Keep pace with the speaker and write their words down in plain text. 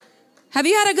Have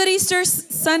you had a good Easter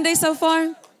Sunday so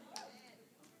far?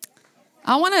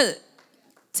 I want to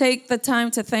take the time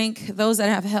to thank those that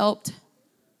have helped,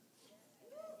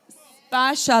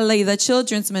 especially the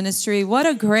children's ministry. What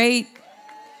a great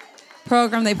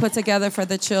program they put together for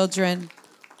the children.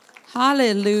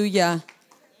 Hallelujah.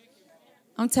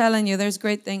 I'm telling you, there's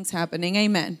great things happening.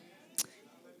 Amen.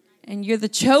 And you're the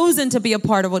chosen to be a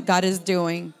part of what God is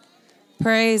doing.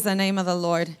 Praise the name of the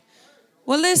Lord.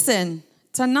 Well, listen,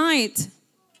 tonight,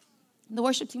 the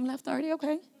worship team left already?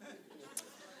 Okay.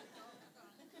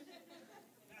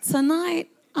 Tonight,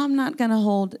 I'm not going to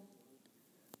hold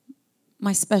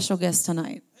my special guest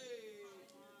tonight.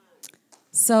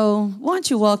 So, why don't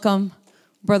you welcome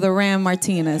Brother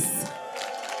Martinez.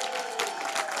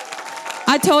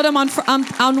 I told him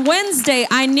on Wednesday,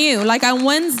 I knew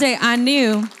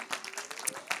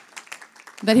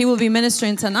that he would be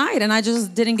ministering tonight, and I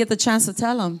just didn't get the chance to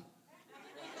tell him.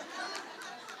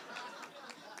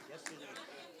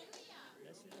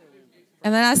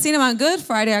 And then I seen him on Good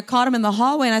Friday. I caught him in the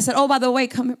hallway, and I said, oh, by the way,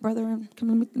 come here, brother.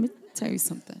 Come, let me tell you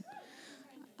something.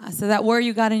 I said, that word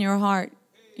you got in your heart,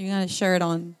 you got to share it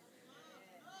on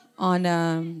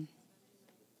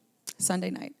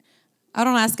Sunday night. I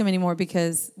don't ask him anymore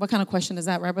because what kind of question is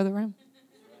that, right, Brother Ram?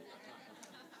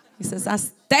 He says, I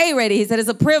stay ready. He said, it's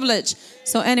a privilege.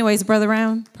 So anyways, Brother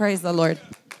Ram, praise the Lord.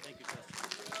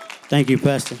 Thank you,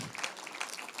 Pastor.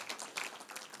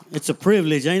 It's a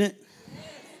privilege, ain't it?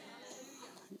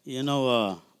 You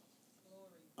know,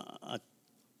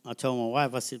 I told my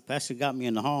wife, I said, Pastor got me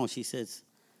in the hall, and she says,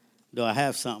 do I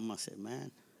have something? I said, man,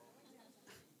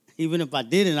 even if I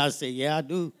didn't, I'd say, yeah, I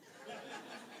do.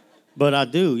 But I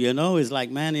do, you know. It's like,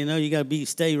 man, you know, you got to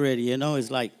stay ready, you know. It's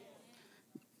like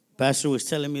Pastor was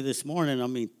telling me this morning, I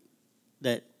mean,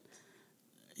 that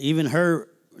even her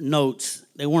notes,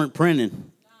 they weren't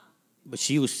printing. But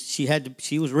she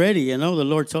was ready, you know. The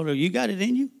Lord told her, you got it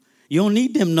in you. You don't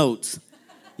need them notes,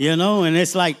 you know. And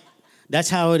it's like, that's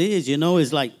how it is, you know.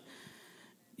 It's like,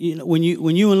 you know, when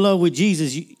you in love with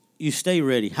Jesus, you stay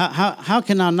ready. How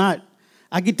can I not?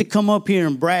 I get to come up here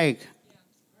and brag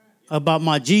about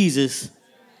my Jesus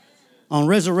on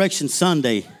Resurrection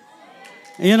Sunday.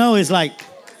 You know, it's like,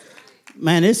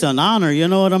 man, it's an honor, you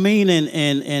know what I mean?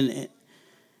 And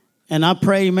I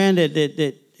pray, man,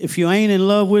 that if you ain't in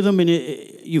love with him, and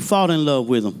you fall in love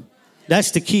with him.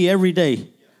 That's the key every day.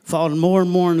 Falling more and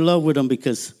more in love with him,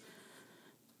 because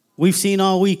we've seen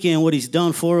all weekend what he's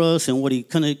done for us and what he's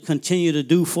going to continue to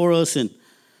do for us. And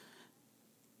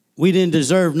we didn't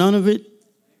deserve none of it.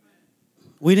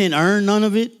 We didn't earn none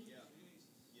of it.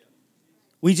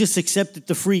 We just accepted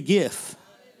the free gift.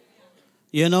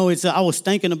 You know, I was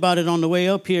thinking about it on the way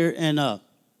up here, and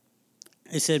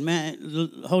it said,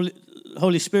 man,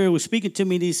 Holy Spirit was speaking to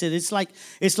me, and he said, it's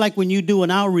like when you do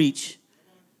an outreach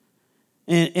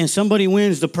and somebody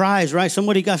wins the prize, right?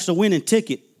 Somebody got the winning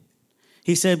ticket.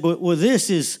 He said, but well, this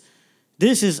is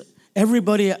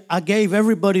everybody. I gave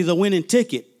everybody the winning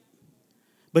ticket,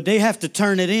 but they have to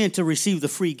turn it in to receive the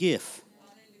free gift.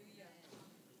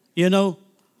 You know,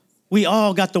 we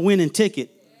all got the winning ticket.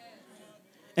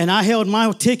 And I held my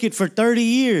ticket for 30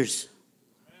 years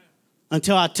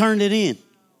until I turned it in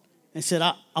and said,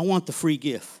 I want the free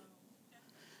gift.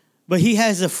 But he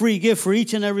has a free gift for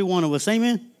each and every one of us.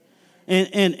 Amen.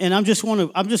 And I'm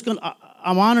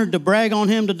honored to brag on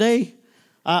him today.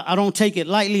 I don't take it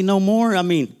lightly no more. I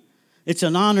mean, it's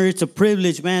an honor. It's a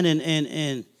privilege, man.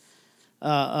 And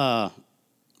I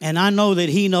know that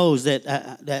he knows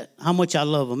that how much I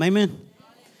love him. Amen.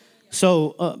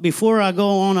 So before I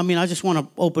go on, I mean, I just want to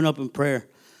open up in prayer.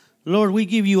 Lord, we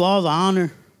give you all the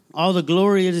honor, all the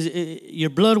glory. Your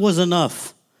blood was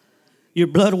enough. Your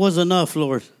blood was enough,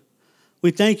 Lord. We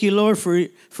thank you, Lord,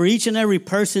 for each and every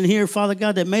person here, Father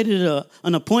God, that made it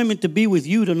an appointment to be with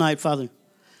you tonight, Father.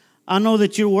 I know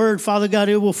that your word, Father God,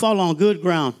 it will fall on good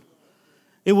ground.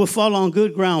 It will fall on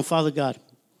good ground, Father God.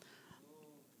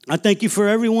 I thank you for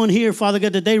everyone here, Father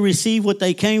God, that they receive what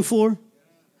they came for.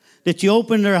 That you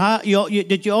open their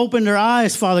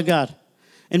eyes, Father God,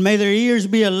 and may their ears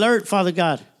be alert, Father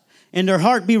God, and their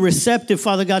heart be receptive,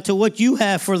 Father God, to what you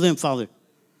have for them, Father.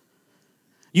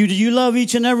 You love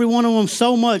each and every one of them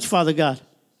so much, Father God,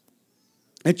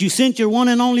 that you sent your one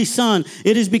and only Son.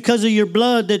 It is because of your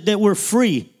blood that we're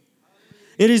free.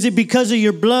 It is because of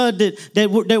your blood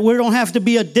that we don't have to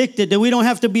be addicted, that we don't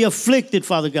have to be afflicted,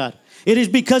 Father God. It is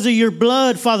because of your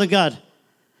blood, Father God,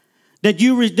 that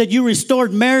you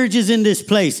restored marriages in this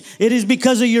place. It is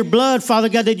because of your blood, Father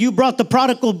God, that you brought the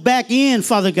prodigal back in,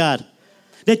 Father God,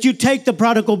 that you take the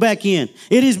prodigal back in.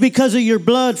 It is because of your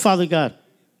blood, Father God.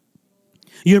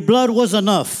 Your blood was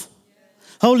enough.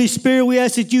 Holy Spirit, we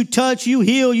ask that you touch, you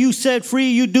heal, you set free,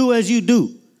 you do as you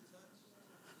do.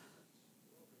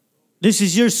 This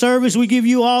is your service. We give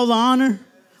you all the honor.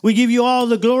 We give you all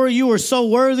the glory. You are so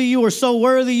worthy. You are so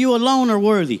worthy. You alone are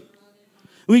worthy.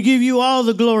 We give you all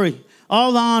the glory,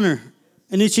 all the honor.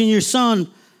 And it's in your Son,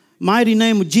 mighty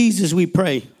name of Jesus, we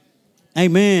pray.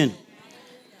 Amen.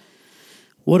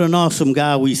 What an awesome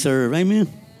God we serve.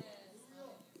 Amen.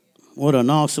 What an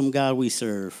awesome God we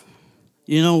serve.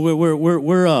 You know,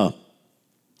 we're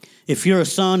if you're a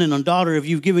son and a daughter, if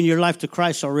you've given your life to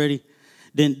Christ already,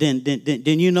 then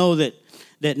you know that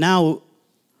now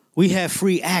we have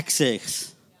free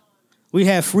access. We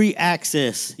have free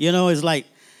access. You know, it's like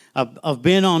I've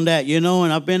been on that, you know,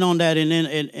 and I've been on that,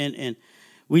 and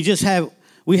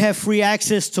we have free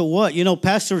access to what? You know,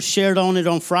 Pastor shared on it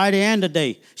on Friday and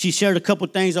today. She shared a couple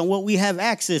things on what we have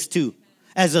access to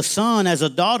as a son, as a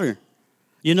daughter.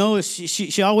 You know,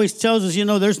 she always tells us, you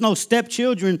know, there's no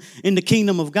stepchildren in the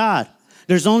kingdom of God.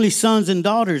 There's only sons and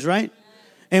daughters, right?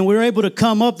 And we're able to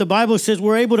come up. The Bible says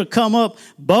we're able to come up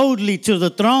boldly to the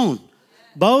throne.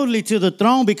 Boldly to the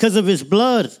throne because of his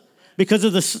blood. Because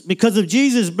of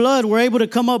Jesus' blood, we're able to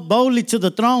come up boldly to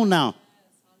the throne now.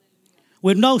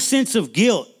 With no sense of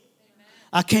guilt.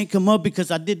 I can't come up because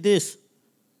I did this.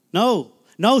 No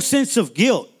sense of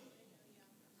guilt.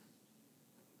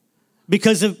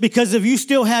 Because if you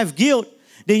still have guilt,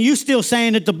 then you're still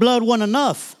saying that the blood wasn't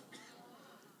enough.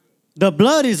 The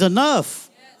blood is enough.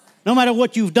 No matter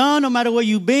what you've done, no matter where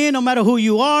you've been, no matter who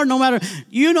you are,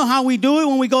 you know how we do it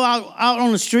when we go out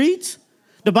on the streets.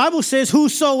 The Bible says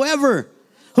whosoever,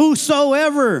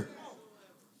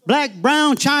 black,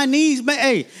 brown, Chinese,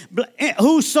 hey,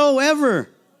 whosoever,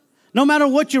 no matter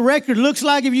what your record looks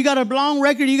like, if you got a long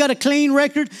record, you got a clean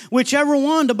record, whichever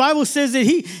one, the Bible says that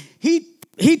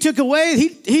he took away,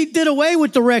 he did away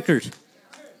with the record.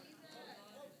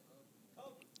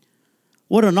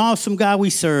 What an awesome God we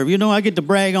serve. You know, I get to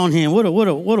brag on him. What a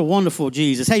wonderful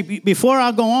Jesus. Hey, before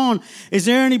I go on, is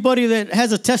there anybody that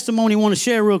has a testimony want to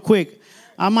share real quick?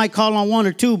 I might call on one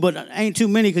or two, but ain't too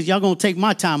many because y'all going to take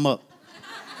my time up.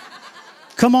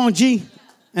 Come on, G.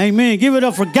 Amen. Give it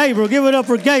up for Gabriel. Give it up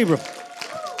for Gabriel.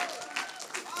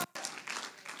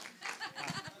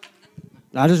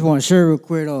 I just want to share real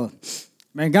quick.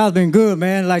 Man, God's been good,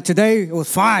 man. Like today, it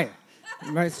was fire.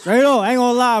 Right? Straight up, I ain't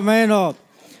gonna lie, man.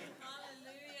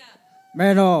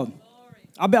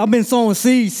 I've been sowing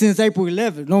seeds since April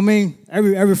 11th. You know what I mean?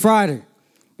 Every Friday,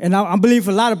 and I believe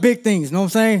for a lot of big things. You know what I'm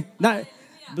saying? Not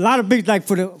a lot of big, like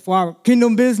for our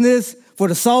kingdom business, for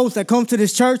the souls that come to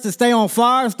this church to stay on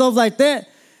fire and stuff like that.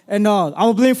 And I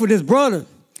was believing for this brother.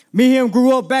 Me and him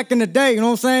grew up back in the day. You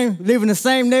know what I'm saying? Live in the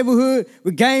same neighborhood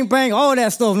with gang bang, all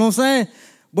that stuff. You know what I'm saying?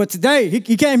 But today,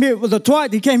 he came here twice.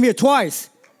 He came here twice.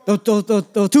 Those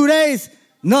 2 days,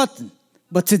 nothing.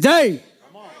 But today,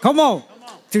 come on.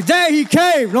 Today he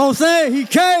came. You know what I'm saying?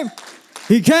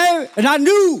 He came, and I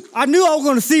knew I was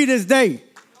going to see this day.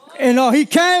 And he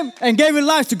came and gave his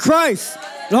life to Christ.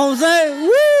 You know what I'm saying?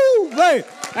 Woo!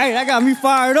 Hey, that got me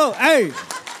fired up. Hey,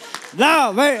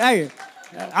 nah, man. Hey,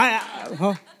 I ain't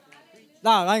gonna.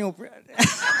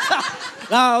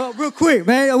 Nah, real quick,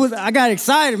 man. I got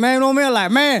excited, man. You know what I mean?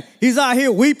 Like, man, he's out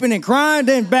here weeping and crying.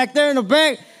 Then back there in the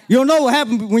back, you don't know what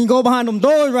happened when you go behind them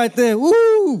doors right there. Woo!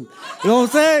 You know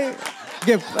what I'm saying?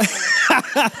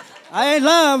 I ain't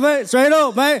lying, man. Straight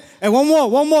up, man. And one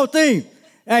more thing.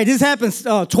 Hey, this happens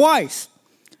twice.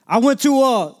 I went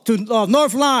to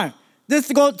North Line. This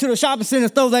to go to the shopping center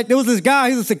and stuff like. There was this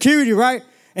guy. He's a security, right?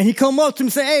 And he come up to me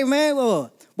and say, "Hey, man,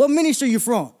 what ministry you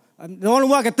from?" The only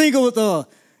one I could think of was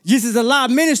Jesus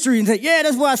Alive Ministry, and said, "Yeah,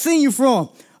 that's where I seen you from.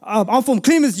 I'm from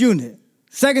Clemens Unit,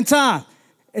 second time,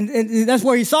 and that's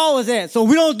where he saw us at. So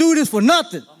we don't do this for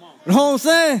nothing. You know what I'm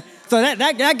saying? So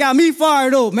that got me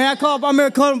fired up, man. I called my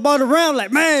man, called him about around,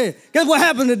 like, man, guess what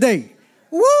happened today?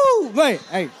 Woo, man,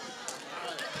 hey,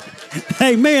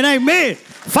 amen,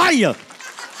 fire.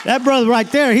 That brother right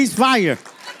there, he's fire.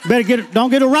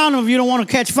 Don't get around him if you don't want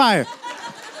to catch fire.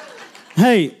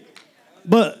 Hey.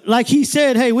 But like he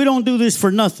said, hey, we don't do this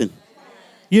for nothing.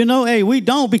 You know, hey, we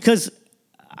don't, because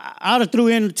I'd have threw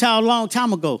in the towel a long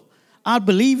time ago. I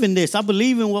believe in this. I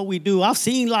believe in what we do. I've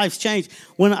seen lives change.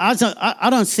 When I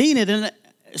done seen it, and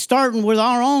starting with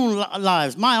our own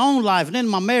lives, my own life, and then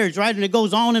my marriage, right? And it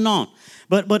goes on and on.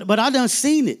 But I done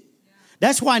seen it.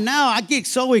 That's why now I get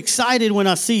so excited when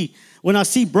I see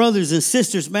brothers and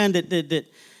sisters, man, that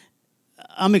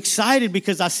I'm excited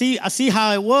because I see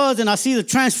how it was, and I see the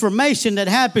transformation that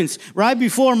happens right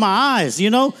before my eyes, you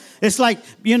know? It's like,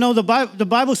 you know, the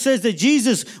Bible says that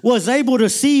Jesus was able to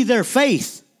see their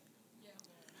faith.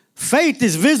 Faith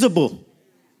is visible.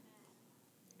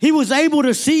 he was able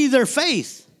to see their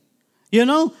faith, you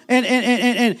know,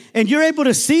 and you're able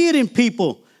to see it in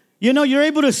people. You know, you're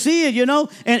able to see it, you know,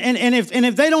 and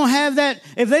if they don't have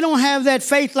that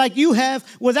faith like you have,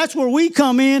 well, that's where we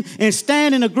come in and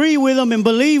stand and agree with them and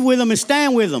believe with them and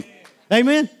stand with them.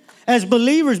 Amen. As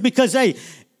believers, because hey,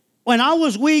 when I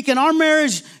was weak in our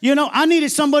marriage, you know, I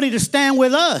needed somebody to stand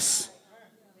with us.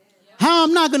 How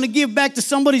I'm not going to give back to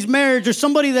somebody's marriage or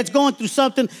somebody that's going through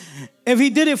something if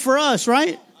he did it for us,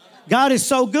 right? God is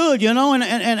so good, you know, and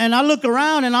I look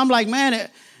around and I'm like, man,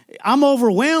 I'm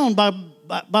overwhelmed by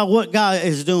what God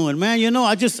is doing, man. You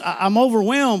know, I'm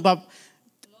overwhelmed by,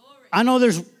 I know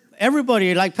there's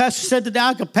everybody, like Pastor said today,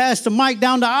 I could pass the mic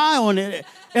down the aisle and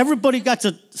everybody got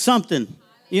something.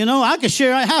 You know, I could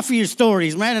share half of your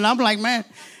stories, man. And I'm like, man,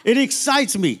 it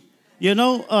excites me. You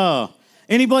know,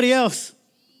 anybody else?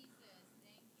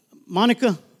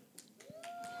 Monica?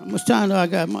 How much time do I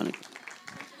got, Monica?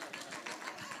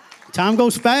 Time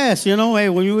goes fast, you know. Hey,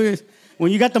 when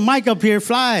you got the mic up here, it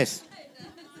flies.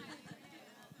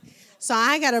 So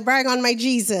I got to brag on my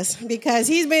Jesus because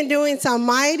he's been doing some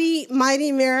mighty,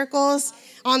 mighty miracles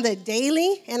on the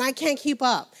daily, and I can't keep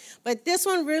up. But this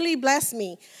one really blessed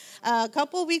me. A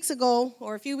couple of weeks ago,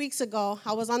 or a few weeks ago,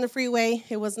 I was on the freeway.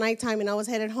 It was nighttime, and I was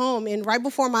headed home. And right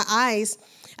before my eyes,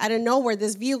 out of nowhere,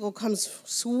 this vehicle comes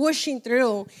swooshing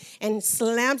through and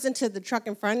slams into the truck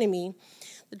in front of me.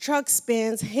 The truck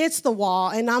spins, hits the wall,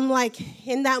 and I'm like,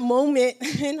 in that moment,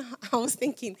 and I was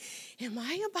thinking, am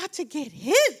I about to get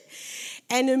hit?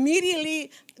 And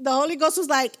immediately, the Holy Ghost was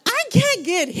like, I can't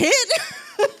get hit.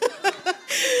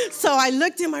 So I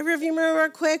looked in my rearview mirror real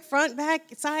quick, front, back,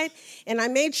 side, and I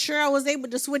made sure I was able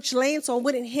to switch lanes so I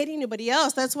wouldn't hit anybody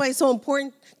else. That's why it's so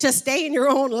important to stay in your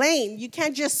own lane. You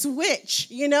can't just switch,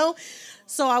 you know?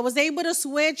 So I was able to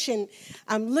switch, and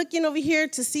I'm looking over here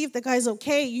to see if the guy's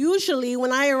okay. Usually,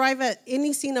 when I arrive at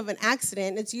any scene of an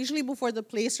accident, it's usually before the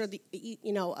police or the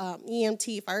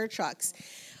EMT fire trucks.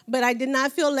 But I did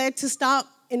not feel led to stop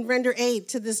and render aid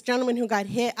to this gentleman who got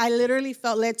hit. I literally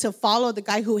felt led to follow the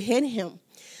guy who hit him.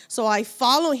 So I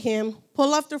follow him,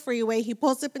 pull off the freeway. He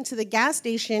pulls up into the gas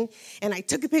station, and I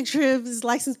took a picture of his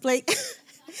license plate.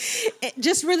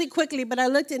 Just really quickly, but I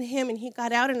looked at him and he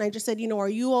got out and I just said, are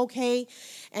you okay?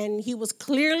 And he was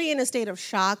clearly in a state of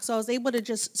shock. So I was able to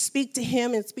just speak to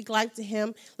him and speak life to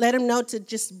him, let him know to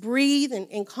just breathe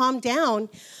and calm down.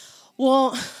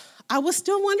 Well, I was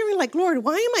still wondering, like, Lord,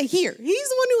 why am I here? He's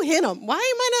the one who hit him. Why am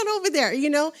I not over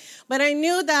there, But I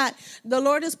knew that the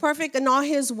Lord is perfect in all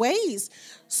his ways.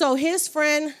 So his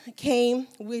friend came.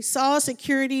 We saw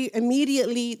security.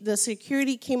 Immediately, the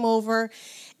security came over.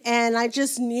 And I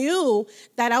just knew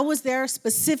that I was there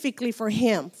specifically for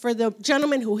him, for the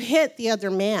gentleman who hit the other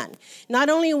man. Not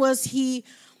only was he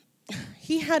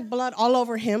had blood all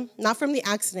over him, not from the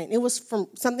accident. It was from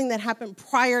something that happened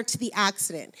prior to the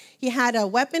accident. He had a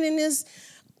weapon in his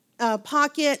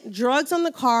pocket, drugs on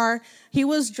the car. He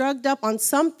was drugged up on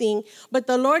something, but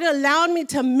the Lord allowed me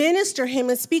to minister him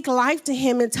and speak life to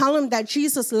him and tell him that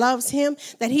Jesus loves him,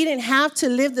 that he didn't have to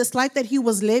live this life that he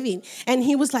was living. And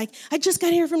he was like, I just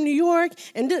got here from New York.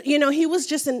 And, he was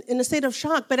just in a state of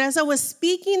shock. But as I was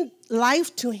speaking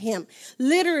life to him,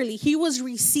 literally, he was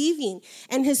receiving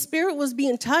and his spirit was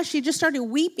being touched. He just started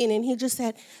weeping and he just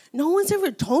said, no one's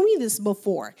ever told me this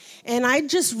before. And I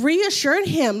just reassured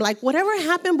him, like, whatever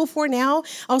happened before now,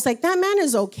 I was like, that man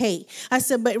is okay. I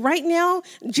said, but right now,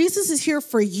 Jesus is here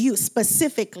for you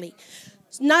specifically.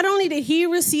 Not only did he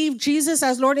receive Jesus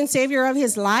as Lord and Savior of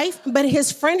his life, but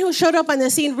his friend who showed up on the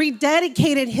scene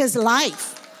rededicated his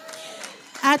life.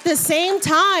 At the same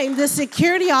time, the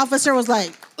security officer was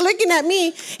like, looking at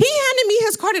me, he handed me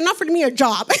his card and offered me a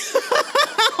job.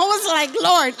 I was like,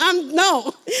 Lord,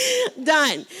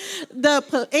 done. The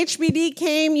HBD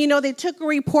came, they took a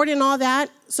report and all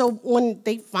that. So when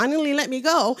they finally let me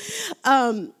go,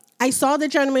 I saw the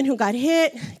gentleman who got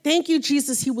hit. Thank you,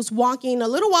 Jesus. He was walking a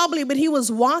little wobbly, but he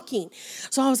was walking.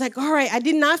 So I was like, all right. I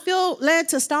did not feel led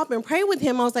to stop and pray with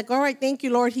him. I was like, all right, thank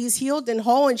you, Lord. He's healed and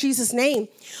whole in Jesus' name.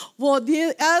 Well,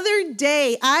 the other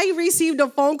day, I received a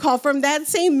phone call from that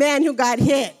same man who got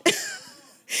hit.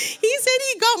 He said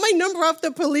he got my number off the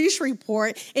police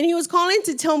report, and he was calling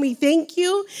to tell me thank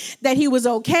you, that he was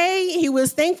okay. He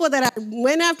was thankful that I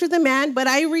went after the man, but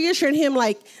I reassured him,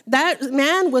 like, that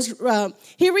man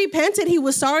he repented. He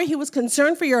was sorry. He was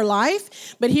concerned for your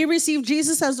life, but he received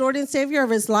Jesus as Lord and Savior of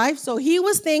his life, so he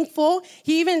was thankful.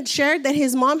 He even shared that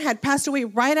his mom had passed away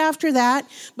right after that,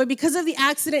 but because of the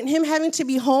accident, him having to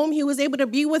be home, he was able to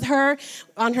be with her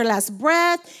on her last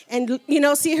breath and,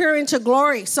 see her into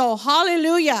glory. So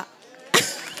hallelujah.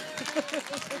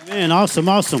 Man,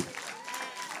 awesome.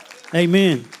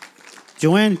 Amen.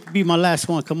 Joanne, be my last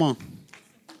one. Come on.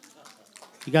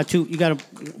 You got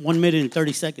 1 minute and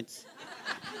 30 seconds.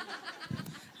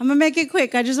 I'm going to make it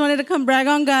quick. I just wanted to come brag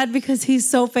on God because he's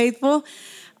so faithful.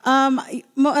 A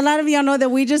lot of y'all know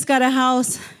that we just got a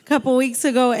house a couple weeks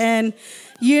ago, and,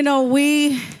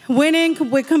 we went in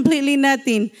with completely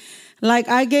nothing. Like,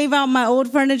 I gave out my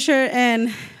old furniture,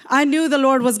 and I knew the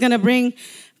Lord was going to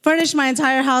furnish my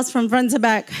entire house from front to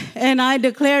back, and I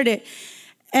declared it.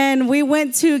 And we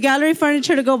went to Gallery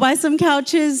Furniture to go buy some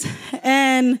couches,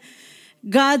 and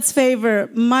God's favor,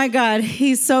 my God,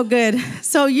 he's so good.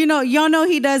 So, y'all know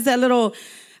he does that little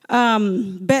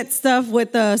bet stuff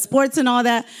with the sports and all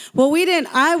that. Well,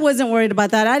 I wasn't worried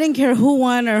about that. I didn't care who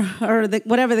won or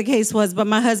whatever the case was, but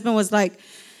my husband was like,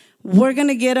 we're going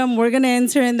to get them. We're going to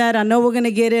enter in that. I know we're going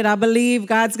to get it. I believe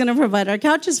God's going to provide our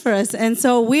couches for us. And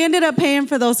so we ended up paying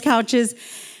for those couches.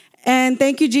 And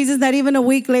thank you, Jesus, that even a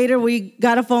week later, we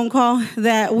got a phone call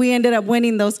that we ended up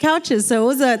winning those couches. So it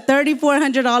was a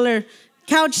 $3,400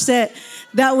 couch set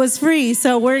that was free.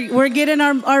 So we're getting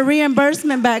our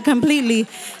reimbursement back completely.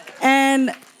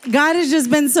 And God has just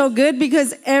been so good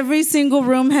because every single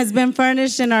room has been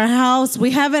furnished in our house. We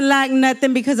haven't lacked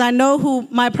nothing because I know who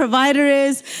my provider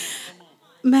is.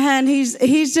 Man,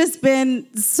 he's just been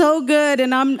so good,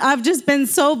 and I've just been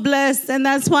so blessed, and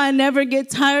that's why I never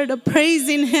get tired of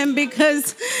praising him,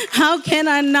 because how can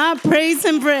I not praise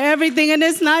him for everything? And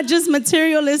it's not just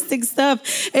materialistic stuff.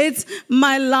 It's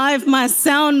my life, my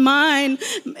sound mind.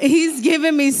 He's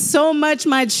given me so much.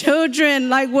 My children,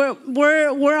 like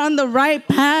we're on the right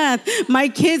path. My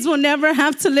kids will never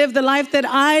have to live the life that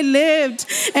I lived.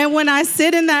 And when I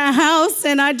sit in that house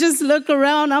and I just look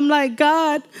around, I'm like,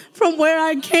 God, from where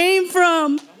I came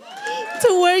from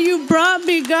to where you brought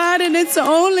me, God, and it's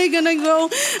only gonna go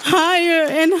higher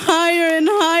and higher and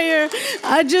higher.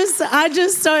 I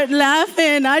just start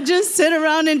laughing. I just sit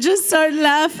around and just start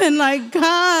laughing like,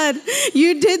 God,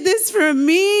 you did this for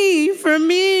me,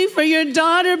 for your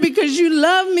daughter, because you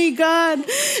love me, God.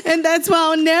 And that's why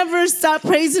I'll never stop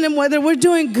praising him, whether we're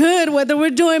doing good, whether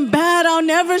we're doing bad. I'll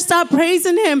never stop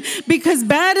praising him, because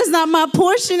bad is not my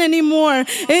portion anymore.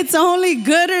 It's only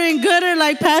gooder and gooder,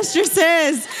 like Pastor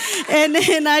says. And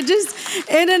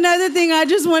another thing, I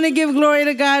just want to give glory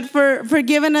to God for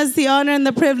giving us the honor and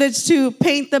the privilege to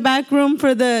paint the back room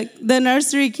for the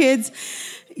nursery kids.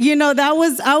 I'm not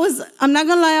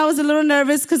gonna lie, I was a little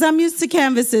nervous because I'm used to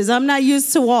canvases. I'm not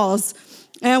used to walls.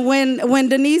 And when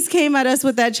Denise came at us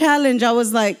with that challenge, I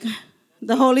was like,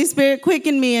 the Holy Spirit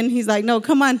quickened me, and he's like, no,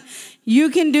 come on.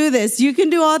 You can do this. You can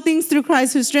do all things through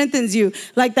Christ who strengthens you.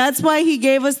 Like, that's why he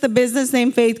gave us the business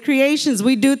name Faith Creations.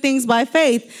 We do things by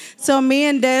faith. So me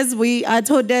and Des, I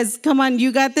told Des, come on,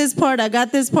 you got this part. I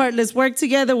got this part. Let's work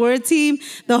together. We're a team.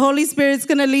 The Holy Spirit's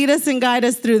going to lead us and guide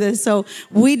us through this. So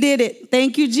we did it.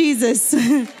 Thank you, Jesus.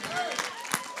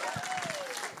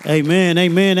 Amen,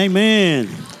 amen, amen.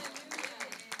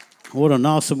 What an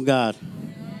awesome God.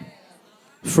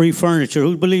 Free furniture.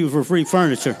 Who's believing for free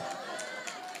furniture?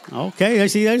 Okay, I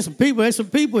see there's some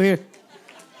people here.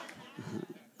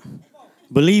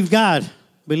 Believe God.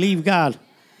 Believe God.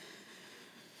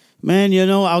 Man,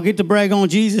 I'll get to brag on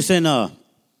Jesus, and I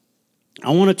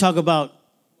want to talk about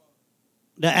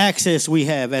the access we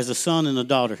have as a son and a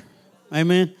daughter.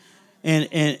 Amen.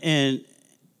 And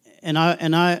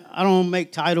I don't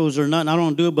make titles or nothing. I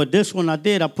don't do it, but this one I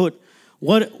did. I put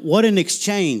what an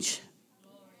exchange.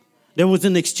 There was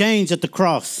an exchange at the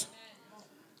cross.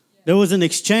 There was an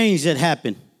exchange that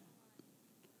happened.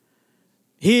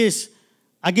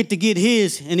 I get to get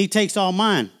his, and he takes all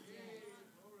mine.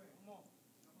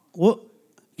 What?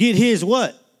 Get his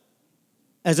what?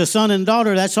 As a son and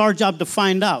daughter, that's our job to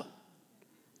find out.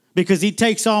 Because he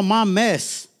takes all my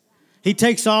mess. He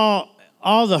takes all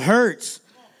the hurts,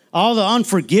 all the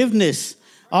unforgiveness,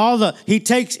 he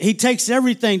takes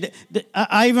everything.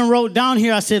 I even wrote down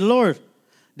here, I said, Lord,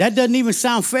 that doesn't even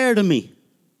sound fair to me.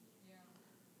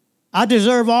 I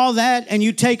deserve all that, and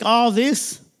you take all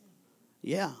this?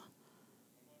 Yeah.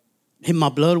 And my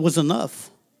blood was enough.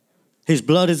 His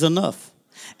blood is enough.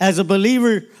 As a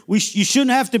believer, you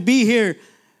shouldn't have to be here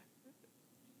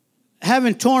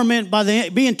being tormented by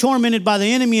the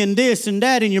enemy and this and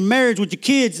that in your marriage with your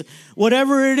kids,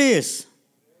 whatever it is,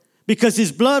 because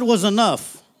his blood was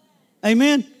enough.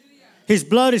 Amen? His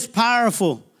blood is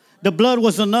powerful. The blood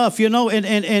was enough,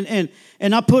 and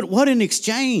I put, what an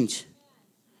exchange.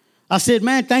 I said,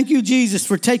 man, thank you, Jesus,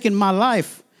 for taking my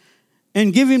life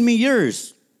and giving me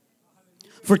yours.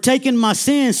 For taking my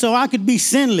sins so I could be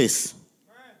sinless.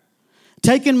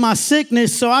 Taking my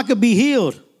sickness so I could be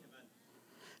healed.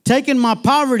 Taking my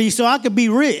poverty so I could be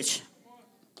rich.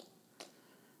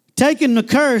 Taking the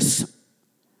curse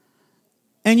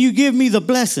and you give me the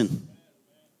blessing.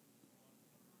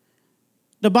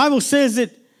 The Bible says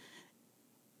that,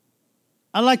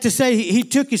 I like to say, he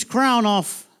took his crown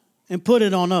off and put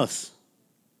it on us.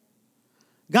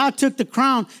 God took the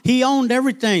crown. He owned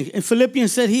everything. And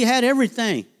Philippians said he had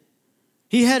everything.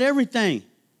 He had everything.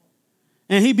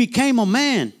 And he became a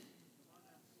man.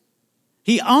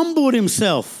 He humbled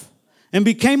himself and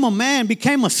became a man,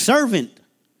 became a servant.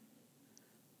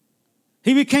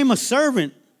 He became a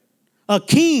servant, a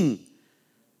king.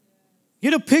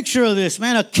 Get a picture of this,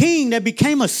 man. A king that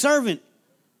became a servant.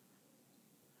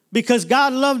 Because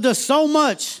God loved us so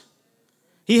much.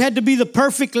 He had to be the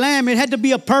perfect lamb. It had to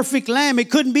be a perfect lamb. It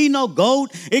couldn't be no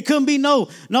goat. It couldn't be no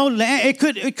lamb. It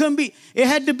couldn't be. It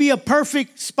had to be a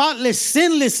perfect, spotless,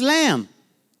 sinless lamb.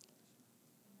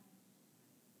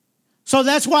 So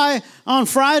that's why on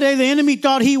Friday the enemy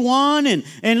thought he won.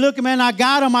 And look, man, I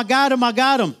got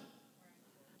him.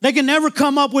 They can never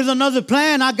come up with another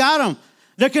plan. I got him.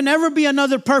 There can never be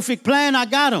another perfect plan. I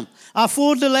got him. I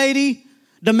fooled the lady.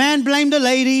 The man blamed the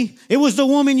lady. It was the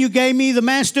woman you gave me. The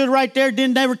man stood right there,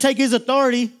 didn't ever take his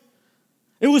authority.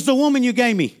 It was the woman you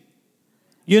gave me.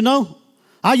 You know,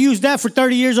 I used that for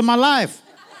 30 years of my life.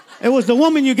 It was the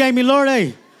woman you gave me, Lord.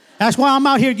 Hey, that's why I'm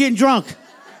out here getting drunk.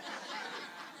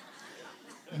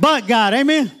 But God,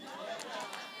 amen.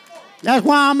 That's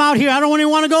why I'm out here. I don't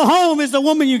even want to go home. It's the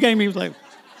woman you gave me. Like,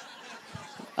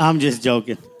 I'm just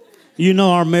joking. You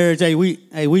know our marriage. Hey,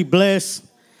 we bless.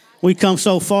 We come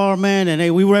so far, man, and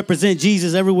hey, we represent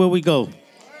Jesus everywhere we go.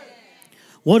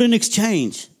 What an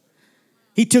exchange.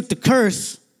 He took the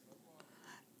curse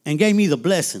and gave me the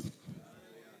blessing.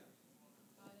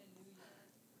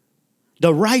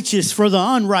 The righteous for the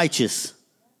unrighteous.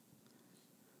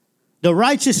 The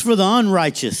righteous for the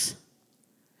unrighteous.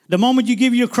 The moment you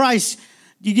give your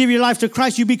life to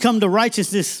Christ, you become the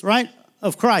righteousness, right,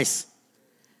 of Christ.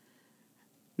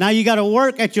 Now you got to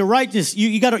work at your righteousness.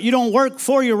 You don't work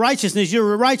for your righteousness,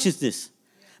 your righteousness.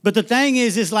 But the thing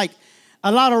is, it's like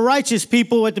a lot of righteous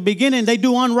people at the beginning, they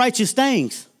do unrighteous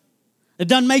things. It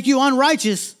doesn't make you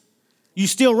unrighteous. You're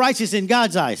still righteous in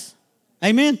God's eyes.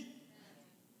 Amen?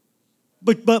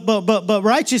 But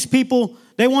righteous people,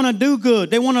 they want to do good.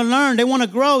 They want to learn. They want to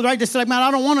grow, right? They're like, man, I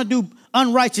don't want to do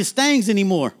unrighteous things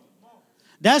anymore.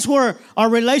 That's where our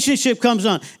relationship comes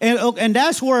on. And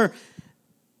that's where,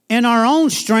 in our own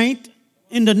strength,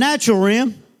 in the natural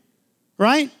realm,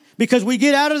 right? Because we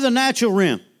get out of the natural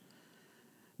realm.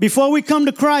 Before we come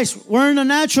to Christ, we're in the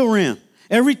natural realm.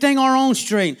 Everything our own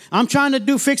strength. I'm trying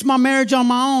to fix my marriage on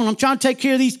my own. I'm trying to take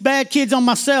care of these bad kids on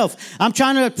myself. I'm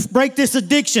trying to break this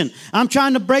addiction. I'm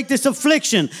trying to break this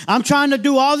affliction. I'm trying to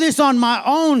do all this on my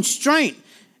own strength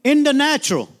in the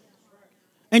natural.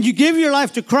 And you give your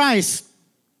life to Christ,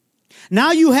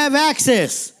 now you have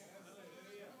access.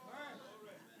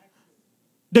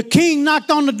 The king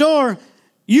knocked on the door.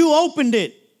 You opened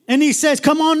it. And he says,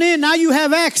 come on in. Now you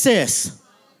have access.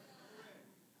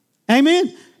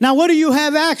 Amen. Now, what do you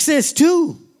have access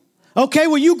to? Okay,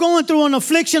 well, you going through an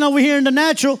affliction over here in the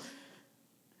natural.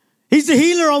 He's the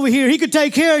healer over here. He could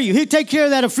take care of you. He'll take care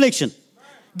of that affliction.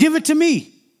 Give it to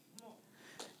me.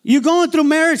 You're going through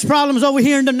marriage problems over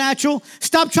here in the natural.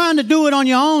 Stop trying to do it on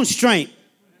your own strength.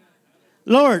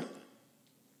 Lord,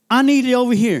 I need it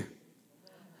over here.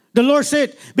 The Lord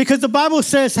said, because the Bible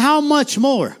says, how much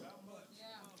more?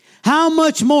 How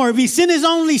much more? If he sent his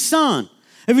only son,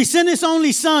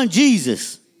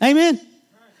 Jesus, amen?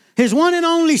 His one and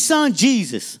only son,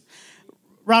 Jesus.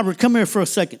 Robert, come here for a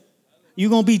second. You're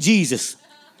going to be Jesus.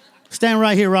 Stand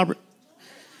right here, Robert.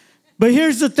 But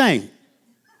here's the thing.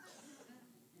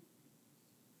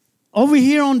 Over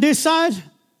here on this side,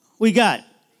 we got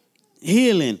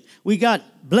healing. We got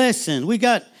blessing. We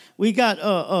got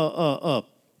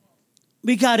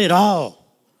it all.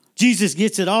 Jesus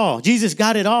gets it all. Jesus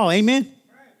got it all. Amen.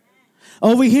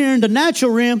 Over here in the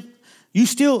natural realm, you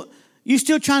still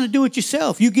trying to do it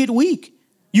yourself. You get weak.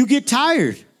 You get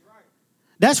tired.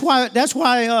 That's why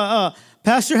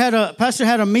Pastor had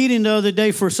a meeting the other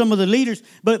day for some of the leaders.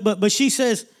 But she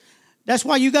says that's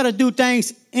why you got to do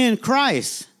things in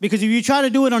Christ, because if you try to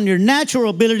do it on your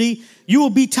natural ability, you will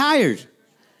be tired.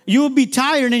 You will be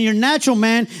tired in your natural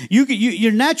man.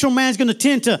 Your natural man's going to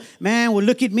tend to, man, well,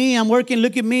 look at me. I'm working.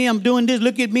 Look at me. I'm doing this.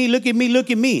 Look at me. Look at me. Look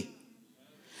at me.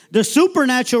 The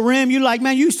supernatural realm, you like,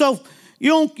 man, you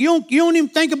don't even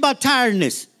think about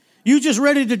tiredness. You just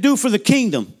ready to do for the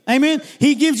kingdom. Amen.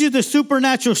 He gives you the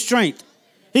supernatural strength.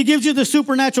 He gives you the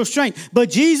supernatural strength. But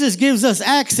Jesus gives us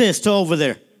access to over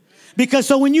there. Because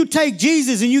so when you take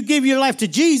Jesus and you give your life to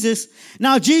Jesus,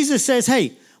 now Jesus says,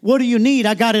 hey, what do you need?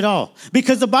 I got it all.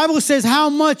 Because the Bible says how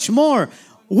much more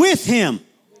with him.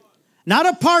 Not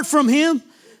apart from him.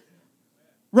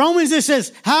 Romans, it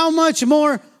says, how much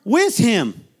more with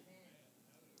him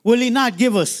will he not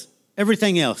give us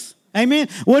everything else? Amen.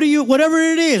 Whatever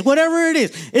it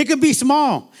is. It could be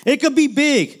small. It could be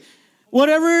big.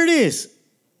 Whatever it is,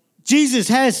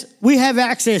 we have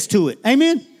access to it.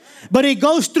 Amen. But it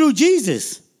goes through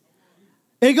Jesus.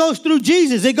 It goes through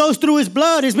Jesus. It goes through his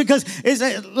blood. It's because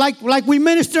it's like we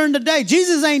ministering today.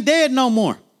 Jesus ain't dead no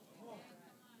more.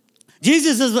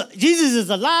 Jesus is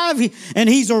alive, and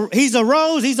he's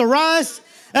arose, he's arise.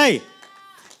 Hey,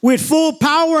 with full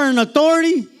power and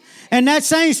authority. And that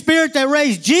same spirit that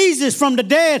raised Jesus from the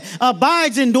dead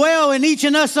abides and dwells in each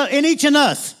and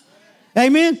us.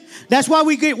 Amen. That's why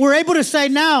we're able to say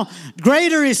now,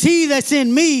 greater is he that's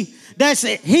in me, that's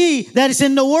he that is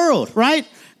in the world, right?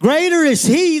 Greater is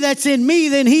he that's in me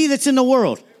than he that's in the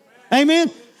world. Amen.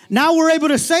 Now we're able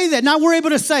to say that. Now we're able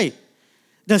to say,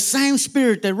 the same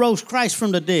spirit that rose Christ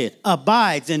from the dead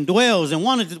abides and dwells and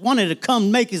wanted to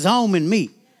come make his home in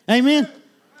me. Amen.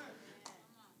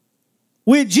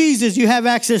 With Jesus, you have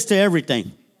access to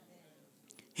everything.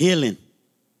 Healing,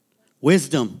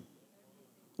 wisdom.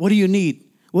 What do you need?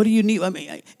 What do you need? I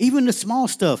mean, even the small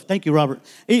stuff. Thank you, Robert.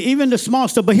 Even the small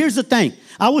stuff. But here's the thing.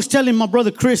 I was telling my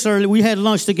brother Chris earlier, we had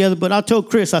lunch together, but I told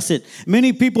Chris, I said,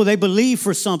 many people, they believe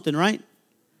for something, right?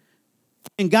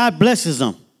 And God blesses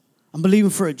them. I'm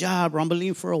believing for a job, or I'm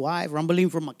believing for a wife, or I'm believing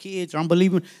for my kids, or I'm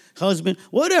believing husband,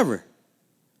 whatever.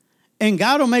 And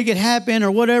God will make it happen,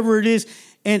 or whatever it is.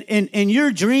 And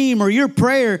your dream or your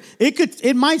prayer,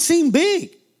 it might seem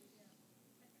big.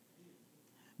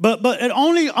 But the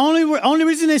only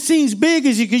reason it seems big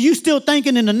is because you're still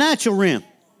thinking in the natural realm.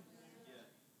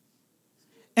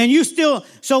 And you still,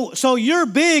 so your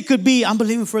big could be, I'm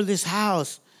believing for this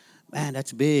house. Man,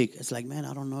 that's big. It's like, man,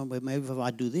 I don't know, but maybe if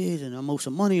I do this and I move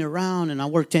some money around and I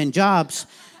work 10 jobs,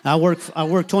 I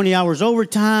work 20 hours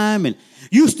overtime, and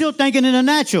you still thinking in the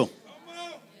natural.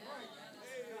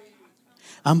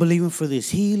 I'm believing for this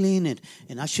healing,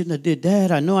 and I shouldn't have did that.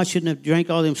 I know I shouldn't have drank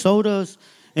all them sodas,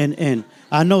 and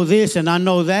I know this and I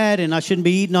know that, and I shouldn't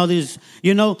be eating all this.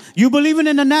 You know, you believing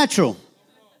in the natural.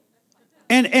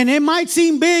 And it might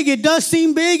seem big. It does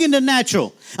seem big in the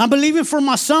natural. I'm believing for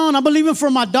my son. I'm believing for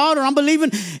my daughter. I'm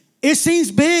believing. It seems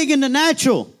big in the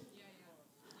natural.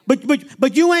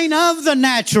 But you ain't of the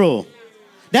natural.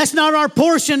 That's not our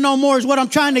portion no more, is what I'm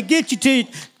trying to get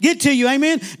to you.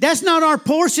 Amen. That's not our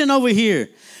portion over here.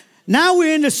 Now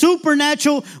we're in the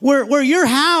supernatural where your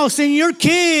house and your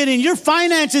kid and your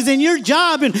finances and your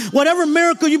job and whatever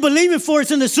miracle you believe in for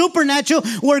is in the supernatural,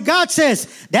 where God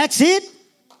says, that's it.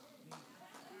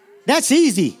 That's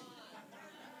easy.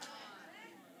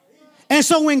 And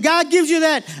so when God gives you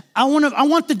that, I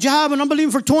want the job, and I'm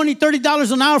believing for $20,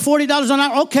 $30 an hour, $40 an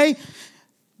hour. Okay,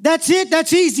 that's it.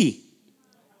 That's easy.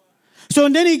 So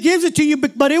and then he gives it to you,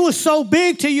 but it was so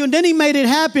big to you, and then he made it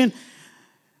happen.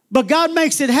 But God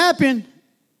makes it happen.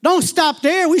 Don't stop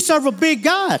there. We serve a big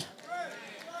God.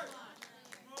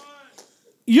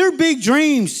 Your big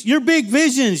dreams, your big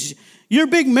visions, your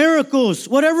big miracles,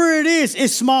 whatever it is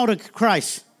small to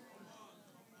Christ.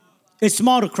 It's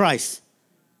small to Christ.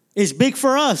 It's big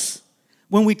for us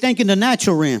when we think in the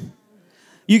natural realm.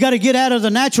 You got to get out of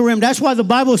the natural realm. That's why the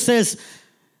Bible says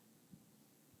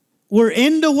we're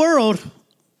in the world.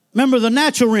 Remember the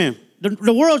natural realm.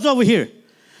 The world's over here.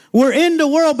 We're in the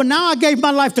world, but now I gave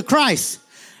my life to Christ.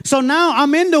 So now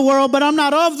I'm in the world, but I'm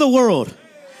not of the world.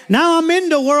 Now I'm in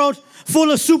the world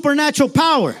full of supernatural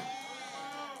power.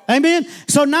 Amen.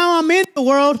 So now I'm in the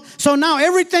world. So now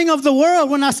everything of the world,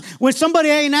 when somebody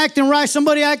ain't acting right,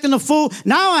 somebody acting a fool,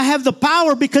 now I have the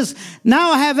power because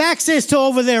now I have access to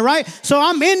over there, right? So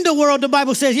I'm in the world. The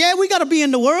Bible says, yeah, we got to be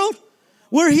in the world.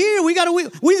 We're here. We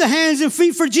the hands and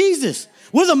feet for Jesus.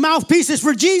 We're the mouthpieces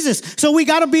for Jesus. So we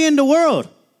got to be in the world.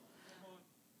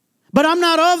 But I'm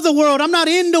not of the world. I'm not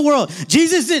in the world.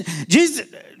 Jesus,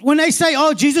 when they say,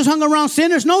 oh, Jesus hung around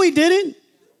sinners. No, he didn't.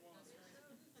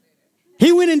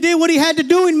 He went and did what he had to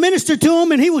do and ministered to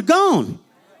them, and he was gone.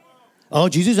 Oh,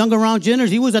 Jesus hung around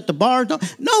sinners. He was at the bar.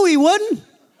 No, he wasn't.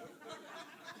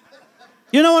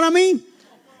 You know what I mean?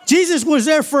 Jesus was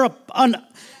there for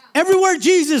everywhere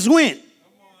Jesus went.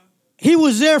 He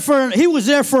was there for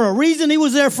a reason. He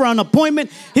was there for an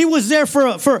appointment. He was there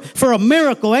for a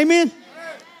miracle. Amen.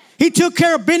 He took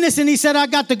care of business, and he said, I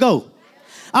got to go.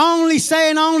 I only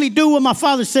say and I only do what my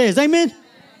Father says. Amen.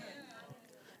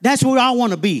 That's where I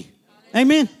want to be.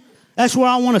 Amen. That's where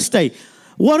I want to stay.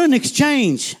 What an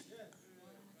exchange.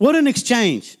 What an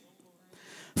exchange.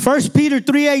 1 Peter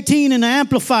 3:18 in the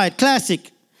Amplified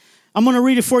Classic. I'm going to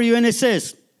read it for you, and it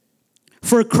says,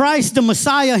 for Christ the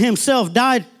Messiah himself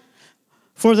died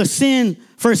for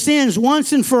sins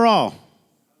once and for all.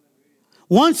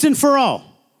 Once and for all.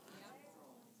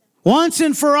 Once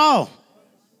and for all.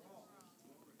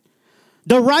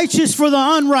 The righteous for the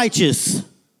unrighteous.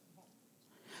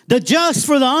 The just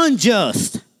for the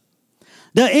unjust.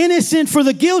 The innocent for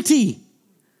the guilty.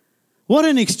 What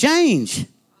an exchange.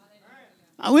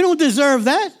 We don't deserve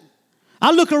that.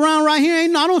 I look around right here,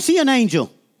 I don't see an angel.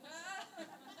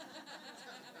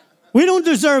 We don't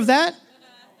deserve that.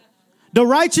 The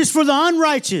righteous for the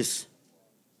unrighteous.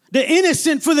 The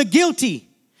innocent for the guilty.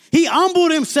 He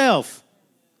humbled himself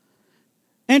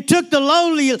and took a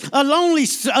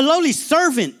lowly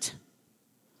servant.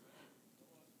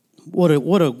 What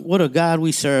a God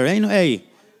we serve. Hey,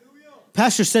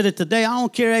 Pastor said it today. I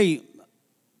don't care. Hey,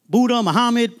 Buddha,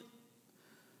 Muhammad,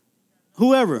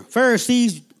 whoever,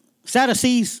 Pharisees,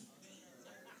 Sadducees,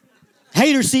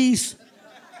 Hatersees.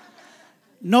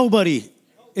 Nobody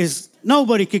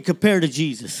could compare to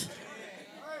Jesus.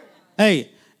 Hey,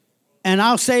 and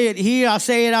I'll say it here, I'll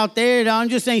say it out there. I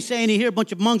just ain't saying it here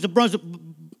amongst a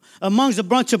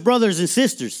bunch of brothers and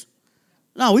sisters.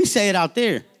 No, we say it out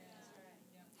there.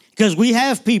 Because we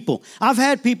have people. I've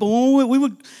had people when we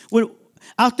would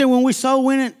out there when we soul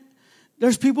winning.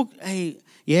 There's people. Hey,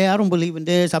 yeah, I don't believe in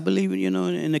this. I believe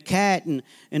in the cat and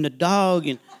the dog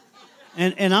and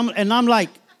I'm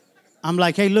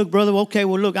like, hey, look, brother. Okay,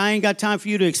 well, look, I ain't got time for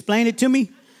you to explain it to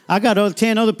me. I got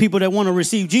 10 other people that want to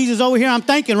receive Jesus over here. I'm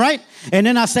thinking, right? And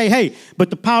then I say, hey, but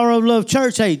the Power of Love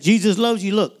Church, hey, Jesus loves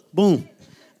you. Look, boom.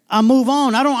 I move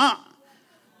on.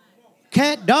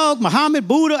 Cat, dog, Muhammad,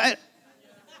 Buddha.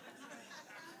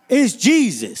 It's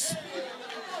Jesus.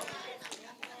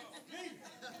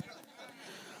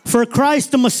 For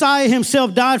Christ, the Messiah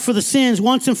himself, died for the sins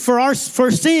once and for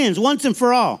sins once and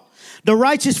for all. The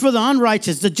righteous for the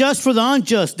unrighteous, the just for the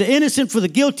unjust, the innocent for the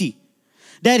guilty,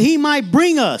 that he might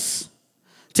bring us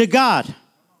to God.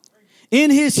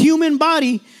 In his human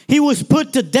body, he was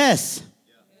put to death.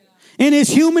 In his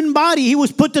human body, he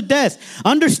was put to death.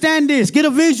 Understand this. Get a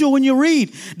visual when you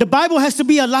read. The Bible has to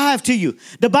be alive to you.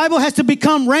 The Bible has to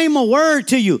become rhema word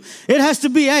to you. It has to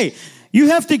be, hey, you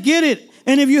have to get it.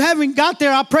 And if you haven't got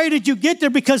there, I pray that you get there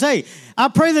because, hey, I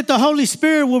pray that the Holy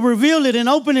Spirit will reveal it and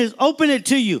open it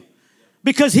to you.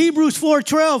 Because Hebrews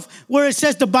 4:12, where it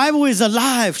says the Bible is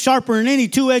alive, sharper than any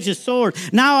two-edged sword.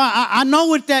 Now, I know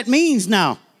what that means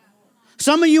now.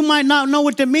 Some of you might not know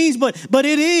what that means, but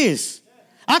it is.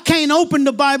 I can't open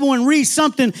the Bible and read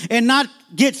something and not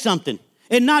get something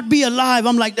and not be alive.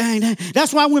 I'm like, dang.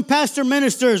 That's why when Pastor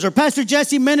ministers or Pastor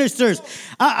Jesse ministers,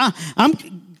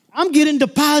 I'm getting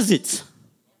deposits.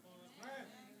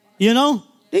 You know?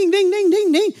 Ding, ding, ding,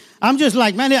 ding, ding. I'm just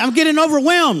like, man, I'm getting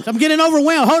overwhelmed.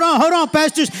 Hold on,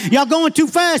 pastors. Y'all going too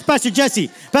fast, Pastor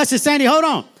Jesse. Pastor Sandy, hold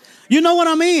on. You know what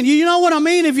I mean? You know what I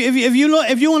mean? If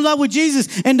you're in love with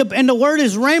Jesus and the word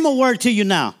is rhema word to you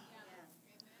now.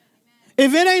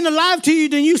 If it ain't alive to you,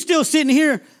 then you still sitting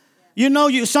here. You know,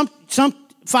 some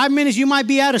 5 minutes you might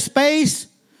be out of space.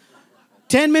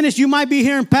 10 minutes you might be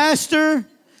hearing pastor.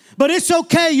 But it's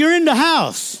okay. You're in the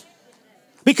house.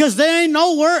 Because there ain't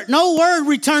no word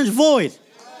returns void.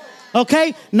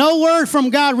 Okay? No word from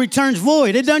God returns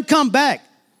void. It doesn't come back.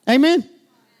 Amen?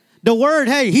 The word,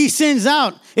 hey, he sends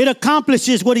out. It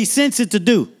accomplishes what he sends it to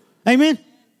do. Amen?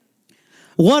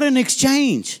 What an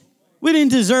exchange. We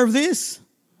didn't deserve this.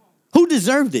 Who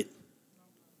deserved it?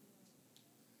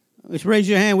 Let's raise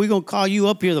your hand. We're going to call you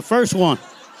up here, the first one.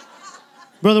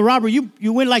 Brother Robert,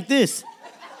 you went like this.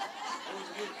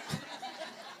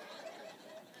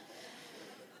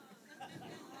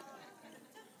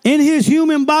 In his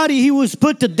human body, he was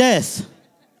put to death,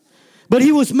 but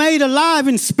he was made alive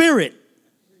in spirit.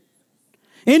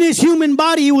 In his human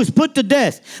body, he was put to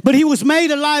death, but he was made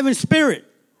alive in spirit.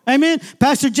 Amen.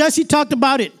 Pastor Jesse talked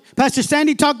about it. Pastor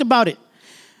Sandy talked about it.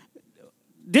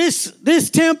 This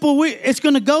temple, it's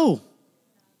going to go.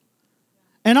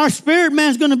 And our spirit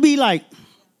man's going to be like,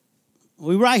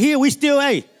 we right here, we still,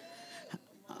 hey,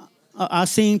 I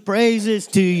sing praises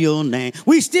to your name.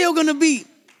 We still going to be.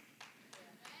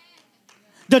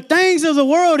 The things of the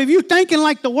world, if you're thinking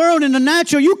like the world in the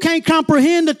natural, you can't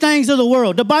comprehend the things of the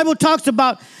world. The Bible talks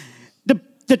about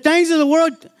the things of the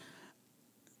world.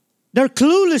 They're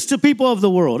clueless to people of the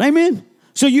world. Amen?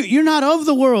 So you're not of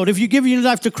the world if you give your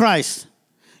life to Christ.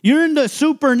 You're in the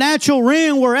supernatural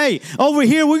realm where, hey, over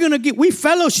here we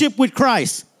fellowship with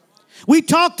Christ. We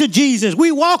talk to Jesus.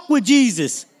 We walk with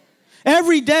Jesus.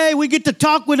 Every day we get to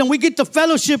talk with him. We get to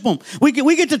fellowship him. We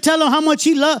get to tell him how much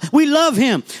we love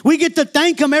him. We get to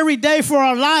thank him every day for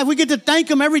our life. We get to thank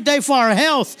him every day for our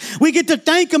health. We get to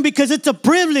thank him because it's a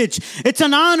privilege. It's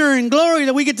an honor and glory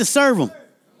that we get to serve him.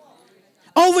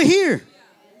 Over here.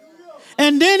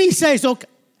 And then he says, okay,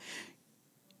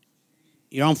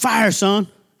 You're on fire, son.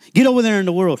 Get over there in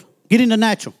the world. Get in the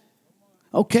natural.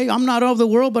 Okay, I'm not of the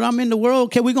world, but I'm in the world.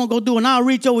 Okay, we're going to go do an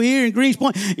outreach over here in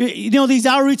Greenspoint. You know, these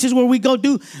outreaches where we go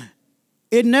do,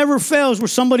 it never fails where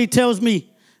somebody tells me,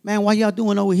 man, why y'all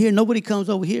doing over here? Nobody comes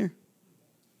over here.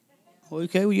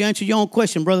 Okay, well, you answer your own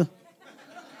question, brother.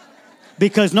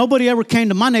 Because nobody ever came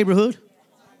to my neighborhood.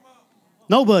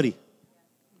 Nobody.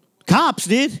 Cops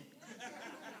did.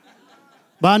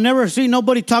 But I never seen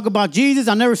nobody talk about Jesus.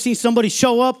 I never seen somebody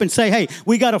show up and say, hey,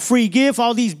 we got a free gift.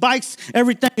 All these bikes,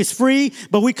 everything is free.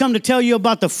 But we come to tell you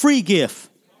about the free gift.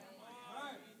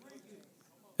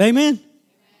 Amen?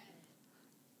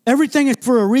 Everything is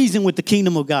for a reason with the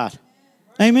kingdom of God.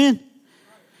 Amen?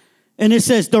 And it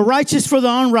says, the righteous for the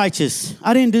unrighteous.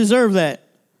 I didn't deserve that.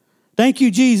 Thank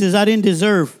you, Jesus. I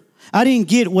didn't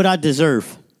get what I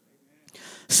deserve.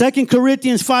 2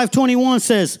 Corinthians 5:21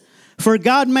 says, for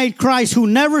God made Christ who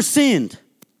never sinned,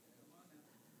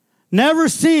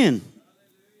 the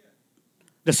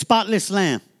spotless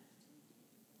lamb.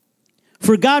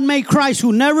 For God made Christ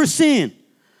who never sinned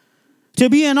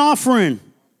to be an offering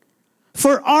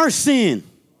for our sin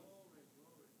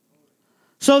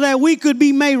so that we could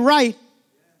be made right.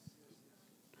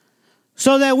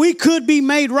 So that we could be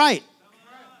made right.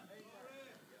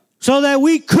 So that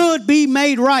we could be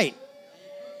made right.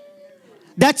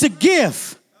 That's a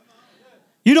gift.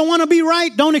 You don't want to be right?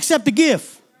 Don't accept the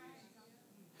gift.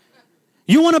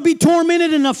 You want to be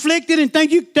tormented and afflicted and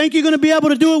think you're going to be able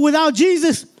to do it without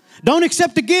Jesus? Don't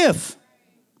accept the gift.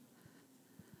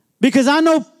 Because I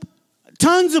know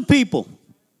tons of people.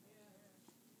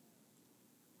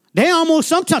 They almost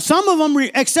sometimes, some of them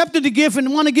accepted the gift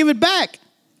and want to give it back.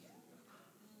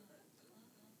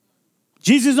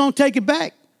 Jesus don't take it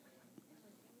back.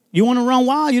 You want to run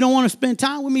wild? You don't want to spend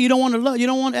time with me? You don't want to love? You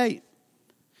don't want, hey.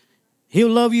 He'll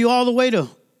love you all the way to.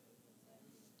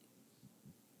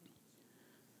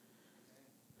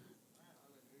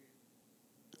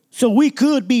 So we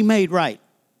could be made right.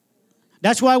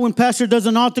 That's why when Pastor does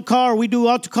an altar call, or we do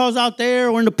altar calls out there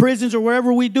or in the prisons or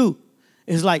wherever we do,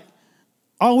 it's like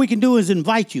all we can do is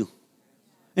invite you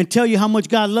and tell you how much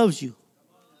God loves you.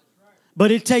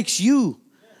 But it takes you.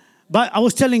 But I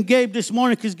was telling Gabe this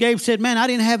morning because Gabe said, man, I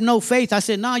didn't have no faith. I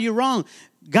said, no, you're wrong.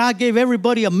 God gave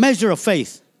everybody a measure of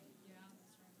faith.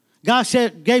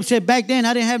 Gabe said back then,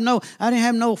 I didn't have no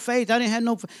faith. I didn't have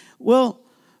no faith. Well,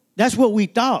 that's what we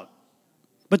thought.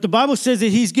 But the Bible says that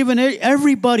he's given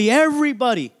everybody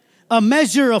a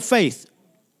measure of faith.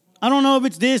 I don't know if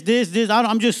it's this.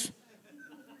 I'm just,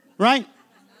 right?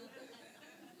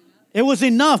 It was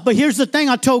enough. But here's the thing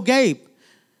I told Gabe.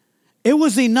 It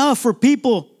was enough for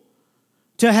people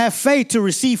to have faith to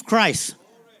receive Christ.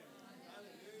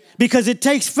 Because it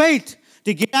takes faith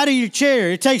to get out of your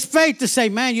chair. It takes faith to say,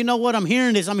 man, you know what? I'm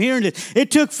hearing this. It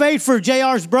took faith for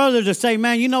JR's brother to say,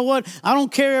 man, you know what? I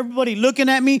don't care everybody looking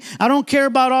at me. I don't care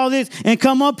about all this. And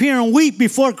come up here and weep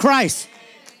before Christ.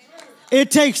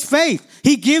 It takes faith.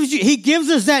 He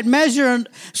gives us that measure. And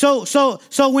so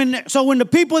when the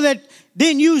people that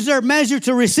didn't use their measure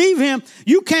to receive him,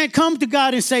 you can't come to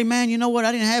God and say, man, you know what?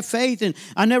 I didn't have faith and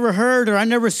I never heard or I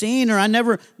never seen or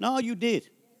no, you did.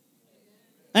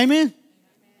 Amen.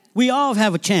 We all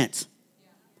have a chance.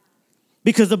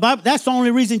 Because the Bible, that's the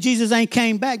only reason Jesus ain't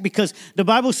came back. Because the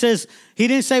Bible says, he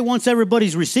didn't say once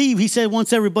everybody's received. He said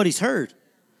once everybody's heard.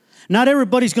 Not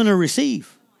everybody's going to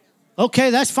receive.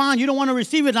 Okay, that's fine. You don't want to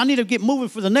receive it. I need to get moving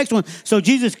for the next one so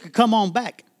Jesus could come on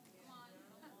back.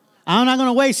 I'm not going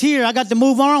to waste here. I got to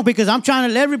move on because I'm trying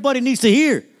to, everybody needs to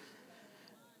hear.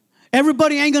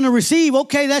 Everybody ain't going to receive.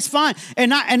 Okay, that's fine.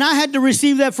 And I had to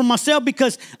receive that for myself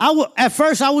because at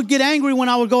first I would get angry when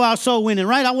I would go out soul winning,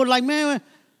 right? I would like, man,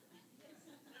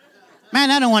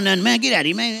 I don't want nothing, man. Get out of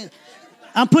here, man.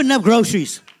 I'm putting up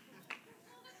groceries.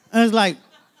 And it's like,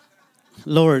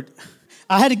 Lord,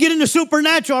 I had to get in the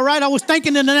supernatural, right? I was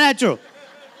thinking in the natural.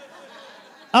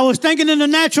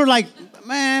 Like,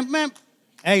 man.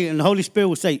 Hey, and the Holy Spirit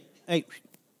would say, hey,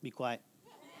 be quiet.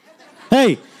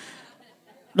 Hey.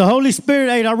 The Holy Spirit,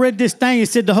 hey, I read this thing. It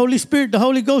said the Holy Spirit, the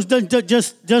Holy Ghost doesn't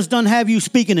just doesn't have you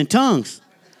speaking in tongues.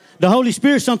 The Holy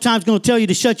Spirit sometimes going to tell you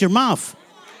to shut your mouth.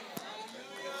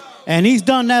 And he's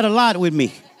done that a lot with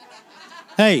me.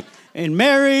 Hey, in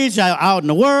marriage, out in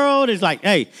the world, it's like,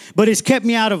 hey, but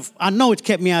I know it's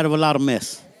kept me out of a lot of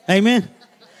mess. Amen?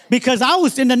 Because I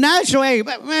was in the natural, hey,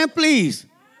 man, please.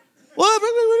 What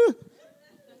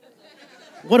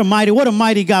a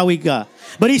mighty God we got.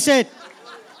 But he said,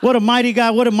 what a mighty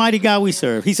God we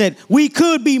serve. He said, we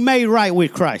could be made right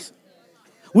with Christ.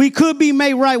 We could be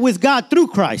made right with God through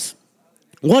Christ.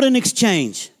 What an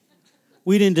exchange.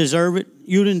 We didn't deserve it.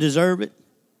 You didn't deserve it.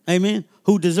 Amen.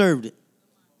 Who deserved it?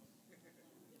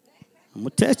 I'm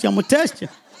going to test you. I'm going to test you.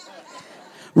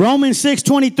 Romans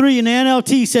 6:23 in the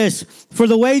NLT says, for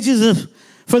the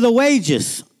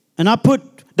wages, and I put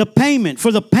the payment,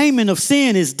 for the payment of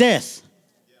sin is death.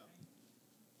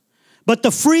 But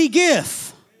the free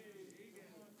gift,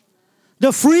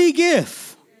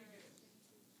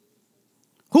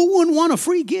 who wouldn't want a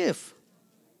free gift?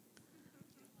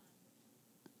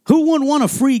 Who wouldn't want a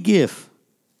free gift?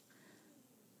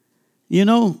 You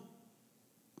know,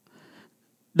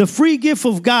 the free gift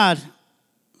of God,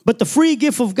 but the free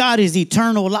gift of God is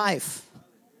eternal life.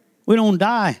 We don't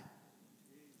die.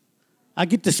 I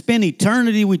get to spend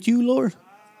eternity with you, Lord.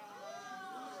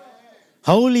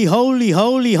 Holy, holy,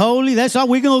 holy, holy. That's all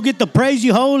we're going to get to praise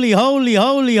you. Holy, holy,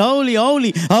 holy, holy,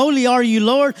 holy. Holy are you,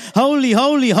 Lord. Holy,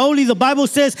 holy, holy. The Bible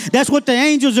says that's what the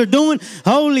angels are doing.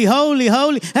 Holy, holy,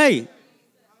 holy. Hey,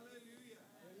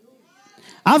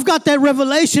 I've got that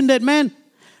revelation that, man,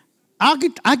 I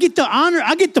get to honor,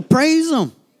 I get to praise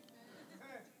them.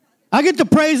 I get to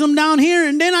praise them down here,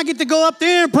 and then I get to go up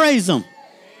there and praise them.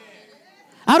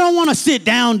 I don't want to sit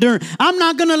down during. I'm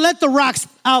not going to let the rocks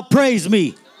outpraise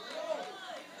me.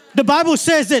 The Bible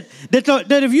says that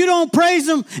if you don't praise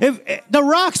them, if the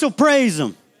rocks will praise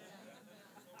them.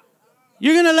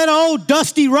 You're going to let an old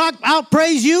dusty rock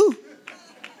outpraise you?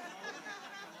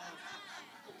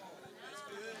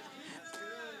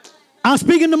 I'm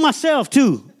speaking to myself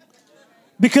too,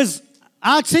 because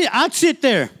I'd sit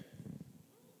there.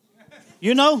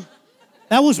 You know,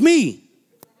 that was me.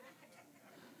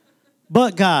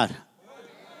 But God,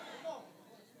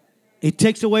 He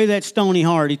takes away that stony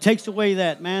heart. He takes away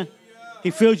that, man.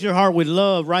 He fills your heart with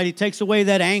love, right? He takes away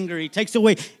that anger. He takes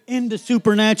away in the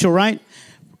supernatural, right?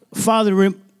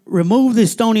 Father, remove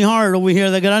this stony heart over here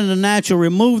that got in the natural.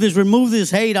 Remove this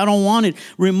hate. I don't want it.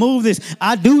 Remove this.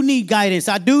 I do need guidance.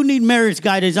 I do need marriage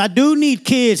guidance. I do need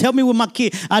kids. Help me with my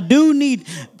kids. I do need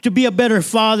to be a better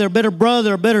father, a better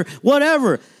brother, a better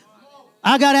whatever.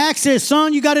 I got access,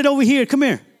 son. You got it over here. Come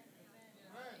here.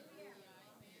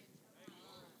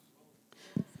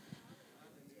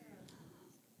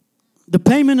 The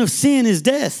payment of sin is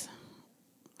death,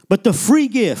 but the free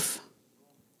gift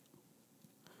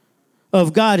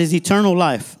of God is eternal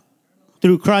life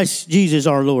through Christ Jesus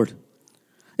our Lord.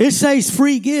 It says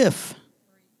free gift.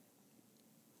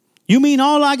 You mean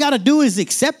all I got to do is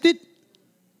accept it?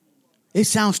 It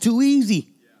sounds too easy.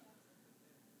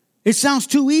 It sounds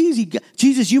too easy.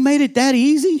 Jesus, you made it that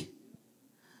easy?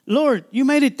 Lord, you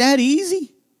made it that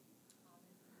easy?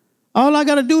 All I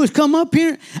got to do is come up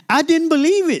here. I didn't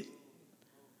believe it.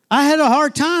 I had a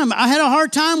hard time. I had a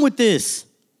hard time with this.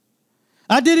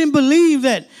 I didn't believe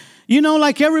that, you know,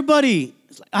 like everybody,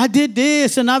 I did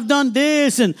this and I've done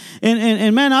this and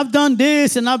man, I've done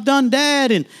this and I've done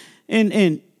that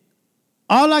and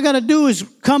all I got to do is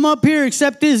come up here,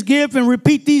 accept this gift and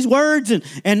repeat these words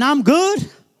and I'm good.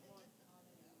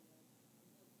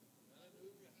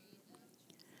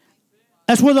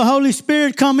 That's where the Holy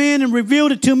Spirit come in and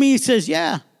revealed it to me. He says,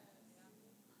 yeah.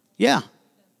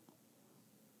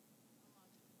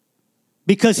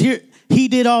 Because here, He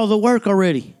did all the work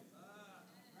already.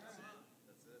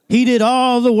 He did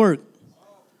all the work.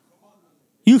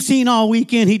 You've seen all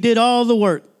weekend, He did all the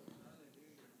work.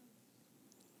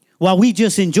 While we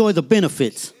just enjoy the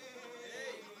benefits.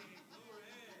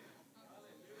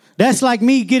 That's like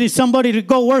me getting somebody to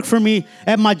go work for me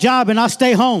at my job and I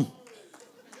stay home.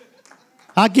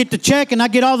 I get the check and I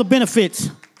get all the benefits.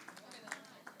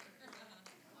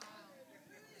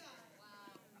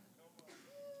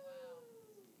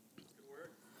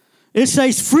 It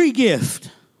says free gift.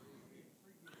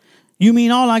 You mean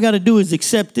all I got to do is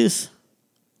accept this?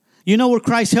 You know where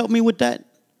Christ helped me with that?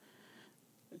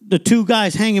 The two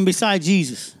guys hanging beside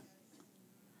Jesus.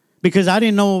 Because I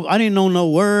didn't know no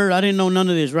word. I didn't know none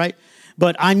of this, right?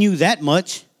 But I knew that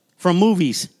much from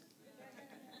movies,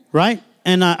 right?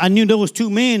 And I knew there was two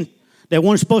men that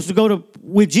weren't supposed to go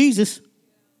with Jesus.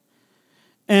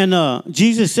 And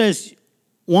Jesus says,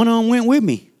 one of them went with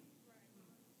me.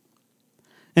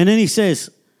 And then He says,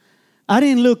 I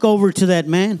didn't look over to that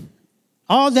man.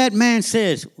 All that man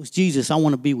says was, Jesus, I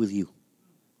want to be with you.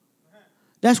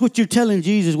 That's what you're telling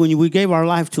Jesus when we gave our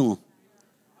life to Him.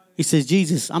 He says,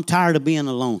 Jesus, I'm tired of being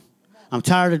alone. I'm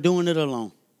tired of doing it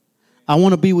alone. I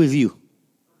want to be with you.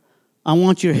 I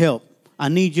want your help. I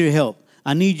need your help.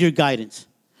 I need your guidance.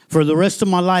 For the rest of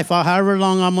my life, however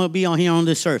long I'm going to be on here on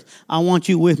this earth, I want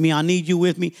you with me. I need you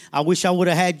with me. I wish I would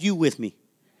have had you with me.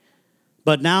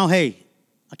 But now, hey,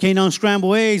 I can't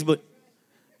unscramble eggs, but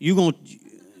you're going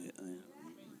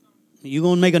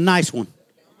to make a nice one.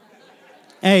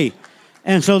 Hey,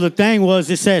 and so the thing was,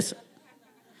 he says,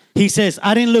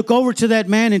 I didn't look over to that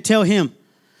man and tell him,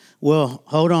 Well,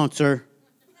 hold on, sir.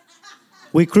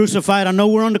 We crucified. I know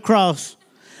we're on the cross,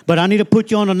 but I need to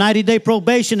put you on a 90-day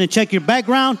probation and check your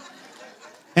background.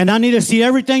 And I need to see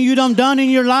everything you done in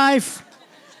your life.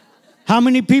 How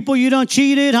many people you done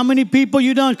cheated? How many people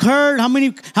you done hurt? How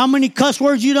many cuss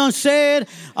words you done said?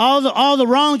 All the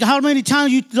wrongs. How many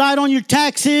times you lied on your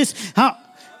taxes?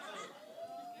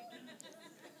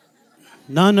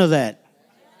 None of that.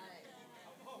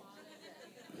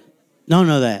 None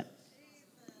of that.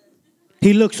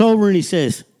 He looks over and he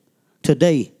says,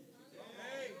 today,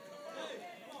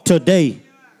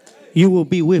 you will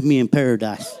be with me in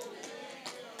paradise.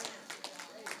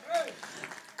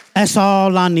 That's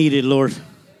all I needed, Lord.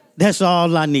 That's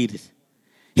all I needed.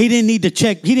 He didn't need to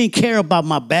check. He didn't care about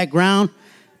my background.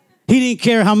 He didn't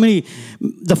care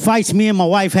the fights me and my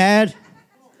wife had.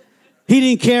 He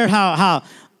didn't care how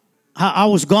I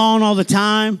was gone all the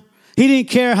time. He didn't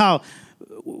care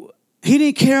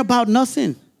about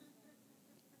nothing.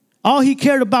 All he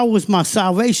cared about was my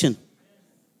salvation.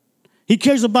 He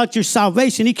cares about your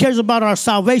salvation. He cares about our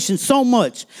salvation so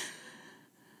much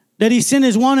that he sent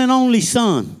his one and only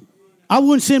son. I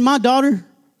wouldn't send my daughter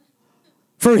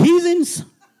for heathens.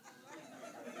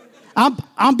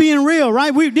 I'm being real,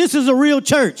 right? This is a real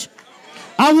church.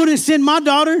 I wouldn't send my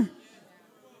daughter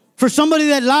for somebody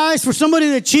that lies, for somebody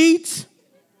that cheats.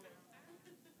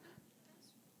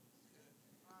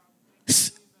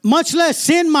 Much less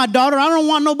send my daughter. I don't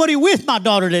want nobody with my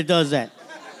daughter that does that.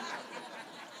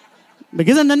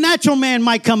 Because then the natural man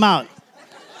might come out.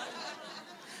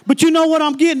 But you know what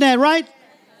I'm getting at, right?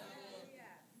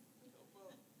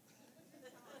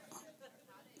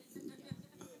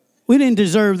 We didn't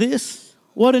deserve this.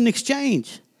 What an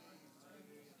exchange.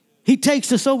 He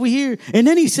takes us over here. And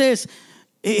then he says,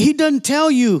 he doesn't tell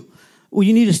you, well,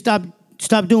 you need to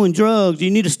stop doing drugs.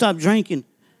 You need to stop drinking.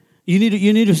 You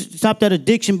need to stop that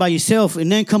addiction by yourself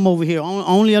and then come over here.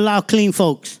 Only allow clean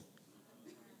folks.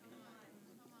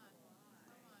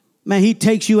 Man, he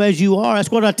takes you as you are.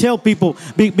 That's what I tell people.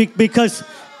 Because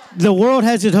the world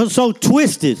has it so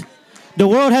twisted. The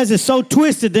world has it so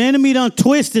twisted. The enemy done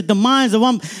twisted the minds of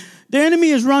them. The enemy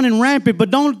is running rampant, but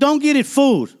don't get it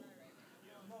fooled.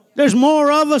 There's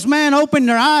more of us, man. Open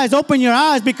your eyes,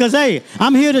 because, hey,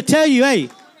 I'm here to tell you,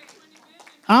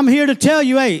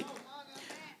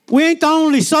 we ain't the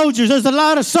only soldiers. There's a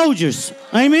lot of soldiers.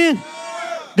 Amen?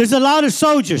 There's a lot of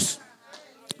soldiers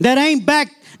that ain't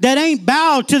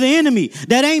bowed to the enemy,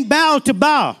 that ain't bowed to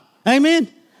Baal. Amen?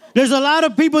 There's a lot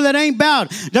of people that ain't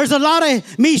bowed. There's a lot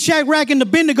of Meshach, and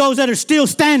Abednego that are still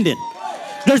standing.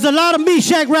 There's a lot of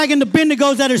Meshach, and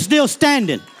Abednego that are still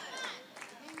standing.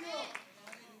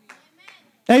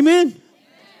 Amen?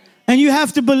 And you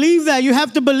have to believe that. You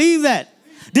have to believe that.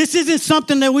 This isn't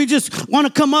something that we just want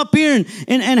to come up here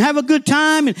and have a good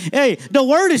time. And hey, the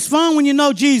word is fun when you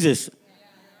know Jesus.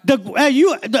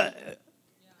 The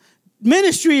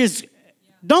ministry is,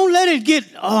 don't let it get,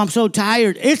 oh, I'm so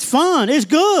tired. It's fun. It's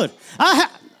good.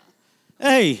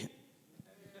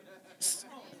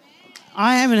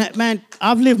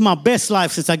 I've lived my best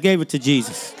life since I gave it to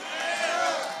Jesus.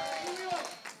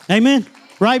 Amen?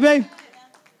 Right, babe?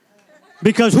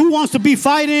 Because who wants to be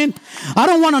fighting? I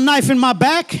don't want a knife in my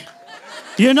back.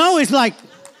 You know, it's like,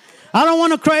 I don't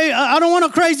want a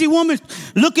crazy woman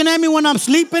looking at me when I'm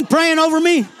sleeping, praying over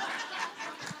me.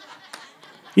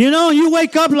 You know, you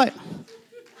wake up like,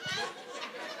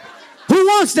 who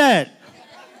wants that?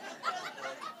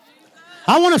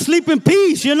 I want to sleep in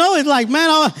peace, you know? It's like, man,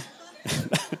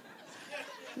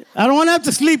 I don't want to have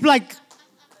to sleep like.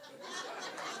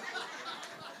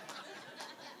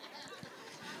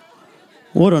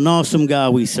 What an awesome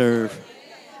God we serve.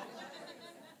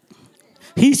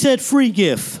 He said free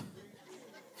gift.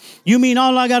 You mean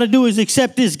all I got to do is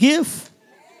accept this gift?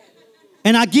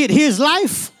 And I get his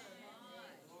life?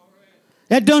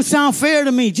 That doesn't sound fair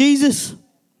to me, Jesus.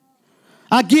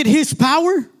 I get his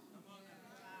power.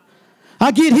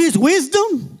 I get his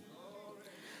wisdom.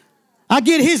 I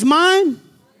get his mind.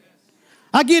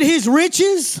 I get his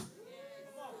riches.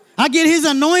 I get his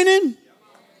anointing.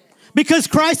 Because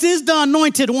Christ is the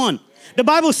anointed one. The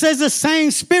Bible says the same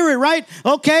spirit, right?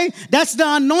 Okay, that's the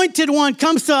anointed one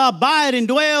comes to abide and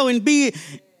dwell and be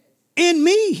in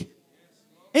me,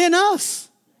 in us.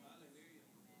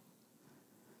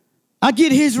 I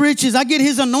get his riches. I get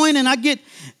his anointing.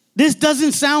 This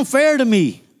doesn't sound fair to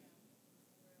me.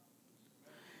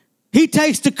 He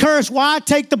takes the curse while I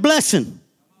take the blessing.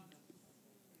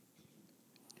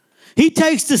 He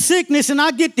takes the sickness and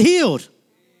I get healed.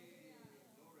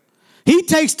 He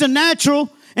takes the natural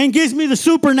and gives me the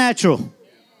supernatural.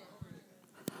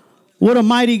 What a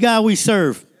mighty God we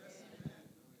serve.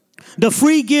 The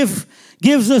free gift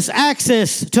gives us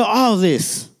access to all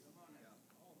this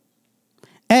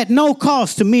at no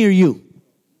cost to me or you.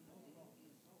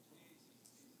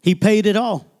 He paid it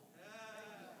all.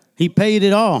 He paid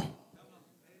it all.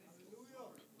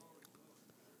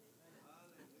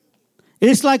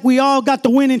 It's like we all got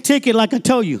the winning ticket, like I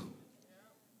told you.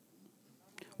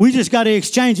 We just got to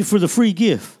exchange it for the free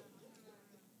gift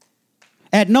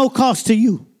at no cost to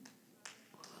you.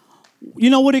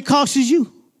 You know what it costs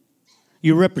you?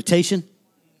 Your reputation.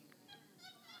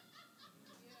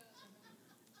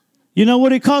 You know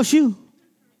what it costs you?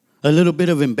 A little bit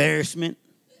of embarrassment.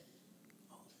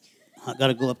 I got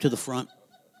to go up to the front.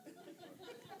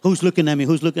 Who's looking at me?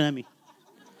 Who's looking at me?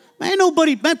 Man,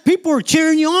 nobody, man, people are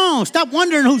cheering you on. Stop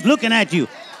wondering who's looking at you,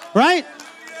 right?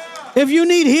 If you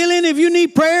need healing, if you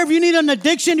need prayer, if you need an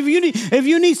addiction, if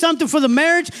you need something for the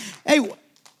marriage, hey,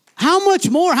 how much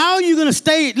more? How are you going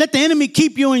to let the enemy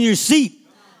keep you in your seat?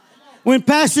 When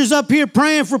pastor's up here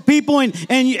praying for people and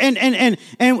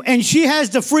she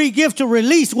has the free gift to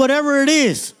release whatever it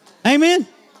is. Amen?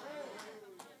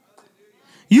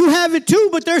 You have it too,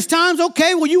 but there's times,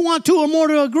 okay, well, you want two or more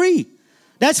to agree.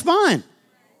 That's fine.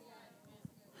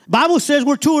 Bible says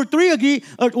where two or three agree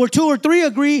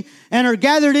and are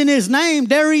gathered in his name,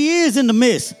 there he is in the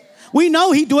midst. We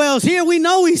know he dwells here. We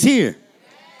know he's here.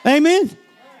 Amen?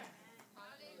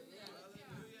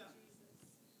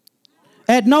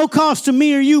 At no cost to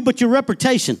me or you, but your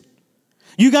reputation.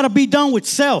 You got to be done with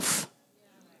self.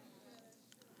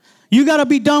 You got to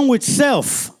be done with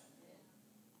self.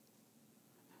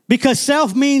 Because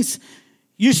self means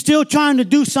you're still trying to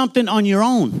do something on your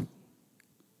own.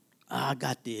 I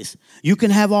got this. You can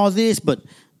have all this, but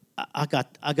I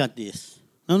got this.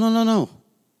 No.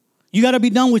 You got to be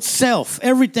done with self.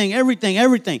 Everything.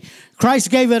 Christ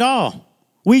gave it all.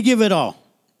 We give it all.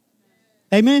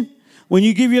 Amen? When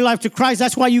you give your life to Christ,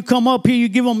 that's why you come up here, you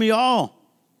give him your all.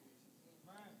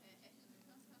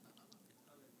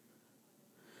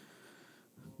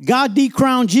 God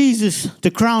decrowned Jesus to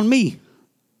crown me.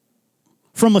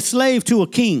 From a slave to a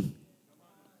king.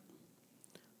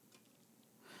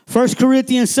 1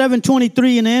 Corinthians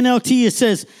 7:23 in the NLT, it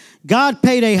says, God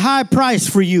paid a high price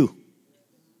for you.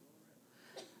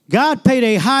 God paid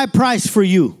a high price for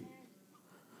you.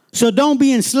 So don't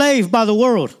be enslaved by the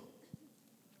world.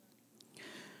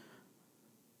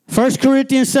 1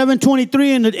 Corinthians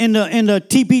 7:23 in the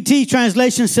TPT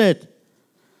translation said,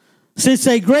 since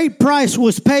a great price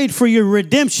was paid for your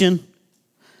redemption,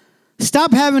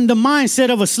 stop having the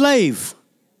mindset of a slave.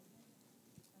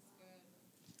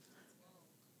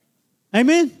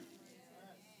 Amen?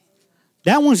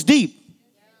 That one's deep.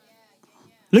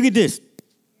 Look at this.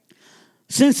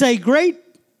 Since a great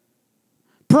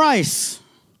price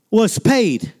was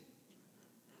paid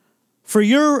for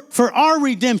our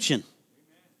redemption.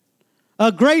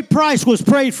 A great price was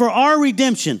paid for our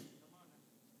redemption.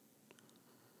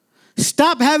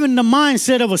 Stop having the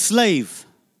mindset of a slave.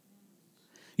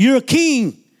 You're a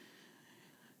king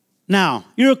now.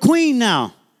 You're a queen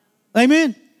now.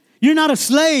 Amen? You're not a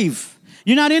slave.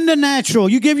 You're not in the natural.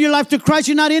 You give your life to Christ,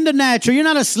 you're not in the natural. You're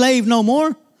not a slave no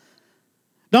more.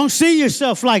 Don't see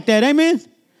yourself like that. Amen?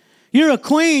 You're a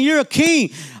queen. You're a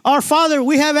king. Our Father,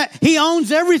 He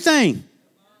owns everything.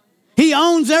 He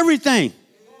owns everything.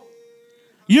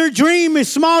 Your dream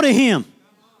is small to Him.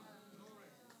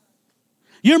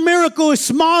 Your miracle is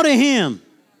small to Him.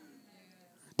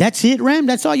 That's it, Ram?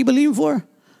 That's all you believe for?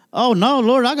 Oh, no,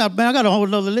 Lord, I got a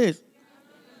whole other list.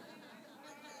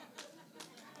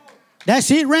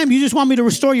 That's it, Ram? You just want me to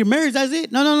restore your marriage? That's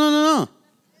it? No.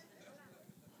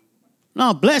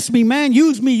 No, bless me, man.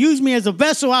 Use me as a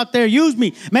vessel out there. Use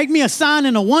me. Make me a sign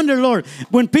and a wonder, Lord.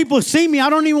 When people see me, I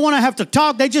don't even want to have to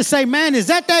talk. They just say, man, is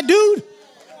that dude?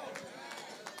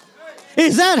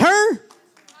 Is that her?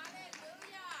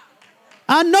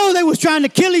 I know they was trying to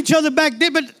kill each other back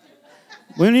then, but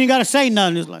we ain't got to say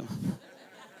nothing. It's like,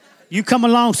 you come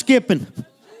along skipping.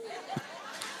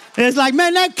 It's like,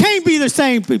 man, that can't be the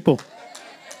same people.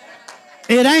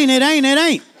 It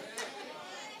ain't.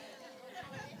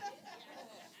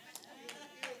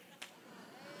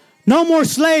 No more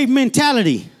slave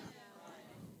mentality.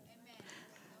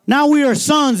 Now we are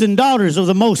sons and daughters of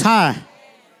the Most High.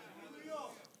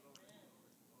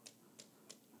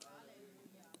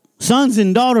 Sons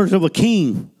and daughters of a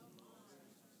king.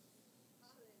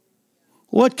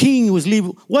 What king would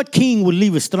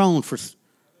leave his throne for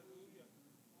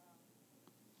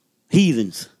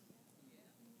heathens?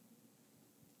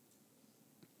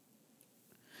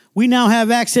 We now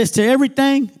have access to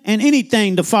everything and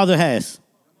anything the Father has.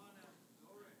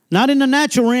 Not in the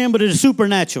natural realm, but in the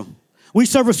supernatural. We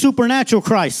serve a supernatural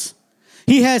Christ.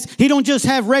 He don't just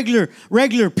have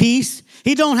regular peace.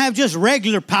 He don't have just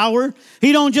regular power.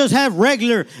 He don't just have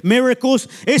regular miracles.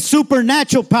 It's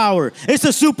supernatural power. It's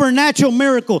a supernatural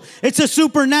miracle. It's a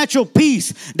supernatural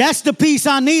peace. That's the peace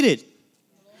I needed.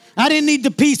 I didn't need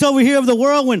the peace over here of the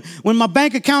world. When my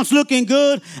bank account's looking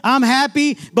good, I'm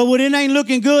happy. But when it ain't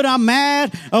looking good, I'm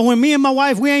mad. Or when me and my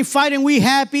wife, we ain't fighting, we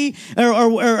happy.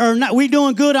 Or not, we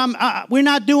doing good, we're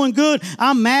not doing good,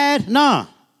 I'm mad. Nah.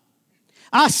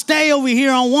 I stay over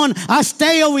here on one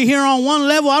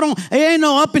level. It ain't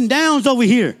no up and downs over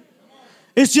here.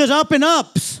 It's just up and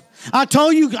ups. I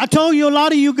told you a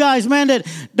lot of you guys, man, that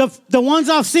the ones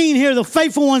I've seen here, the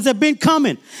faithful ones that been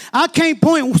coming. I can't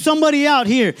point somebody out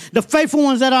here. The faithful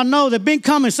ones that I know that been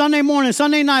coming Sunday morning,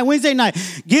 Sunday night, Wednesday night,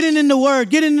 getting in the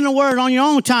word on your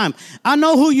own time. I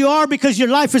know who you are because your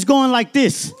life is going like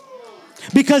this.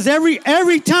 Because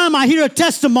every time I hear a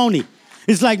testimony,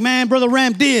 it's like, man, Brother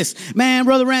Ram this, man,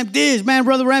 Brother Ram this, man,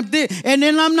 Brother Ram this. And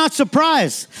then I'm not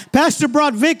surprised. Pastor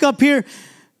brought Vic up here.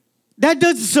 That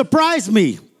doesn't surprise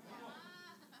me.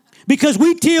 Because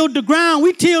we tilled the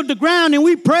ground and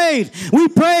we prayed. We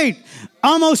prayed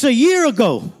almost a year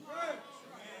ago.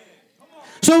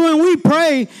 So when we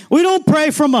pray, we don't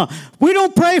pray from a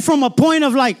point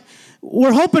of like,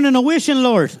 we're hoping and a wishing,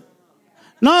 Lord.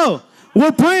 No,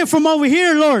 we're praying from over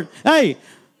here, Lord. Hey,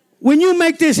 when you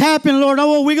make this happen, Lord,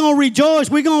 oh, we're going to rejoice.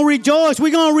 We're going to rejoice.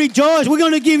 We're going to rejoice. We're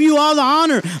going to give you all the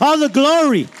honor, all the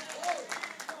glory.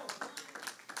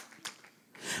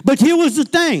 But here was the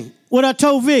thing. What I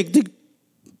told Vic,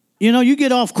 you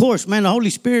get off course, man. The Holy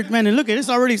Spirit, man. And look at it, it's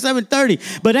already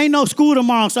 7:30. But ain't no school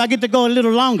tomorrow, so I get to go a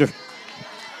little longer.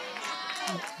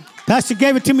 Pastor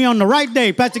gave it to me on the right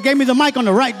day. Pastor gave me the mic on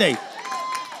the right day.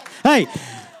 Hey,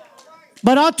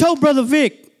 but I told Brother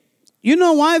Vic, you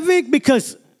know why, Vic?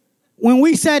 Because when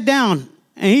we sat down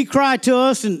and he cried to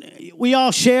us and we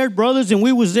all shared, brothers, and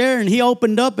we was there and he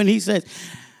opened up and he said,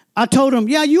 I told him,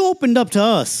 yeah, you opened up to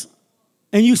us.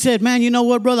 And you said, man, you know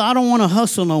what, brother? I don't want to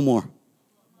hustle no more.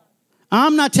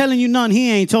 I'm not telling you nothing he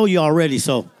ain't told you already,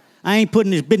 so I ain't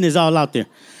putting his business all out there.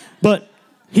 But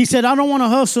he said, I don't want to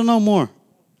hustle no more.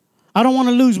 I don't want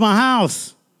to lose my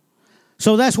house.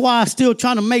 So that's why I'm still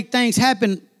trying to make things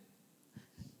happen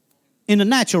in the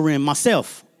natural realm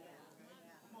myself.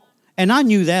 And I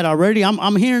knew that already.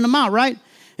 I'm hearing them out, right?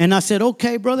 And I said,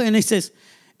 okay, brother. And he says,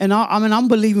 I'm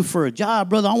believing for a job,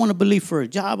 brother. I want to believe for a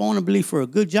job. I want to believe for a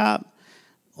good job.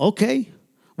 Okay.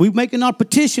 We're making our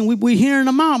petition. We're hearing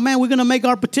them out, man. We're going to make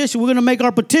our petition. We're going to make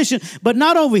our petition, but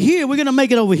not over here. We're going to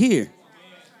make it over here.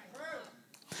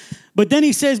 But then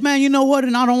he says, man, you know what?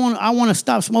 And I want to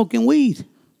stop smoking weed.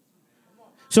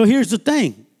 So here's the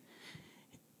thing.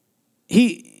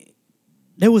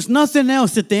 There was nothing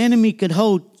else that the enemy could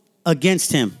hold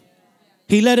against him.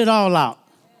 He let it all out.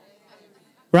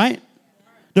 Right?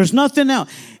 There's nothing else.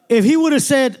 If he would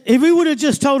have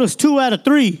just told us 2 out of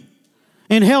 3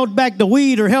 and held back the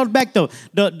weed or held back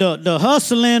the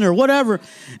hustling or whatever,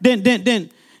 then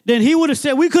he would have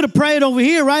said, we could have prayed over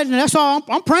here, right? And that's all.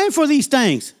 I'm praying for these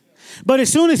things. But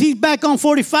as soon as he's back on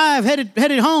 45,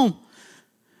 headed home,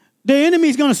 the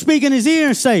enemy's going to speak in his ear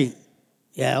and say,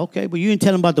 yeah, okay, but you didn't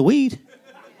tell him about the weed.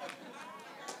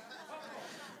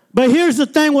 But here's the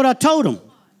thing, what I told him.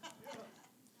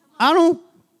 I don't,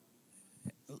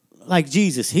 like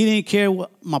Jesus, he didn't care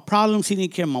what my problems, he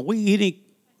didn't care my weed,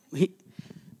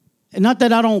 not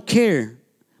that I don't care,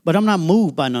 but I'm not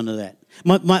moved by none of that.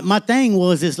 My thing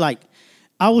was, it's like,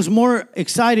 I was more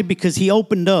excited because he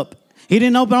opened up. He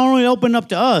didn't only open up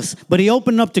to us, but he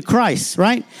opened up to Christ,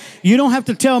 right? You don't have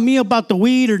to tell me about the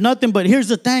weed or nothing, but here's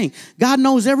the thing. God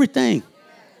knows everything.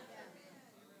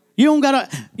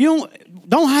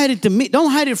 Don't hide it to me. Don't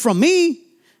hide it from me.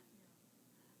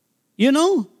 You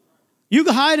know? You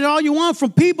can hide it all you want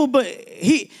from people, but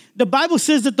the Bible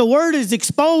says that the word is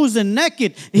exposed and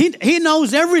naked. He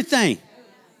knows everything.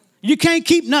 You can't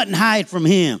keep nothing hide from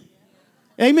him.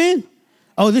 Amen?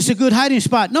 Oh, this is a good hiding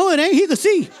spot. No, it ain't. He can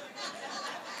see.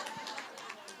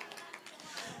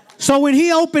 So when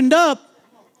he opened up,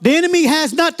 the enemy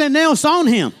has nothing else on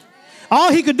him.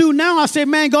 All he could do now, I said,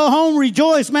 man, go home,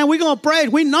 rejoice. Man, we're going to pray.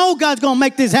 We know God's going to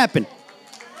make this happen.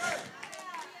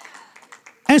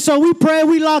 And so we prayed,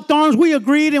 we locked arms, we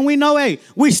agreed, and we know, hey,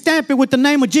 we stamp it with the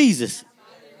name of Jesus.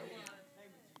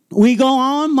 We go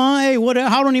on, hey,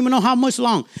 whatever, I don't even know how much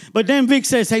long. But then Vic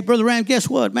says, hey, Brother Ram, guess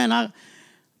what, man?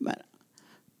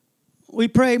 We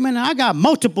prayed, man, I got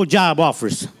multiple job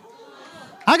offers.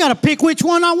 I got to pick which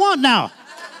one I want now.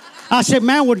 I said,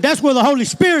 man, well, that's where the Holy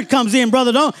Spirit comes in,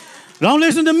 brother. Don't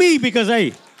listen to me because,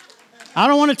 hey, I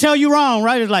don't want to tell you wrong,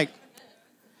 right? It's like,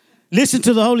 listen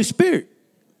to the Holy Spirit.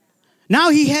 Now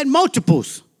he had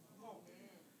multiples.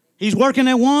 He's working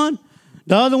at one.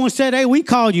 The other one said, hey, we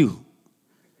called you.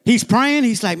 He's praying.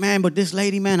 He's like, man, but this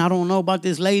lady, man, I don't know about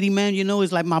this lady, man. You know,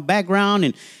 it's like my background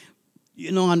and,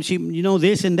 you know, she, you know,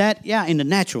 this and that. Yeah, in the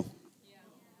natural.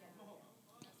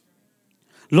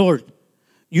 Lord,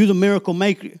 you the miracle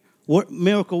maker,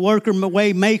 miracle worker,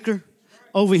 way maker.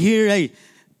 Over here, hey,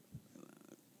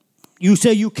 you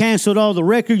said you canceled all the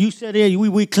records. You said, hey,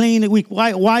 we clean it. We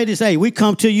white as, hey, we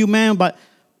come to you, man, but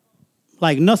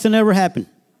like nothing ever happened.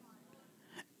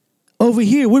 Over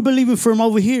here, we're believing for him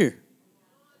over here.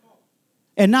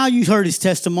 And now you heard his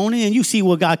testimony and you see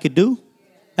what God could do.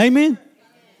 Amen.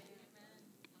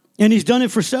 And he's done it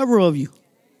for several of you.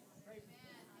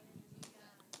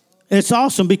 It's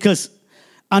awesome because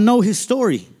I know his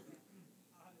story.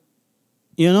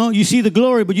 You know, you see the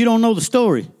glory, but you don't know the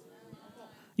story.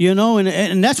 You know,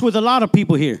 and that's with a lot of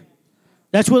people here.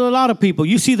 That's with a lot of people.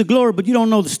 You see the glory, but you don't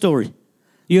know the story.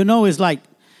 You know, it's like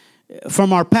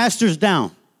from our pastors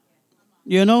down.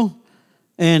 You know,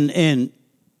 and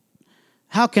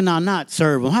how can I not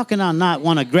serve him? How can I not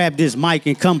want to grab this mic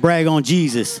and come brag on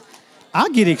Jesus? I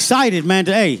get excited, man.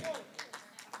 Hey,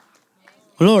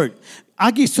 Lord, I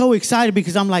get so excited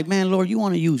because I'm like, man, Lord, you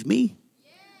want to use me?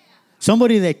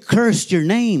 Somebody that cursed your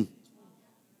name.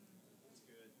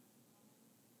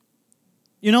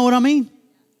 You know what I mean?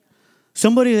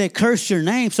 Somebody that cursed your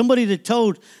name. Somebody that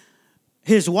told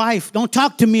his wife, don't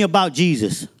talk to me about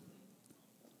Jesus.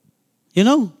 You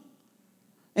know?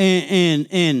 And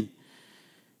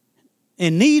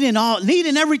needing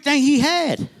everything he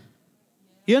had.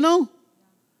 You know?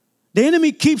 The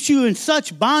enemy keeps you in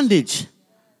such bondage.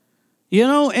 You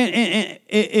know, and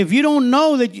if you don't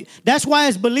know that, that's why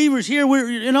as believers here,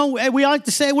 we like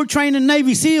to say we're training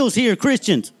Navy SEALs here,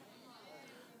 Christians.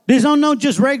 These are not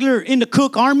just regular in the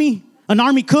cook army, an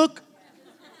army cook.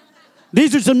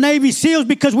 These are some Navy SEALs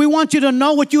because we want you to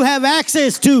know what you have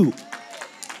access to.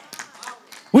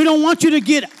 We don't want you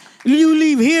to you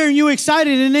leave here and you're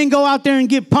excited and then go out there and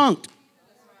get punked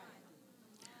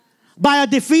by a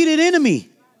defeated enemy.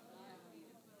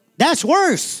 That's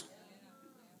worse.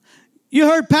 You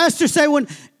heard Pastor say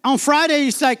on Friday,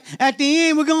 it's like, at the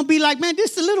end, we're going to be like, man,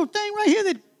 this is a little thing right here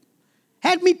that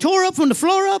had me tore up from the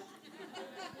floor up.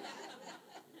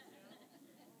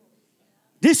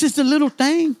 This is the little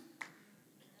thing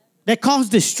that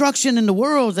caused destruction in the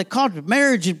world, that caused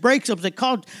marriage breakups, that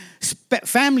caused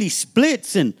family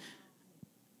splits, and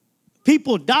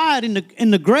people died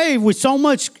in the grave with so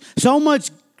much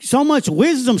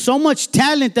wisdom, so much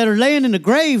talent that are laying in the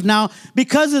grave now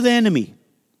because of the enemy.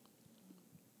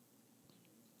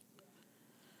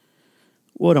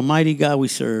 What a mighty God we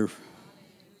serve.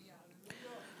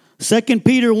 2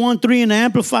 Peter 1:3 in the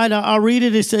Amplified, I'll read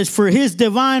it. It says, for his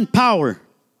divine power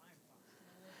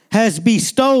has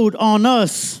bestowed on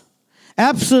us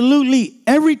absolutely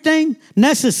everything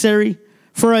necessary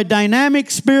for a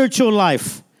dynamic spiritual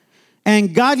life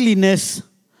and godliness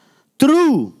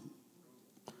through.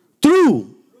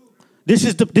 This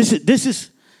is the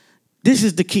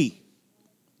key.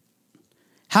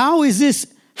 How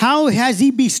has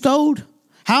he bestowed?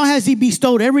 How has he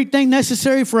bestowed everything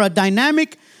necessary for a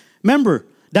dynamic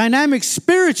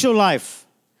spiritual life?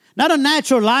 Not a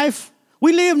natural life.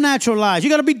 We live natural lives. You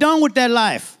got to be done with that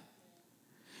life.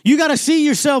 You got to see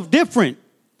yourself different.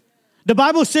 The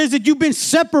Bible says that you've been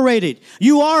separated.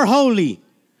 You are holy.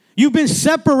 You've been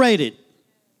separated.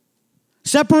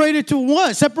 Separated to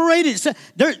what? Separated.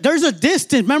 There's a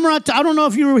distance. Remember, I don't know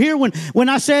if you were here when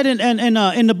I said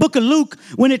in the book of Luke,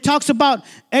 when it talks about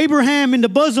Abraham in the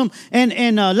bosom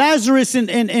and Lazarus in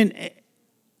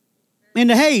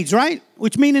the Hades, right?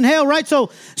 Which mean in hell, right?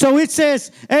 So it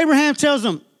says, Abraham tells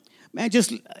him, man,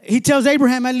 he tells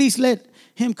Abraham, at least let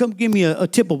him come give me a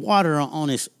tip of water on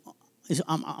this.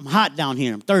 I'm hot down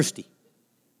here. I'm thirsty.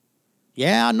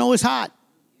 Yeah, I know it's hot.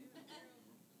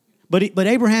 But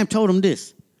Abraham told him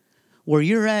this, where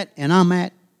you're at and I'm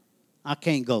at, I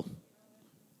can't go.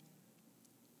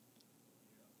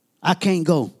 I can't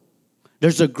go.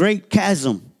 There's a great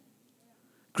chasm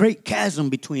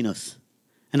between us.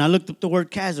 And I looked up the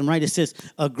word chasm, right? It says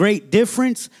a great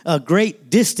difference, a great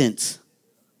distance.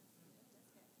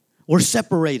 We're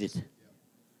separated.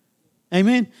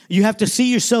 Amen? You have to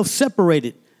see yourself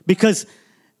separated because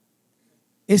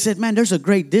it said, man, there's a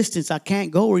great distance. I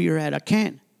can't go where you're at. I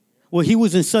can't. Well, he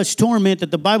was in such torment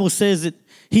that the Bible says that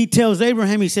he tells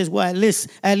Abraham, he says, well,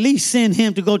 at least send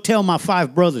him to go tell my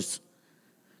 5 brothers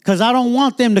because I don't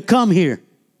want them to come here.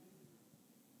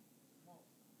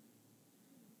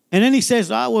 And then he says,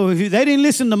 well, if they didn't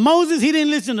listen to Moses, he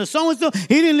didn't listen to so-and-so,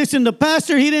 he didn't listen to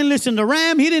Pastor, he didn't listen to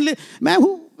Ram, he ain't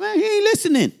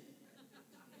listening.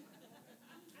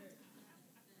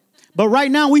 But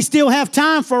right now, we still have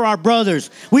time for our brothers.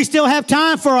 We still have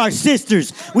time for our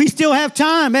sisters. We still have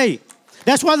time. Hey,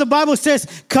 that's why the Bible says,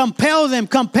 compel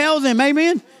them,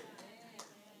 amen?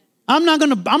 I'm not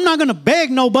gonna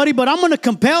beg nobody, but I'm gonna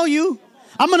compel you.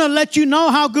 I'm gonna let you know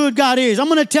how good God is. I'm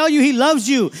gonna tell you He loves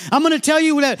you. I'm gonna tell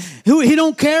you that He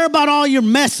don't care about all your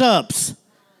mess ups.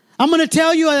 I'm gonna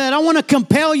tell you that I want to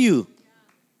compel you.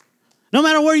 No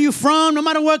matter where you're from, no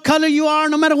matter what color you are,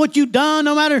 no matter what you've done,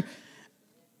 no matter,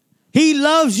 He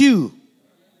loves you.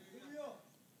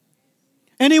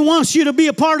 And He wants you to be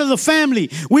a part of the family.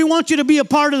 We want you to be a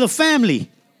part of the family.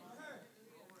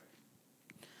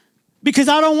 Because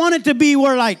I don't want it to be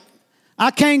where like,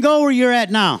 I can't go where you're at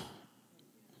now.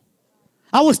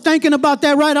 I was thinking about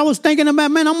that, right? I was thinking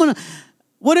about, man,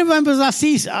 what happens if I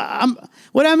see,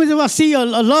 what happens if I see a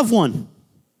loved one?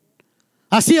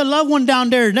 I see a loved one down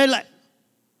there, and they're like,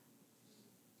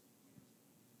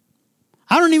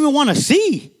 I don't even want to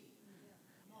see.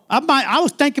 I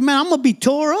was thinking, man, I'm going to be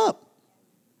tore up.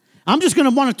 I'm just going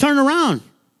to want to turn around.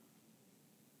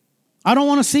 I don't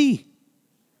want to see.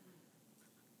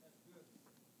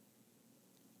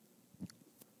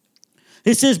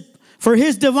 It says, for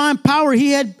His divine power,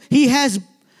 He has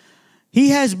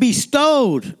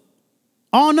bestowed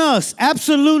on us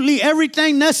absolutely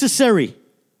everything necessary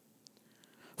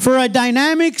for a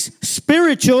dynamic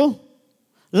spiritual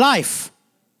life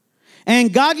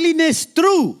and godliness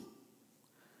through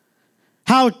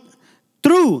how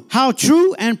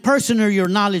true and personal your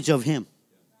knowledge of Him.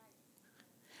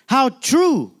 How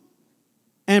true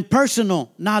and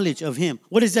personal knowledge of Him.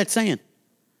 What is that saying?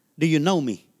 Do you know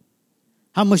me?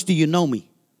 How much do you know me?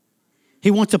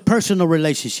 He wants a personal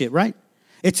relationship, right?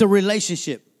 It's a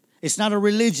relationship. It's not a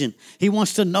religion. He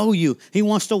wants to know you. He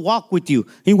wants to walk with you.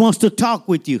 He wants to talk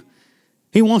with you.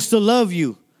 He wants to love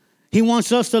you. He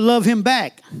wants us to love Him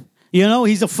back. You know,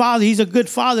 He's a father. He's a good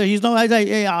father. He's no,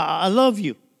 hey, I love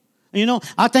you. You know,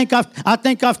 I think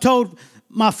I've told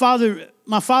my father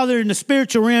in the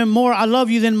spiritual realm more I love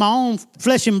you than my own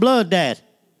flesh and blood dad.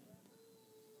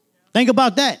 Think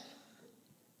about that.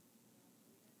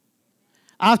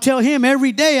 I tell him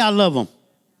every day I love him.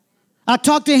 I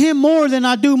talk to him more than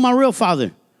I do my real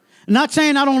father. I'm not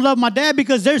saying I don't love my dad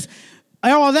because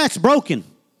all that's broken.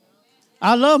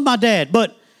 I love my dad,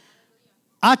 but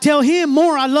I tell him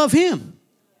more I love him.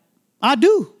 I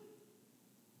do.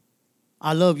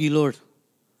 I love you, Lord.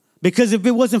 Because if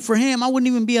it wasn't for Him, I wouldn't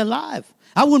even be alive.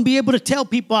 I wouldn't be able to tell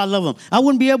people I love them. I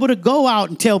wouldn't be able to go out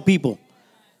and tell people.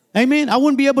 Amen. I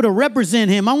wouldn't be able to represent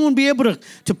Him. I wouldn't be able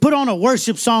to put on a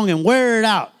worship song and wear it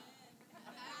out.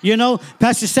 You know,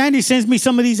 Pastor Sandy sends me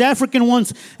some of these African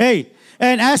ones. Hey,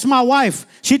 and ask my wife.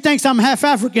 She thinks I'm half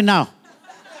African now.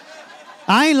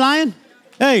 I ain't lying.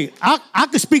 Hey, I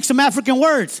could speak some African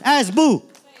words. Ask Boo.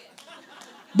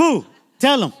 Boo,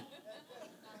 tell him.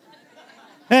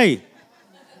 Hey.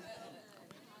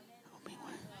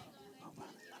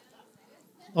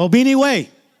 Obini way.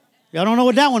 Y'all don't know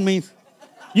what that one means.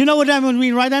 You know what that one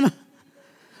means, right, Anna?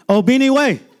 Obini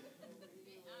way.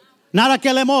 Nada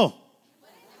que le mo.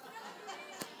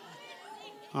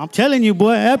 I'm telling you,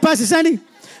 boy. Hey, Pastor Sandy.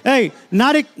 Hey,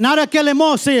 nada que le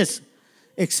mo says,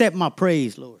 accept my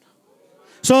praise, Lord.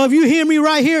 So if you hear me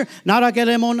right here, nada que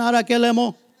le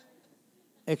mo,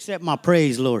 accept my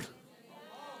praise, Lord.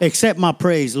 Accept my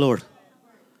praise, Lord.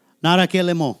 Nada que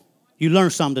le mo. You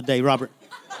learned something today, Robert.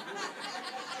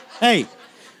 Hey,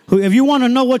 if you want to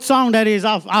know what song that is,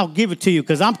 I'll give it to you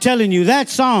because I'm telling you that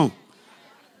song.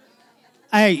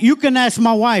 Hey, you can ask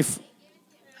my wife.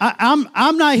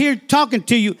 I'm not here talking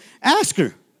to you. Ask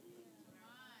her.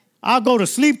 I'll go to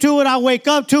sleep to it. I'll wake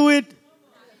up to it.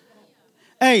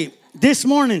 Hey, this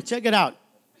morning, check it out.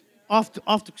 Off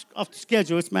the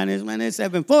schedule. It's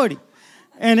 7:40,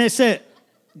 and it said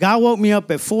God woke me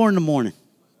up at 4 a.m.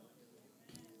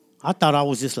 I thought I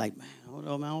was just like, man,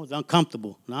 I was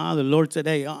uncomfortable. Nah, the Lord said,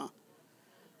 hey,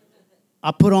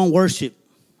 I put on worship. I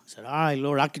said, all right,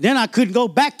 Lord. Then I couldn't go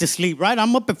back to sleep, right?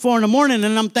 I'm up at 4 a.m.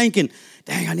 and I'm thinking,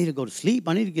 dang, I need to go to sleep.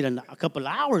 I need to get a couple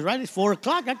of hours, right? It's 4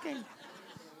 o'clock. I can't.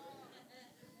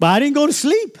 But I didn't go to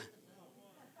sleep.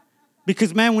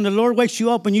 Because, man, when the Lord wakes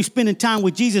you up and you're spending time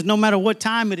with Jesus, no matter what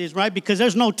time it is, right? Because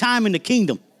there's no time in the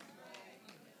kingdom.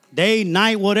 Day,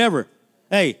 night, whatever.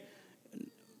 Hey,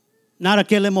 nada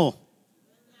que le mo.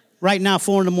 Right now,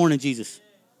 4 a.m, Jesus.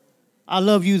 I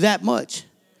love you that much.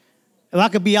 If I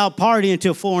could be out partying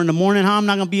until 4 a.m, how I'm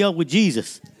not going to be up with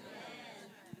Jesus?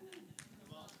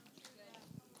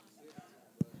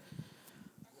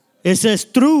 It says,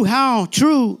 how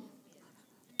true,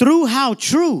 not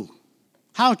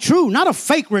a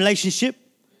fake relationship.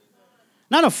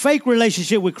 Not a fake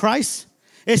relationship with Christ.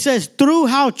 It says, through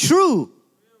how true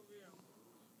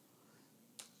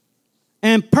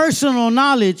and personal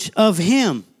knowledge of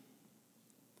him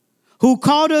who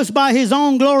called us by his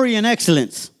own glory and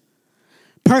excellence.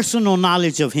 Personal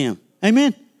knowledge of him.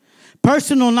 Amen?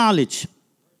 Personal knowledge.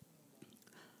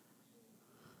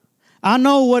 I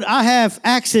know what I have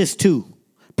access to.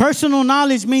 Personal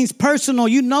knowledge means personal.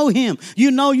 You know him.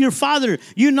 You know your Father.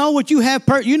 You know what you have.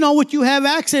 You know what you have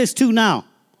access to now.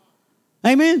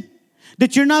 Amen?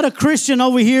 That you're not a Christian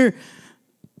over here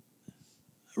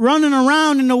running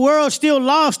around in the world still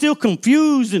lost, still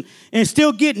confused, and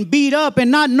still getting beat up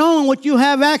and not knowing what you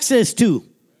have access to.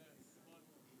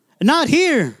 Not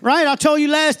here, right? I told you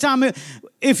last time,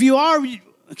 if you are,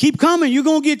 keep coming. You're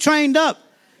going to get trained up.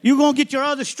 You're going to get your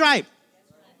other stripe.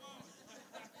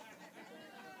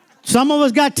 Some of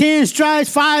us got 10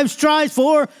 stripes, 5 stripes,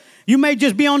 4. You may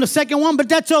just be on the second one, but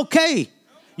that's okay.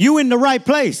 You in the right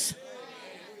place.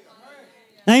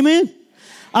 Amen?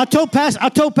 I told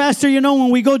Pastor, you know,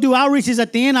 when we go do outreaches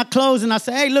at the end, I close and I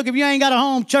say, hey, look, if you ain't got a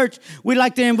home church, we'd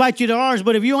like to invite you to ours.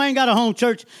 But if you ain't got a home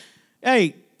church,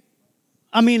 if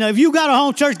you got a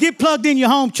home church, get plugged in your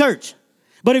home church.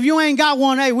 But if you ain't got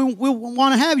one, hey, we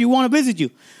want to have you, want to visit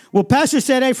you. Well, Pastor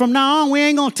said, hey, from now on, we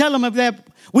ain't going to tell them if that.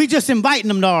 We just inviting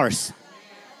them to ours.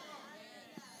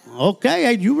 Okay,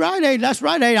 hey, you right, hey, that's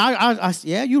right, hey,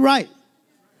 yeah, you right.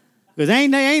 Because they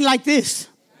ain't like this.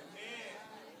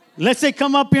 Let's say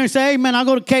come up here and say, hey, man, I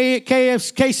go to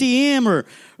KCM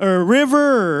or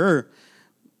River or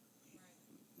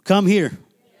come here.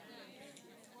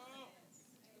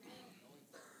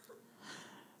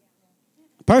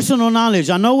 Personal knowledge.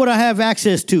 I know what I have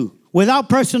access to. Without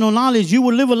personal knowledge, you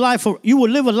will live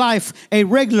a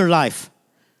regular life.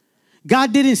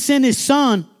 God didn't send his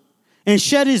son and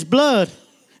shed his blood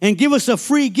and give us a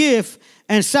free gift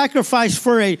and sacrifice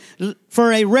for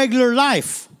a regular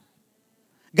life.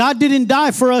 God didn't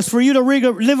die for us for you to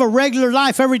live a regular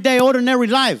life, everyday, ordinary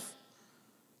life.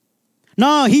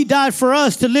 No, he died for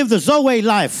us to live the Zoe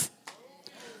life,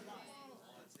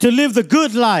 to live the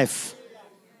good life.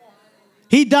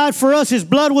 He died for us. His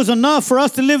blood was enough for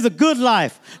us to live the good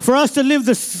life, for us to live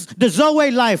the Zoe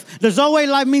life. The Zoe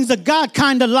life means the God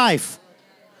kind of life.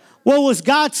 Well, was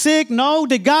God sick? No.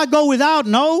 Did God go without?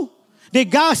 No.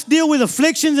 Did God deal with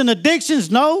afflictions and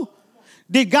addictions? No.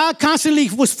 Did God constantly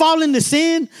was falling to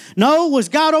sin? No. Was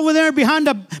God over there behind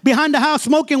the house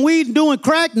smoking weed and doing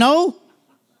crack? No.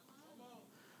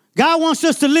 God wants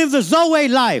us to live the Zoe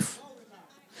life.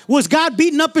 Was God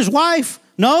beating up his wife?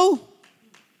 No.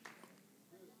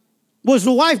 Was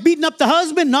the wife beating up the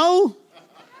husband? No.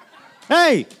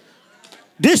 Hey,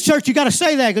 this church, you got to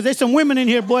say that because there's some women in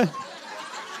here, boy.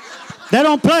 They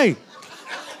don't play.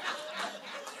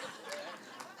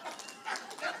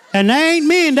 And they ain't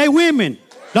men, they women.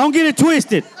 Don't get it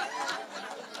twisted.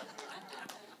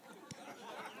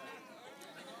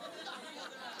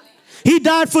 He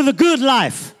died for the good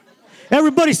life.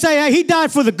 Everybody say, hey, he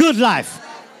died for the good life.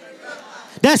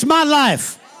 That's my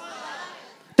life.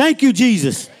 Thank you,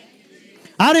 Jesus.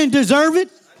 I didn't deserve it.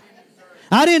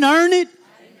 I didn't earn it.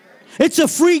 It's a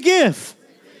free gift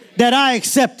that I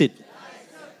accepted.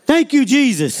 Thank you,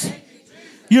 Jesus.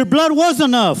 Your blood was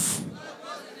enough.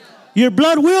 Your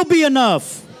blood will be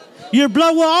enough. Your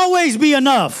blood will always be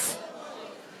enough.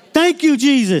 Thank you,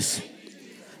 Jesus,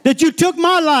 that you took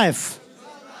my life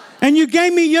and you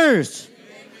gave me yours.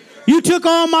 You took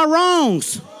all my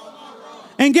wrongs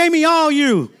and gave me all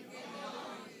you.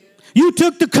 You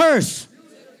took the curse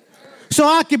so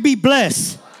I could be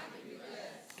blessed.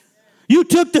 You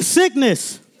took the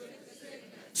sickness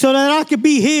so that I could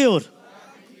be healed.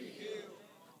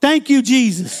 Thank you,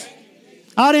 Jesus.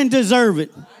 I didn't deserve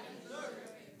it.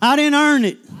 I didn't earn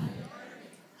it.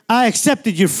 I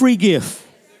accepted your free gift.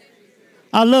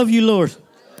 I love you, Lord.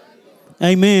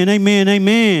 Amen, amen,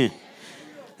 amen.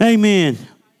 Amen.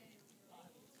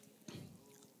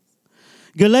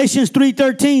 Galatians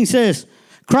 3:13 says,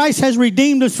 Christ has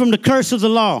redeemed us from the curse of the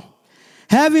law,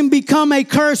 having become a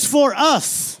curse for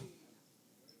us,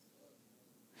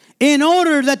 in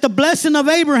order that the blessing of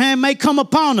Abraham may come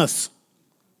upon us.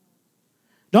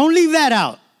 Don't leave that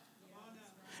out.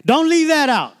 Don't leave that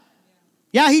out.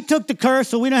 Yeah, he took the curse,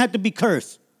 so we don't have to be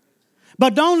cursed.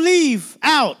 But don't leave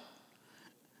out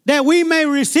that we may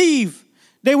receive,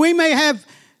 that we may have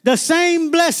the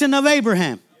same blessing of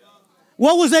Abraham.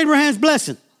 What was Abraham's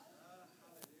blessing?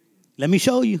 Let me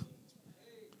show you.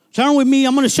 Turn with me.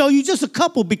 I'm going to show you just a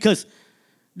couple because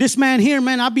this man here,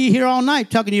 man, I'll be here all night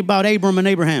talking to you about Abram and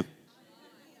Abraham.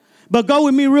 But go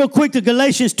with me real quick to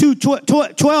Galatians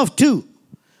 12:2.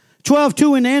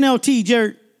 12:2 in the NLT,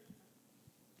 Jared.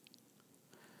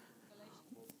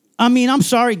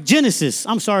 Genesis.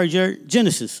 I'm sorry, Jared.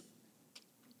 Genesis.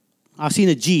 I seen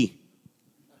a G.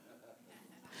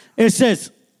 It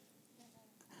says,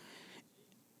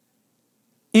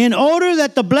 in order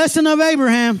that the blessing of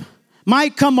Abraham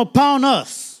might come upon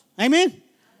us. Amen?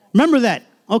 Remember that.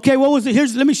 Okay, what was it?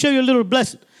 Let me show you a little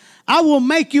blessing. I will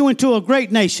make you into a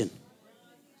great nation.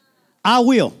 I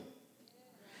will.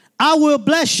 I will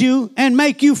bless you and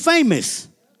make you famous.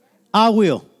 I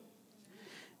will.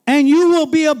 And you will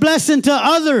be a blessing to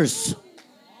others.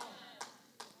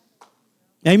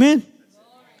 Amen?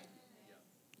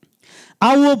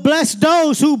 I will bless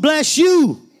those who bless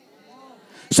you.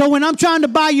 So when I'm trying to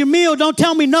buy your meal, don't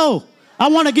tell me no. I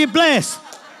want to get blessed.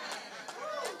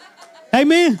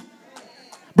 Amen?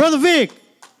 Brother Vic,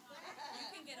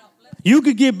 you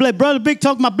could get blessed. Brother Vic,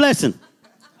 talk my blessing.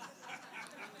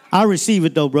 I receive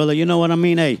it though, brother. You know what I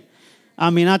mean? Hey,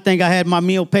 I think I had my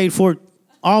meal paid for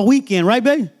all weekend, right,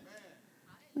 babe?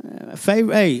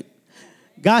 Favor. Hey,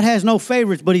 God has no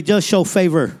favorites, but he does show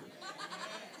favor.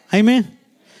 Amen?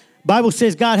 Bible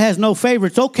says God has no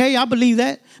favorites. Okay, I believe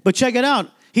that. But check it out.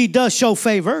 He does show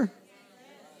favor.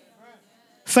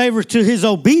 Favor to his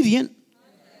obedient.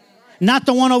 Not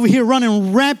the one over here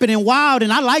running rampant and wild.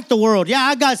 And I like the world. Yeah,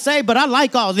 I got saved, but I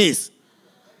like all this.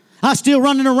 I still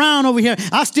running around over here.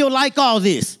 I still like all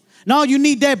this. No, you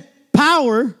need that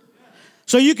power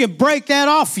so you can break that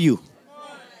off you.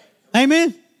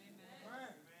 Amen?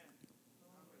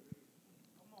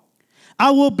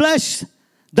 I will bless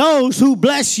those who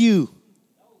bless you.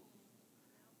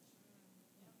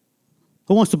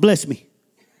 Who wants to bless me?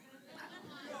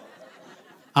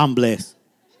 I'm blessed.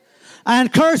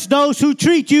 And curse those who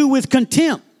treat you with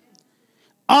contempt.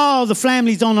 All the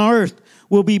families on the earth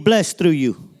will be blessed through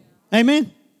you.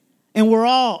 Amen? And we're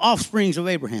all offsprings of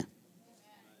Abraham.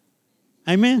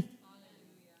 Amen?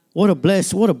 What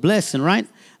a blessing, right?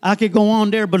 I could go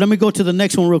on there, but let me go to the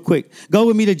next one real quick. Go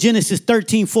with me to Genesis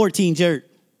 13:14, Jared.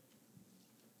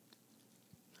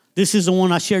 This is the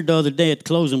one I shared the other day at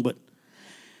closing, but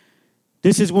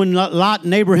this is when Lot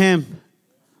and Abraham,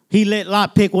 he let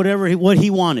Lot pick what he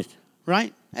wanted,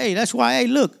 right? Hey, that's why, hey,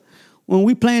 look, when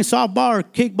we playing softball or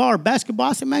kickball or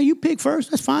basketball, I said, man, you pick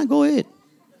first. That's fine. Go ahead.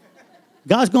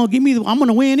 God's going to give me, I'm going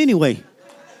to win anyway.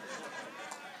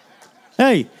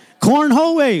 Hey,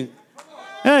 cornhole,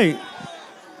 hey,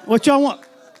 what y'all want?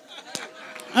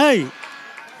 Hey,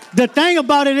 the thing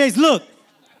about it is, look,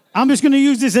 I'm just going to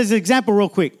use this as an example real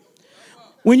quick.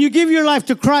 When you give your life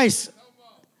to Christ,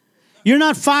 you're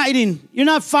not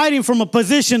fighting from a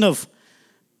position of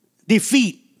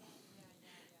defeat.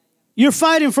 You're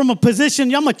fighting from a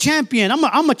position, I'm a champion.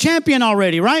 I'm a champion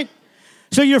already, right?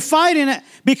 So you're fighting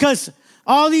because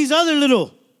all these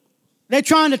other they're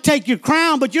trying to take your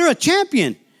crown, but you're a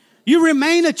champion. You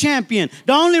remain a champion.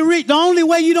 The only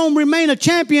way you don't remain a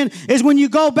champion is when you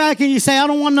go back and you say, I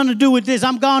don't want nothing to do with this.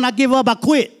 I'm gone. I give up. I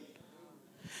quit.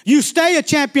 You stay a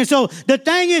champion. So the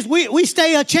thing is, we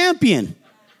stay a champion.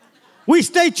 We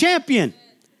stay champion.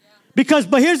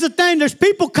 But here's the thing. There's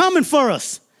people coming for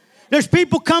us. There's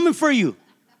people coming for you.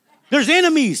 There's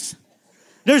enemies.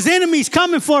 There's enemies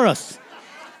coming for us.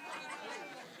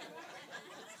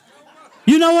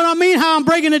 You know what I mean? How I'm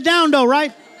breaking it down though,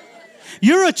 right?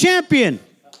 You're a champion.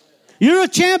 You're a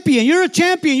champion. You're a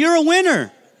champion. You're a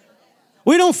winner.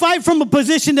 We don't fight from a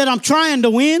position that I'm trying to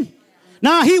win.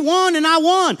 Nah, he won and I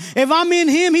won. If I'm in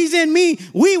him, he's in me.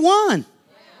 We won.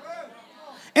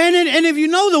 And if you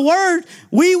know the word,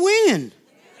 we win.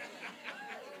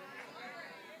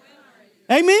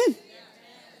 Amen?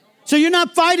 So you're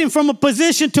not fighting from a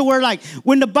position to where, like,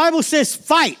 when the Bible says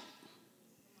fight.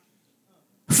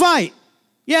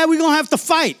 Yeah, we're going to have to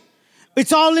fight.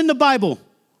 It's all in the Bible.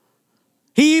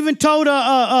 He even told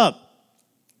I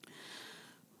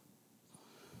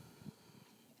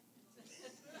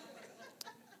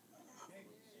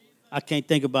can't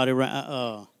think about it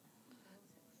right.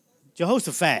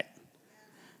 Jehoshaphat,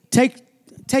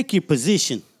 take your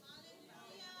position.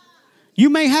 You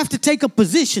may have to take a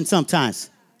position sometimes,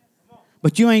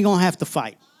 but you ain't gonna have to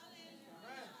fight.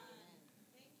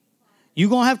 You're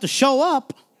gonna have to show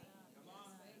up.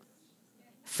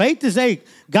 Faith is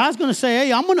God's gonna say,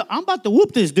 hey, I'm about to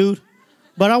whoop this dude,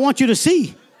 but I want you to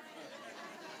see.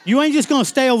 You ain't just gonna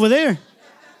stay over there.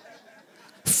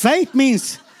 Faith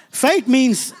means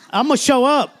I'm gonna show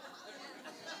up.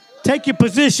 Take your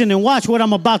position and watch what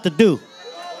I'm about to do.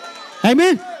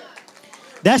 Amen.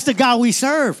 That's the God we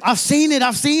serve. I've seen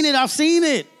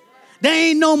it. There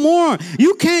ain't no more.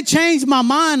 You can't change my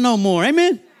mind no more.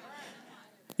 Amen.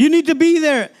 You need to be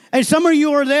there. And some of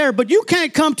you are there, but you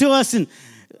can't come to us and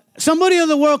somebody in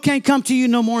the world can't come to you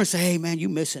no more and say, hey, man, you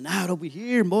missing out over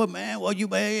here, boy, man. Well,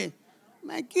 man,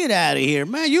 get out of here,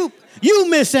 man. You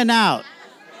missing out.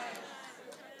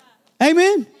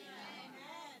 Amen.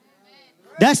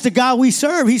 That's the God we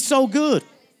serve. He's so good.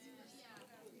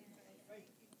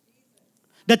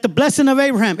 That the blessing of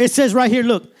Abraham, it says right here,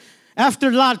 look,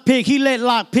 after Lot picked, he let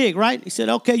Lot pick, right? He said,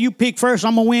 okay, you pick first.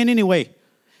 I'm going to win anyway.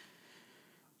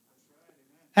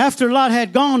 After Lot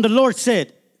had gone, the Lord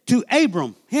said to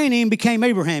Abram, he ain't even became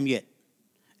Abraham yet.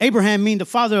 Abraham means the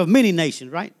father of many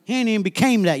nations, right? He ain't even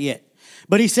became that yet.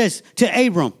 But he says to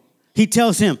Abram, he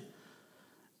tells him,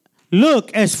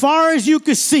 look, as far as you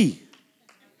can see,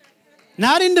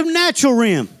 not in the natural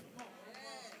realm,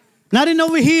 not in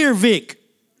over here, Vic,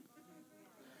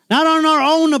 not on our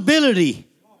own ability.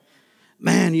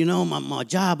 Man, you know, my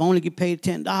job, I only get paid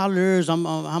 $10.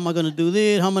 How am I going to do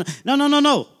this?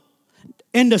 No.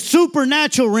 In the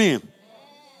supernatural realm.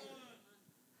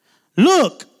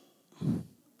 Look,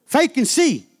 faith can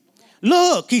see.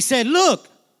 Look, he said, look.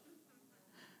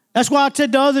 That's why I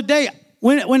said the other day,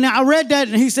 when I read that,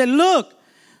 and he said, look,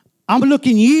 I'm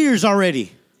looking years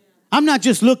already. I'm not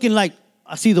just looking like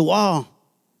I see the wall.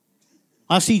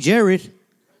 I see Jared.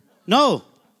 No.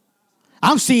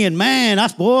 I'm seeing, man,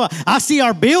 I see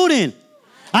our building.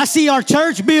 I see our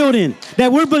church building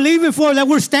that we're believing for, that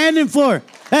we're standing for.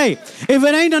 Hey, if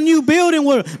it ain't a new building,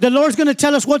 the Lord's going to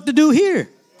tell us what to do here.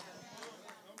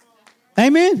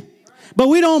 Amen? But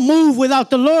we don't move without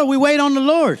the Lord. We wait on the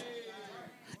Lord.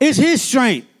 It's His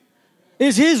strength.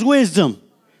 It's His wisdom.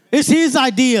 It's His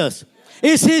ideas.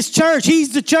 It's His church.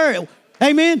 He's the church.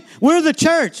 Amen? We're the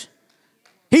church.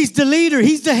 He's the leader.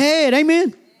 He's the head.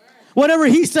 Amen? Whatever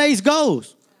He says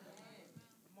goes.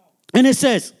 And it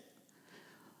says,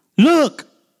 look,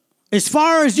 as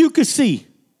far as you can see,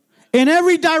 in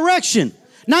every direction,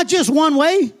 not just one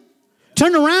way.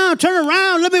 Turn around.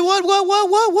 Let me,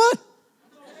 what?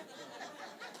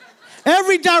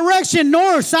 Every direction,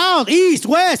 north, south, east,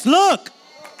 west, look.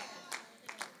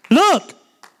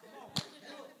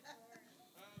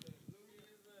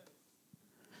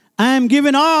 I am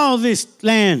giving all this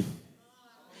land.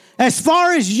 As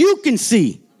far as you can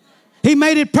see. He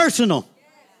made it personal.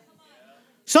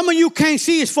 Some of you can't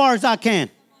see as far as I can.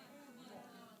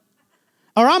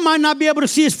 Or I might not be able to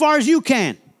see as far as you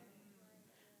can.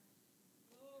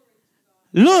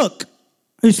 Look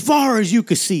as far as you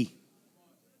can see.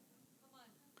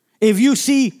 If you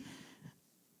see,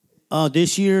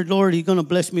 this year, Lord, He's going to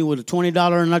bless me with a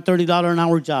 $20 and a $30 an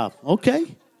hour job. Okay.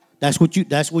 That's what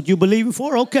you believing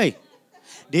for? Okay.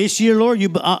 This year, Lord,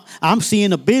 I'm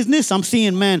seeing a business. I'm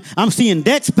seeing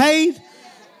debts paid.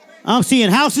 I'm seeing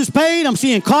houses paid. I'm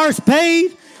seeing cars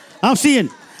paid. I'm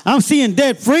seeing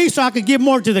debt free so I can give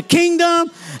more to the kingdom.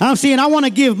 I'm seeing I want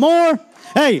to give more.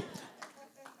 Hey,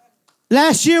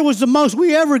 last year was the most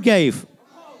we ever gave.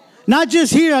 Not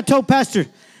just here, I told Pastor,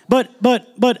 but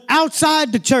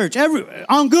outside the church,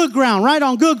 on good ground, right?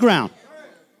 On good ground.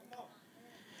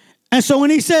 And so when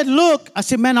he said, look, I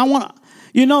said, man, I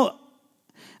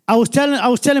was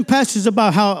telling pastors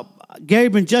about how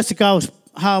Gabe and Jessica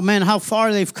how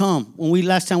far they've come when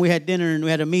last time we had dinner and we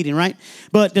had a meeting, right?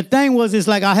 But the thing was,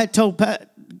 like I had told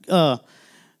pastors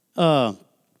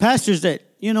that,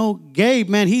 Gabe,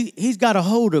 man, he's got a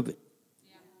hold of it.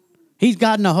 He's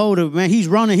gotten a hold of it, man. He's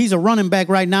running. He's a running back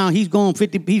right now. He's going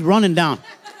 50. He's running down.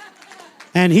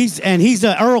 And he's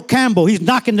Earl Campbell. He's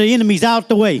knocking the enemies out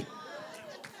the way.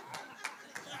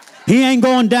 He ain't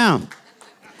going down.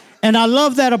 And I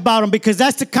love that about him because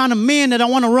that's the kind of men that I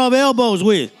want to rub elbows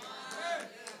with.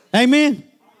 Amen?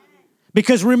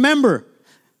 Because remember,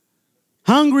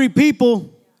 hungry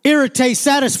people irritate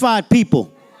satisfied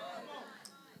people.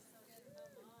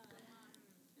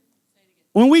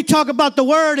 When we talk about the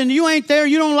word and you ain't there,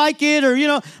 you don't like it, or,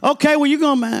 okay, well, you're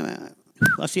going, man,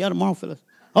 I'll see you tomorrow, fellas.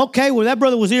 Okay, well, that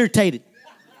brother was irritated.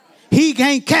 He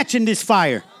ain't catching this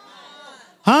fire.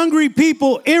 Hungry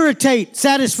people irritate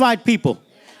satisfied people.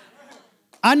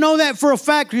 I know that for a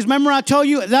fact because remember I told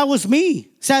you that was me,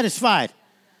 satisfied.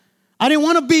 I didn't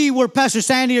want to be where Pastor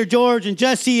Sandy or George and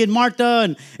Jesse and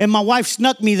Martha and my wife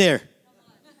snuck me there.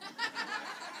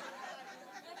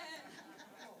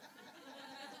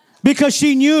 Because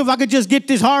she knew if I could just get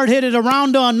this hard-headed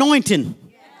around the anointing.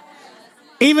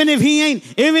 Even if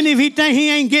he think he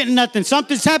ain't getting nothing,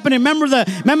 something's happening. Remember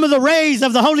the rays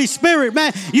of the Holy Spirit,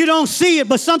 man. You don't see it,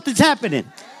 but something's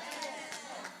happening.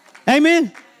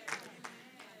 Amen.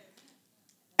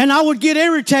 And I would get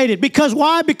irritated because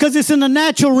why? Because it's in the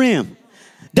natural realm.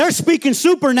 They're speaking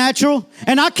supernatural,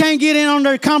 and I can't get in on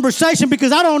their conversation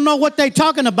because I don't know what they're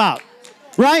talking about,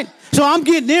 right? So I'm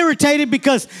getting irritated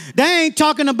because they ain't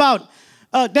talking about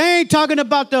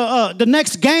the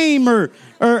next game or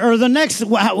the next,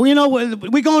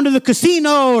 we going to the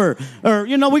casino or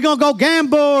we gonna go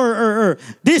gamble or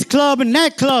this club and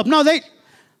that club. No,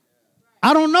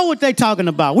 I don't know what they're talking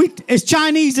about. It's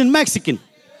Chinese and Mexican.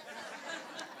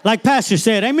 Like Pastor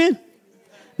said, amen?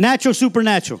 Natural,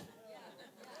 supernatural.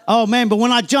 Oh, man, but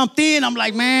when I jumped in, I'm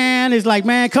like, man, it's like,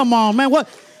 man, come on, man. What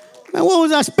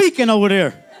was I speaking over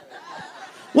there?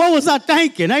 What was I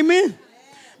thinking? Amen?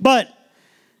 But,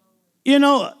 you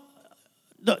know,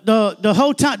 the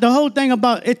whole thing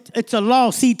about it's a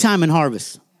law, seed time and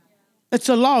harvest. It's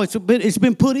a law. It's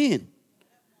been put in.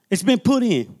 It's been put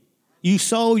in. You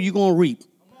sow, you're going to reap.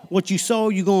 What you sow,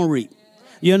 you're going to reap.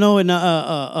 You know, and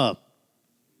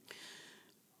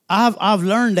I've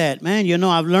learned that, man. You know,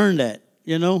 I've learned that.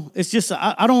 You know, it's just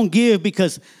I don't give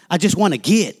because I just want to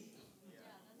get.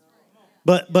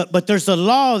 But there's a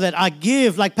law that I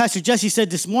give, like Pastor Jesse said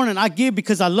this morning, I give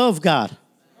because I love God.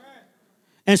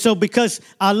 And so because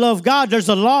I love God, there's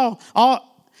a law.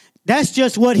 That's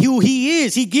just who he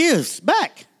is. He gives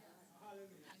back.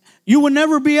 You will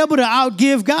never be able to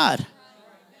outgive God.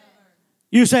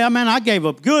 You say, oh, man, I gave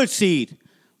a good seed.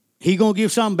 He going to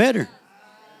give something better.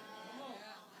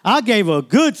 I gave a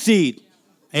good seed.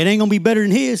 It ain't going to be better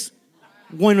than his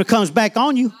when it comes back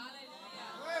on you.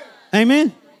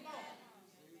 Amen.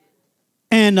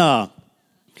 And I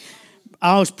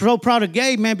was so proud of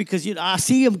Gabe, man, because I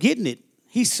see him getting it.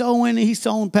 He's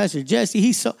sowing Pastor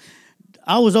Jesse.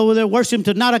 I was over there worshiping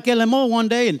to Nara Kelemo one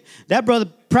day, and that brother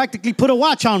practically put a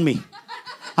watch on me.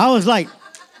 I was like,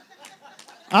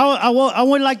 I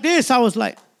went like this. I was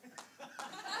like,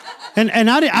 and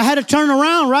I had to turn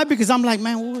around, right? Because I'm like,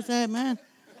 man, what was that, man?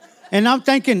 And I'm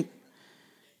thinking,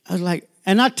 I was like,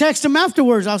 and I texted him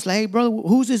afterwards. I was like, hey, brother,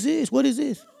 whose is this? What is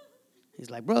this? He's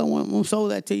like, brother, I'm going to sow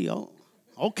that to you. Oh,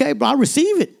 okay, bro, I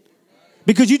receive it.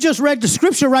 Because you just read the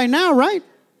scripture right now, right?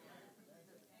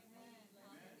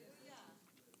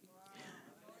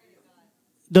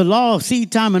 The law of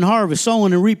seed time and harvest,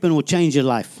 sowing and reaping will change your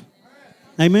life.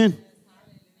 Amen.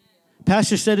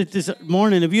 Pastor said it this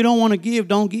morning. If you don't want to give,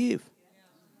 don't give.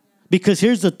 Because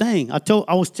here's the thing. I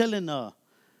was telling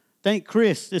thank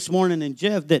Chris this morning and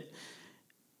Jeff that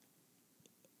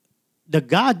the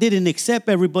God didn't accept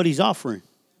everybody's offering.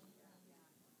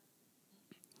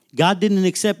 God didn't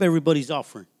accept everybody's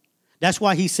offering. That's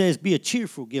why he says be a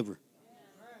cheerful giver.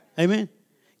 Amen.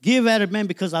 Give at it, man,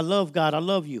 because I love God. I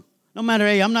love you. No matter,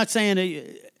 hey, I'm not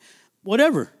saying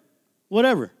whatever.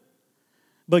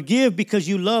 But give because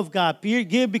you love God.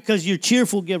 Give because you're a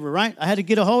cheerful giver, right? I had to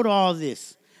get a hold of all of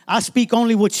this. I speak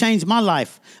only what changed my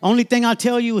life. Only thing I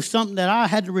tell you is something that I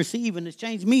had to receive, and it's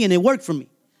changed me, and it worked for me.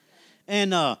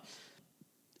 And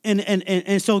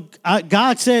so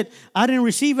God said, I didn't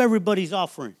receive everybody's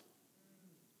offering.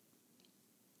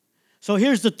 So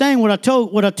here's the thing. What I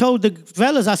told the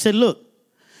fellas, I said, look,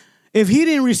 if he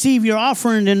didn't receive your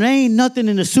offering, then there ain't nothing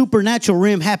in the supernatural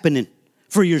realm happening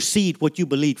for your seed, what you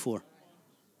believed for.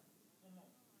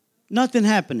 Nothing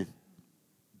happening.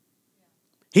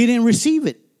 He didn't receive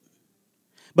it.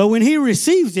 But when he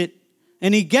receives it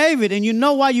and he gave it, and you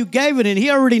know why you gave it, and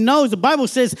he already knows, the Bible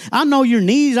says, I know your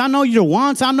needs, I know your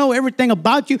wants, I know everything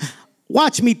about you.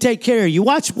 Watch me take care of you.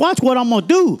 Watch what I'm going to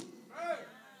do.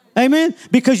 Amen?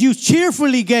 Because you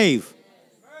cheerfully gave.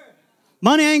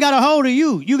 Money ain't got a hold of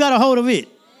you. You got a hold of it.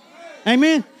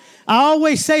 Amen? I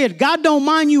always say it. God don't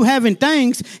mind you having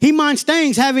things. He minds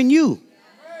things having you.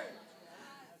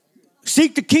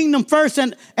 Seek the kingdom first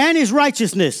and his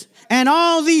righteousness. And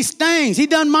all these things. He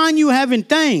doesn't mind you having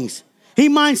things. He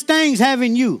minds things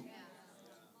having you.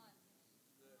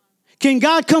 Can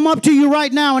God come up to you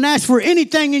right now and ask for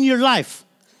anything in your life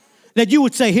that you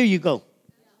would say, here you go?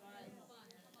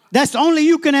 That's only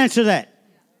you can answer that.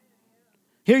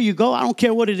 Here you go. I don't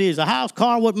care what it is. A house,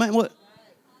 car, what.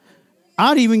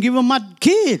 I'd even give him my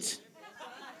kids.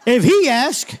 If he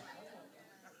ask.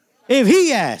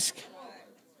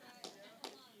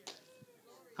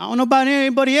 I don't know about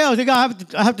anybody else.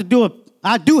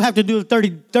 I do have to do a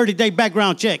 30-day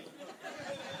background check.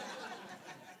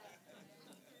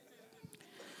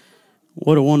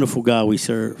 What a wonderful God we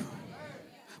serve.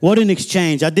 What an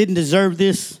exchange. I didn't deserve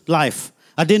this life.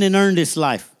 I didn't earn this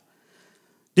life.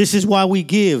 This is why we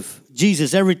give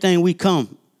Jesus everything we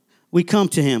come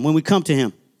to him, when we come to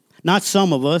him. Not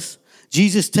some of us.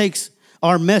 Jesus takes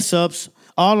our mess ups,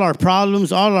 all our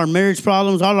problems, all our marriage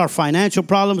problems, all our financial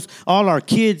problems, all our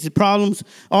kids' problems,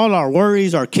 all our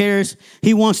worries, our cares.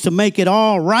 He wants to make it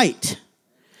all right.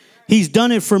 He's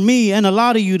done it for me and a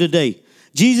lot of you today.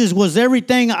 Jesus was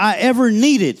everything I ever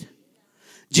needed.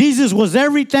 Jesus was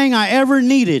everything I ever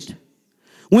needed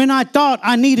when I thought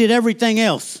I needed everything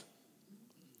else.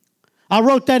 I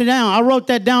wrote that down. I wrote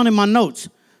that down in my notes.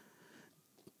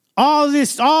 All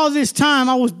this time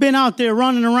I was been out there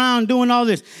running around doing all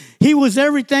this. He was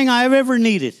everything I ever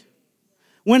needed.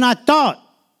 when I thought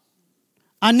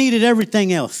I needed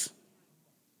everything else.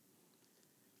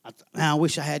 Man, I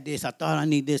wish I had this. I thought I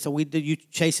need this. So you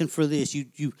chasing for this.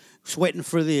 You sweating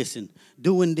for this and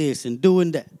doing this and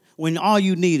doing that. When all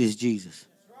you need is Jesus.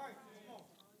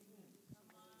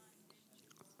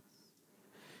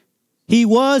 He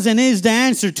was and is the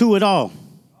answer to it all.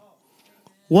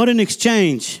 What an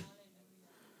exchange.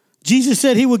 Jesus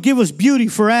said he would give us beauty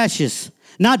for ashes,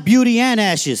 not beauty and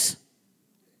ashes.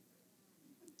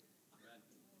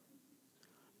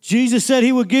 Jesus said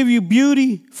he would give you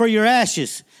beauty for your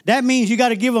ashes. That means you got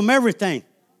to give them everything.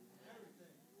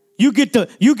 You get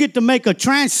to make a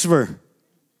transfer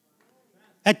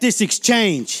at this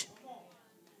exchange.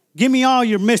 Give me all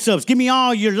your mess-ups. Give me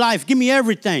all your life. Give me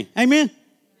everything. Amen?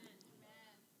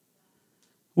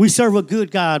 We serve a good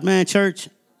God, man, church.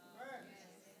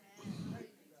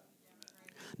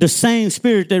 The same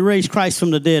spirit that raised Christ from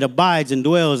the dead abides and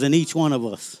dwells in each one of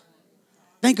us.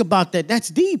 Think about that. That's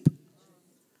deep.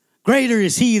 Greater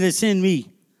is he that's in me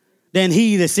than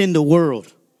he that's in the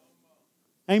world.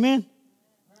 Amen?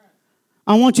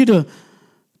 I want you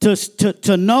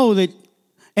to know that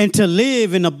and to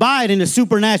live and abide in the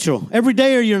supernatural every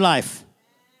day of your life.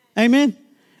 Amen?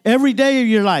 Every day of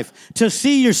your life. To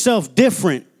see yourself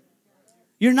different.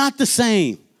 You're not the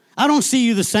same. I don't see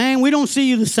you the same. We don't see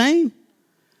you the same.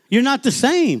 You're not the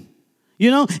same.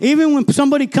 You know, even when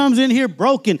somebody comes in here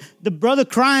broken, the brother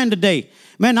crying today,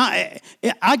 man,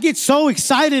 I get so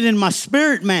excited in my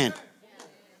spirit, man.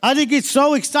 I just get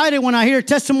so excited when I hear a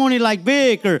testimony like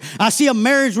Vic, or I see a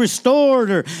marriage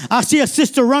restored, or I see a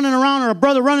sister running around or a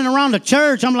brother running around the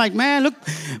church. I'm like, man, look,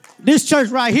 this church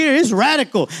right here is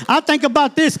radical. I think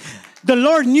about this. The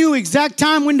Lord knew exact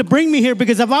time when to bring me here,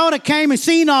 because if I would have came and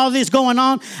seen all this going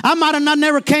on, I might have not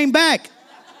never came back.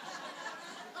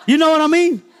 You know what I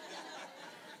mean?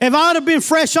 If I would have been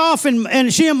fresh off and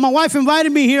my wife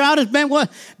invited me here, I'd have been,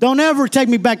 what? Don't ever take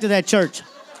me back to that church.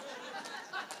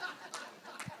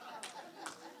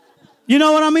 You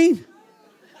know what I mean?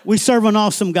 We serve an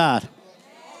awesome God.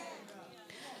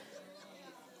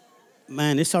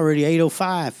 Man, it's already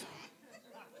 8:05.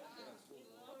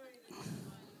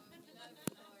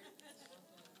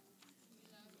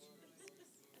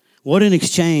 What an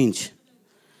exchange.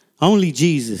 Only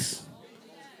Jesus.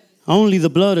 Only the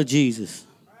blood of Jesus.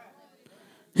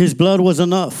 His blood was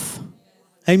enough.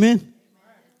 Amen?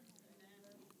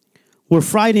 We're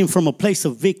fighting from a place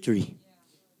of victory.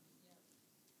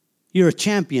 You're a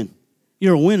champion.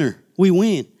 You're a winner. We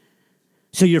win.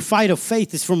 So your fight of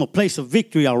faith is from a place of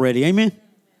victory already. Amen?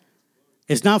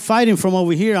 It's not fighting from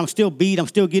over here. I'm still beat. I'm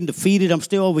still getting defeated. I'm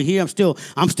still over here. I'm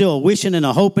still a wishing and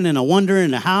a hoping and a wondering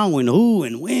and a how and who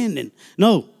and when. And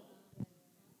no.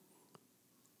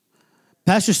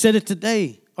 Pastor said it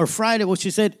today or Friday. What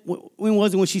she said, when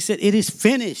was it when she said, it is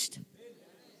finished?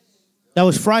 That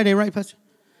was Friday, right, Pastor?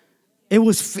 It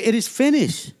is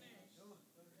finished.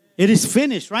 It is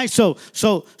finished, right? So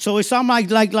it's something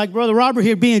like Brother Robert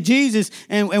here being Jesus,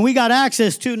 and we got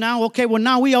access to now. Okay, well,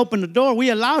 now we opened the door. We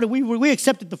allowed it. We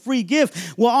accepted the free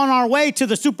gift. Well, on our way to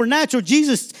the supernatural,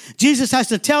 Jesus has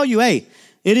to tell you, hey,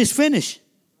 it is finished.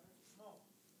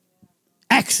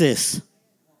 Access.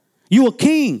 You a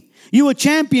king. You a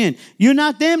champion. You're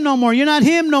not them no more. You're not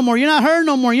him no more. You're not her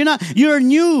no more. You're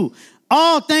new.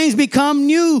 All things become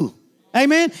new.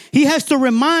 Amen. He has to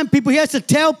remind people. He has to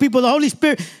tell people, the Holy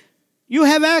Spirit, you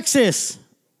have access.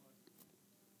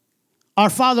 Our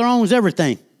Father owns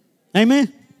everything.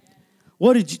 Amen.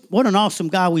 What an awesome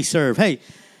God we serve. Hey,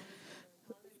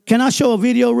 can I show a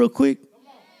video real quick?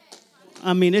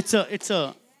 I mean, it's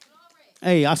a.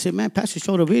 Hey, I said, man, Pastor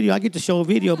showed a video. I get to show a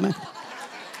video, man.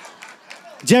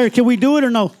 Jerry, can we do it or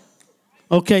no?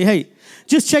 Okay, hey,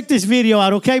 just check this video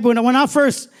out, okay? But when I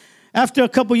first, after a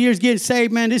couple years getting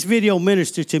saved, man, this video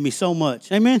ministered to me so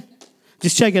much. Amen?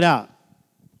 Just check it out.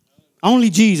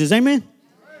 Only Jesus. Amen?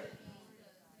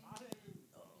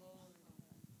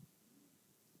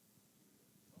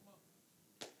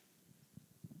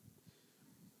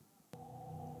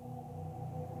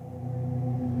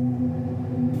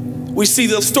 We see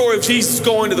the story of Jesus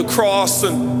going to the cross,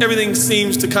 and everything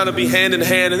seems to kind of be hand in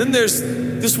hand. And then there's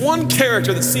this one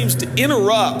character that seems to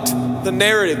interrupt the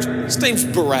narrative. His name's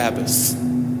Barabbas.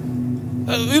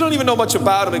 We don't even know much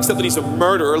about him except that he's a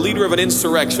murderer, a leader of an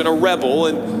insurrection, a rebel.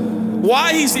 And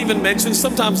why he's even mentioned,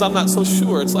 sometimes I'm not so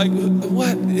sure. It's like,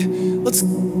 what? This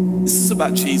is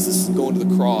about Jesus going to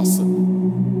the cross.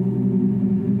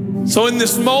 So in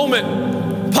this moment,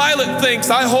 Pilate thinks,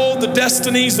 I hold the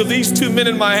destinies of these two men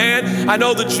in my hand. I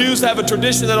know the Jews have a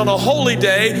tradition that on a holy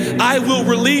day, I will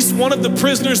release one of the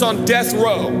prisoners on death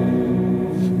row.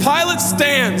 Pilate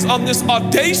stands on this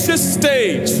audacious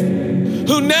stage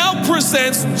who now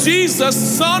presents Jesus,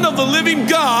 Son of the living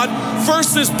God,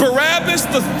 versus Barabbas,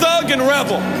 the thug and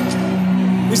rebel.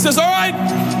 He says, all right,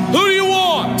 who do you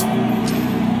want?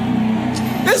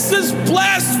 This is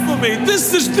blasphemy.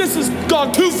 This has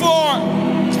gone too far.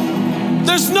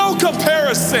 There's no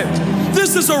comparison.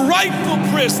 This is a rightful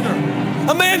prisoner,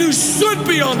 a man who should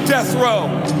be on death row.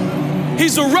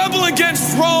 He's a rebel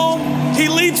against Rome. He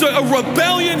leads a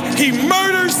rebellion. He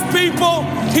murders people.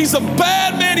 He's a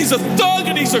bad man. He's a thug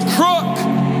and he's a crook.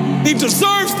 He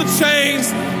deserves the chains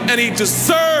and he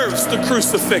deserves the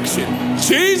crucifixion.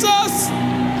 Jesus,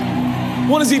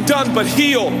 what has he done but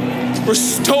heal,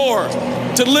 restore,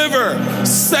 deliver,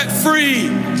 set free,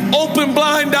 open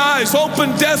blind eyes,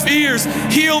 open deaf ears,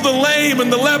 heal the lame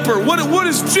and the leper? What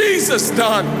has Jesus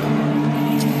done?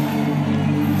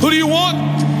 Who do you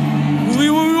want? We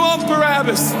want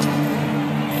Barabbas.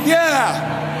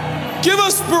 Yeah, give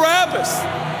us Barabbas.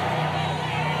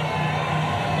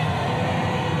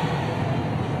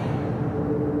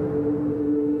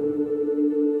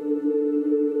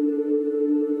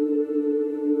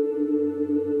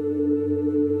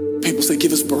 People say,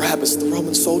 give us Barabbas. The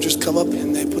Roman soldiers come up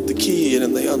and they put the key in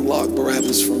and they unlock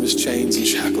Barabbas from his chains and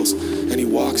shackles. And he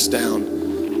walks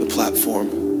down the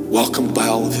platform, welcomed by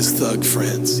all of his thug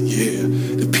friends. Yeah,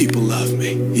 the people love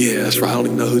me. Yeah, that's right. I don't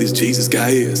even know who this Jesus guy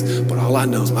is, but all I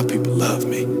know is my people love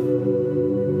me.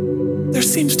 There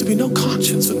seems to be no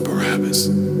conscience in Barabbas.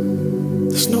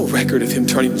 There's no record of him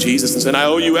turning to Jesus and saying, I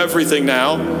owe you everything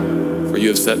now, for you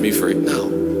have set me free. No,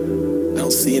 I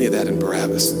don't see any of that in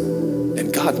Barabbas.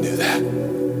 And God knew that.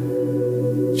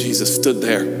 Jesus stood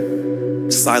there,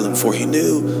 silent, for he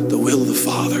knew the will of the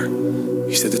Father.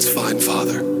 He said, it's fine,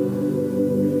 Father.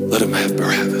 Let him have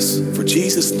Barabbas. For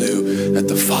Jesus knew that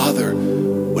the Father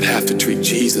would have to treat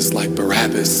Jesus like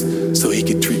Barabbas so he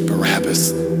could treat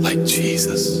Barabbas like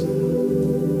Jesus.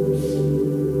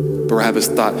 Barabbas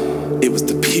thought it was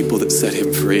the people that set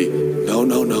him free. No,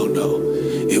 no, no, no.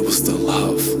 It was the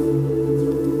love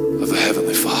of the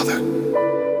Heavenly Father.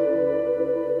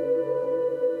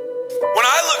 When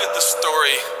I look at the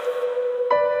story,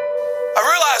 I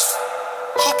realize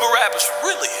who Barabbas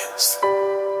really is.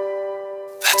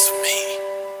 That's me.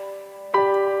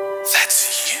 That's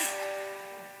you.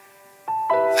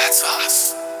 That's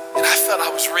us. And I felt, I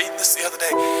was reading this the other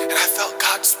day, and I felt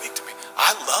God speak to me.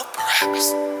 I love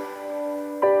Barabbas.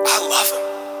 I love him.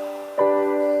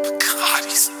 But God,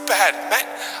 he's bad, man.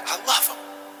 I love him.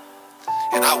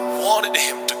 And I wanted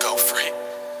him to go free.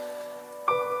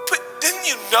 But didn't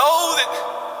you know that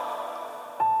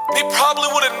he probably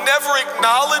would have never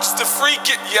acknowledged the free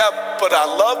gift? Yeah, but I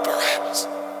love Barabbas.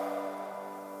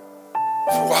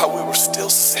 While we were still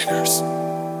sinners,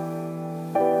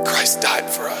 Christ died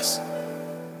for us.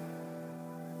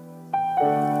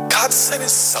 God sent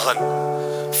his son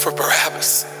for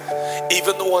Barabbas,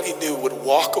 even the one he knew would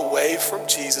walk away from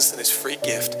Jesus and his free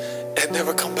gift and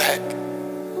never come back.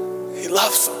 He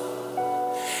loves him.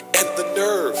 And the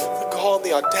nerve, the gall, and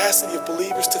the audacity of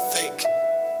believers to think,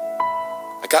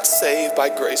 I got saved by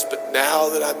grace, but now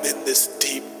that I'm in this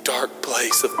deep, dark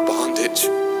place of bondage,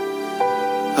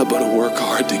 I better work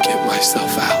hard to get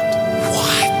myself out.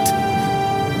 What?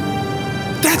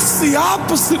 That's the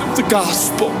opposite of the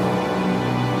gospel.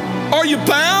 Are you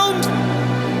bound?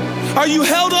 Are you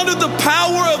held under the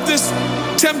power of this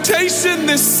temptation,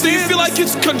 this sin? You feel like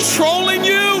it's controlling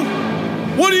you?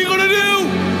 What are you gonna do?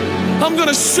 I'm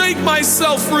gonna shake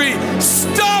myself free.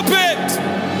 Stop it!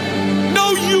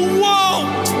 No, you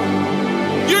won't.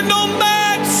 You're no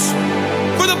match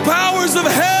for the powers of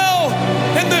hell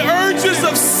and the urges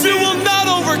of sin. You will not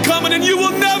overcome it, and you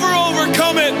will never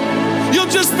overcome it. You'll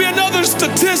just be another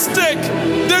statistic.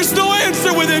 There's no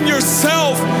answer within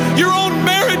yourself. Your own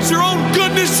marriage, your own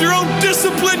goodness, your own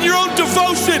discipline, your own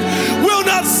devotion will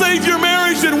not save your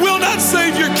marriage and will not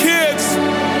save your kids.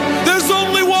 There's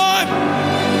only one,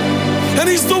 and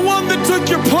he's the one that took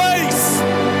your place.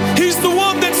 He's the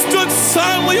one that stood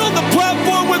silently on the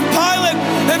platform with Pilate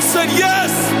and said, yes,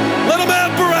 let him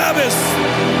have Barabbas.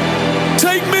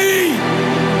 Take me.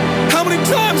 How many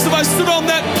times have I stood on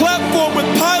that platform with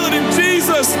Pilate and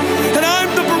Jesus, and I'm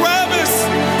the Barabbas,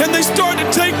 and they start to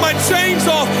take my chains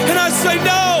off, and I say,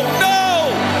 no,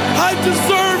 I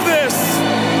deserve this.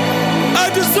 I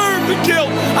deserve the guilt.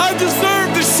 I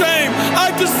deserve the shame. I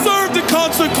deserve the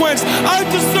consequence. I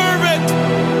deserve it.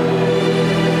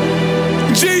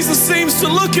 Jesus seems to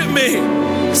look at me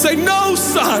and say, no,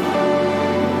 son,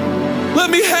 let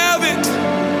me have it.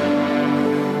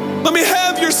 Let me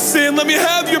have your sin. Let me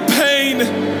have your pain.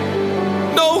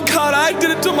 No, God, I did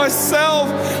it to myself.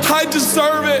 I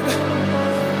deserve it.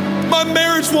 My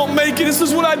marriage won't make it. This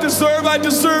is what I deserve. I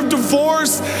deserve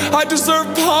divorce. I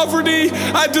deserve poverty.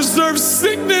 I deserve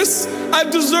sickness. I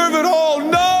deserve it all.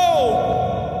 No.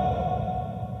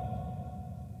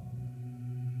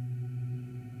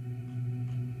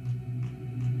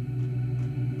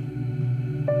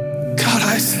 God,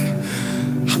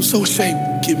 I'm so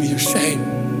ashamed. Give me your shame.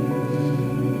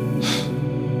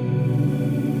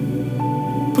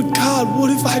 But God,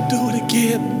 what if I do it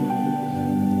again?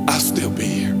 I'll still be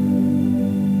here.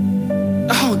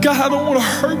 Oh, God, I don't want to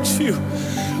hurt you.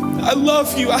 I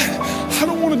love you. I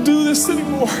don't want to do this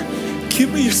anymore.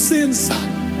 Give me your sins, son.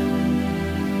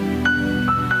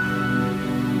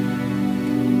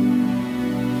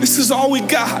 This is all we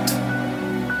got.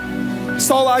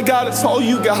 It's all I got. It's all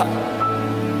you got.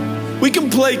 We can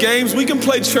play games. We can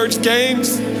play church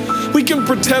games. We can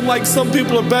pretend like some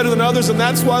people are better than others and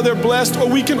that's why they're blessed, or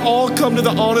we can all come to the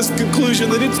honest conclusion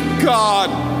that it's God.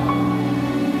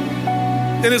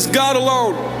 And it's God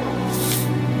alone.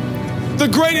 The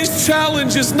greatest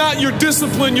challenge is not your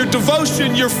discipline, your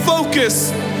devotion, your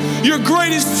focus. Your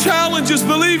greatest challenge is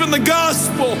believing the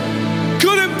gospel.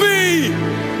 Could it be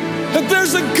that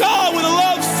there's a God with a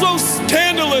love so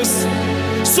scandalous,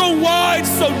 so wide,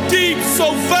 so deep,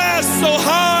 so vast, so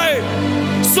high,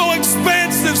 so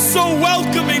expansive, so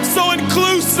welcoming, so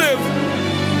inclusive?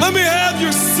 Let me have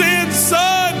your sin,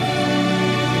 son.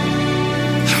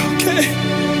 Okay.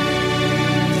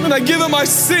 And I give him my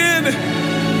sin.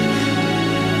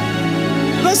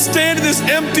 And I stand in this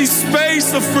empty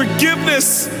space of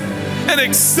forgiveness and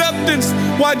acceptance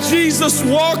while Jesus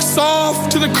walks off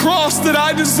to the cross that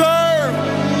I deserve.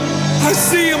 I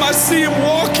see him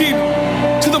walking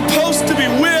to the post to be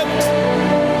whipped.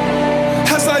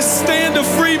 As I stand a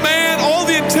free man, all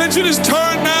the attention is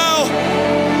turned now.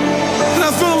 And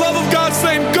I feel the love of God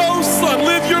saying, go, son,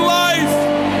 live your life.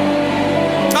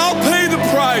 I'll pay the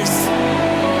price.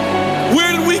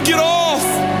 Where did we get off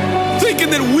thinking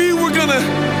that we were gonna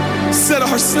set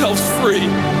ourselves free?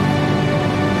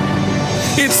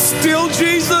 It's still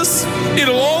Jesus.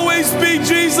 It'll always be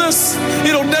Jesus.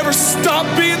 It'll never stop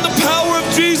being the power of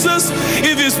Jesus.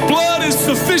 If his blood is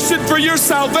sufficient for your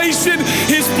salvation,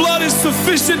 his blood is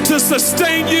sufficient to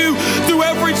sustain you through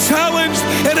every challenge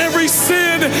and every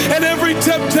sin and every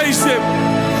temptation.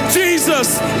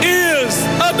 Jesus is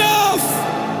enough.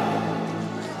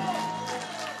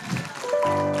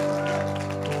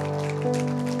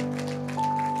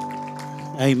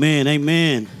 Amen,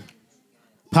 amen.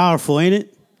 Powerful, ain't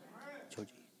it?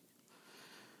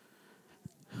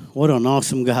 What an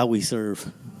awesome God we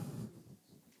serve.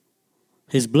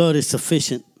 His blood is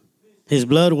sufficient. His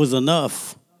blood was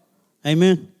enough.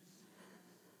 Amen.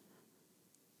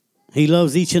 He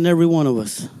loves each and every one of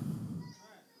us.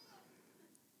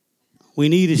 We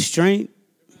need his strength.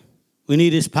 We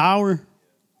need his power.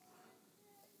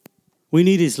 We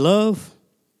need his love.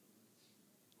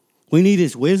 We need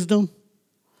his wisdom.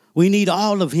 We need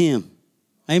all of him.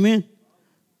 Amen.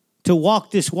 To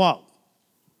walk this walk.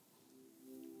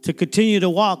 To continue to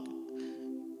walk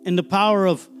in the power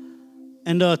of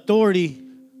and the authority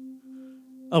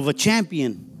of a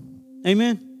champion.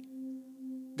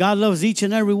 Amen. God loves each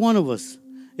and every one of us.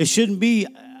 It shouldn't be,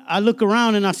 I look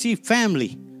around and I see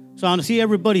family. So I see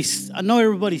everybody, I know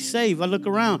everybody's safe. I look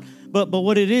around. But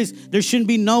what it is, there shouldn't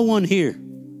be no one here.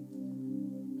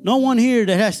 No one here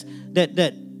that has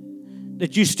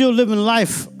that you're still living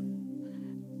life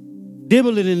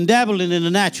dibbling and dabbling in the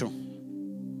natural.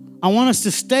 I want us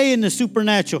to stay in the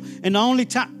supernatural. And the only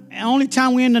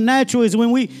time we're in the natural is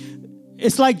when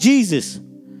it's like Jesus.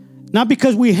 Not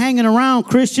because we're hanging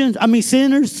around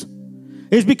sinners.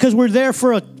 It's because we're there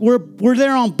we're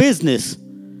there on business.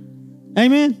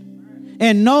 Amen.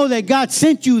 And know that God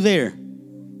sent you there.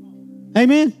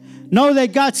 Amen. Know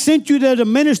that God sent you there to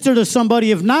minister to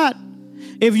somebody. If not,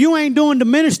 if you ain't doing the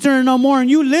ministering no more and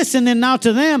you listening now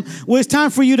to them, well, it's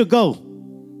time for you to go.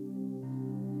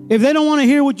 If they don't want to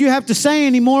hear what you have to say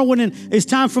anymore, well, then it's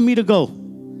time for me to go.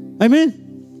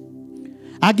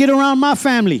 Amen. I get around my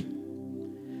family.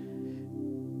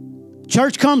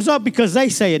 Church comes up because they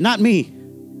say it, not me.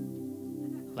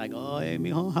 Like, oh, hey,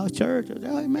 how's church?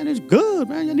 Hey, man, it's good,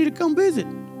 man. You need to come visit.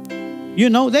 You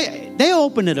know, they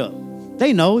open it up.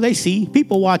 They know, they see.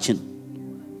 People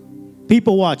watching.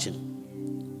 People watching.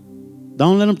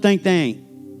 Don't let them think they ain't.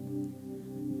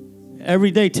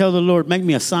 Every day tell the Lord, make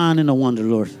me a sign and a wonder,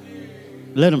 Lord.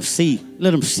 Let them see.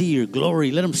 Let them see your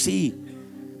glory. Let them see.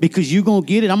 Because you're going to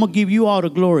get it. I'm going to give you all the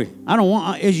glory. I don't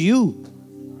want, it's you.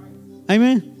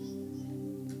 Amen.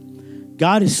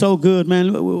 God is so good,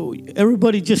 man.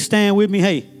 Everybody just stand with me.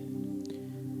 Hey.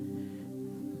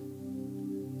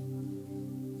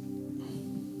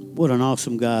 What an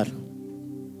awesome God.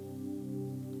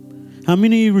 How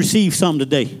many of you received something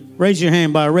today? Raise your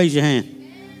hand, Bob. Raise your hand.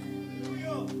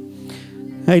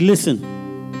 Hey, listen.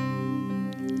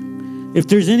 If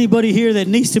there's anybody here that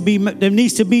needs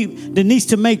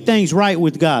to make things right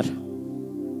with God,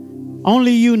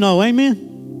 only you know.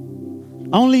 Amen.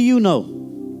 Only you know.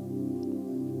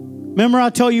 Remember I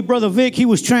told you, Brother Vic, he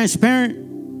was transparent.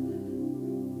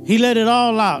 He let it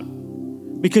all out.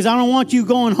 Because I don't want you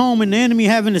going home and the enemy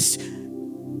having to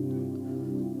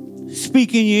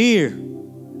speak in your ear.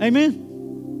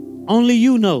 Amen? Only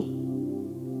you know.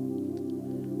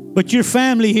 But your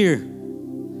family here.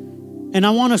 And I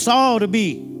want us all to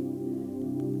be.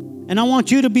 And I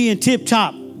want you to be in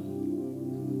top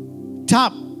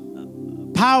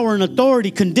power and authority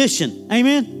condition.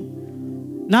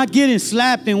 Amen? Not getting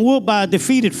slapped and whooped by a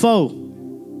defeated foe.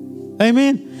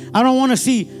 Amen? I don't want to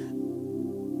see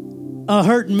a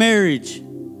hurting marriage.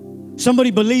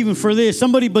 Somebody believing for this.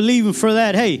 Somebody believing for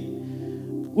that. Hey,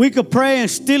 we could pray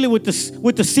and seal it with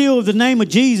the seal of the name of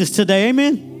Jesus today.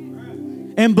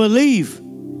 Amen? And believe.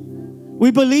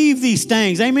 We believe these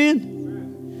things.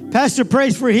 Amen? Pastor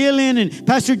prays for healing and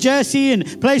Pastor Jesse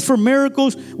and prays for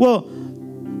miracles. Well,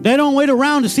 they don't wait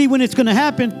around to see when it's going to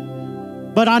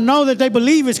happen. But I know that they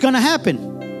believe it's going to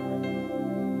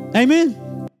happen. Amen?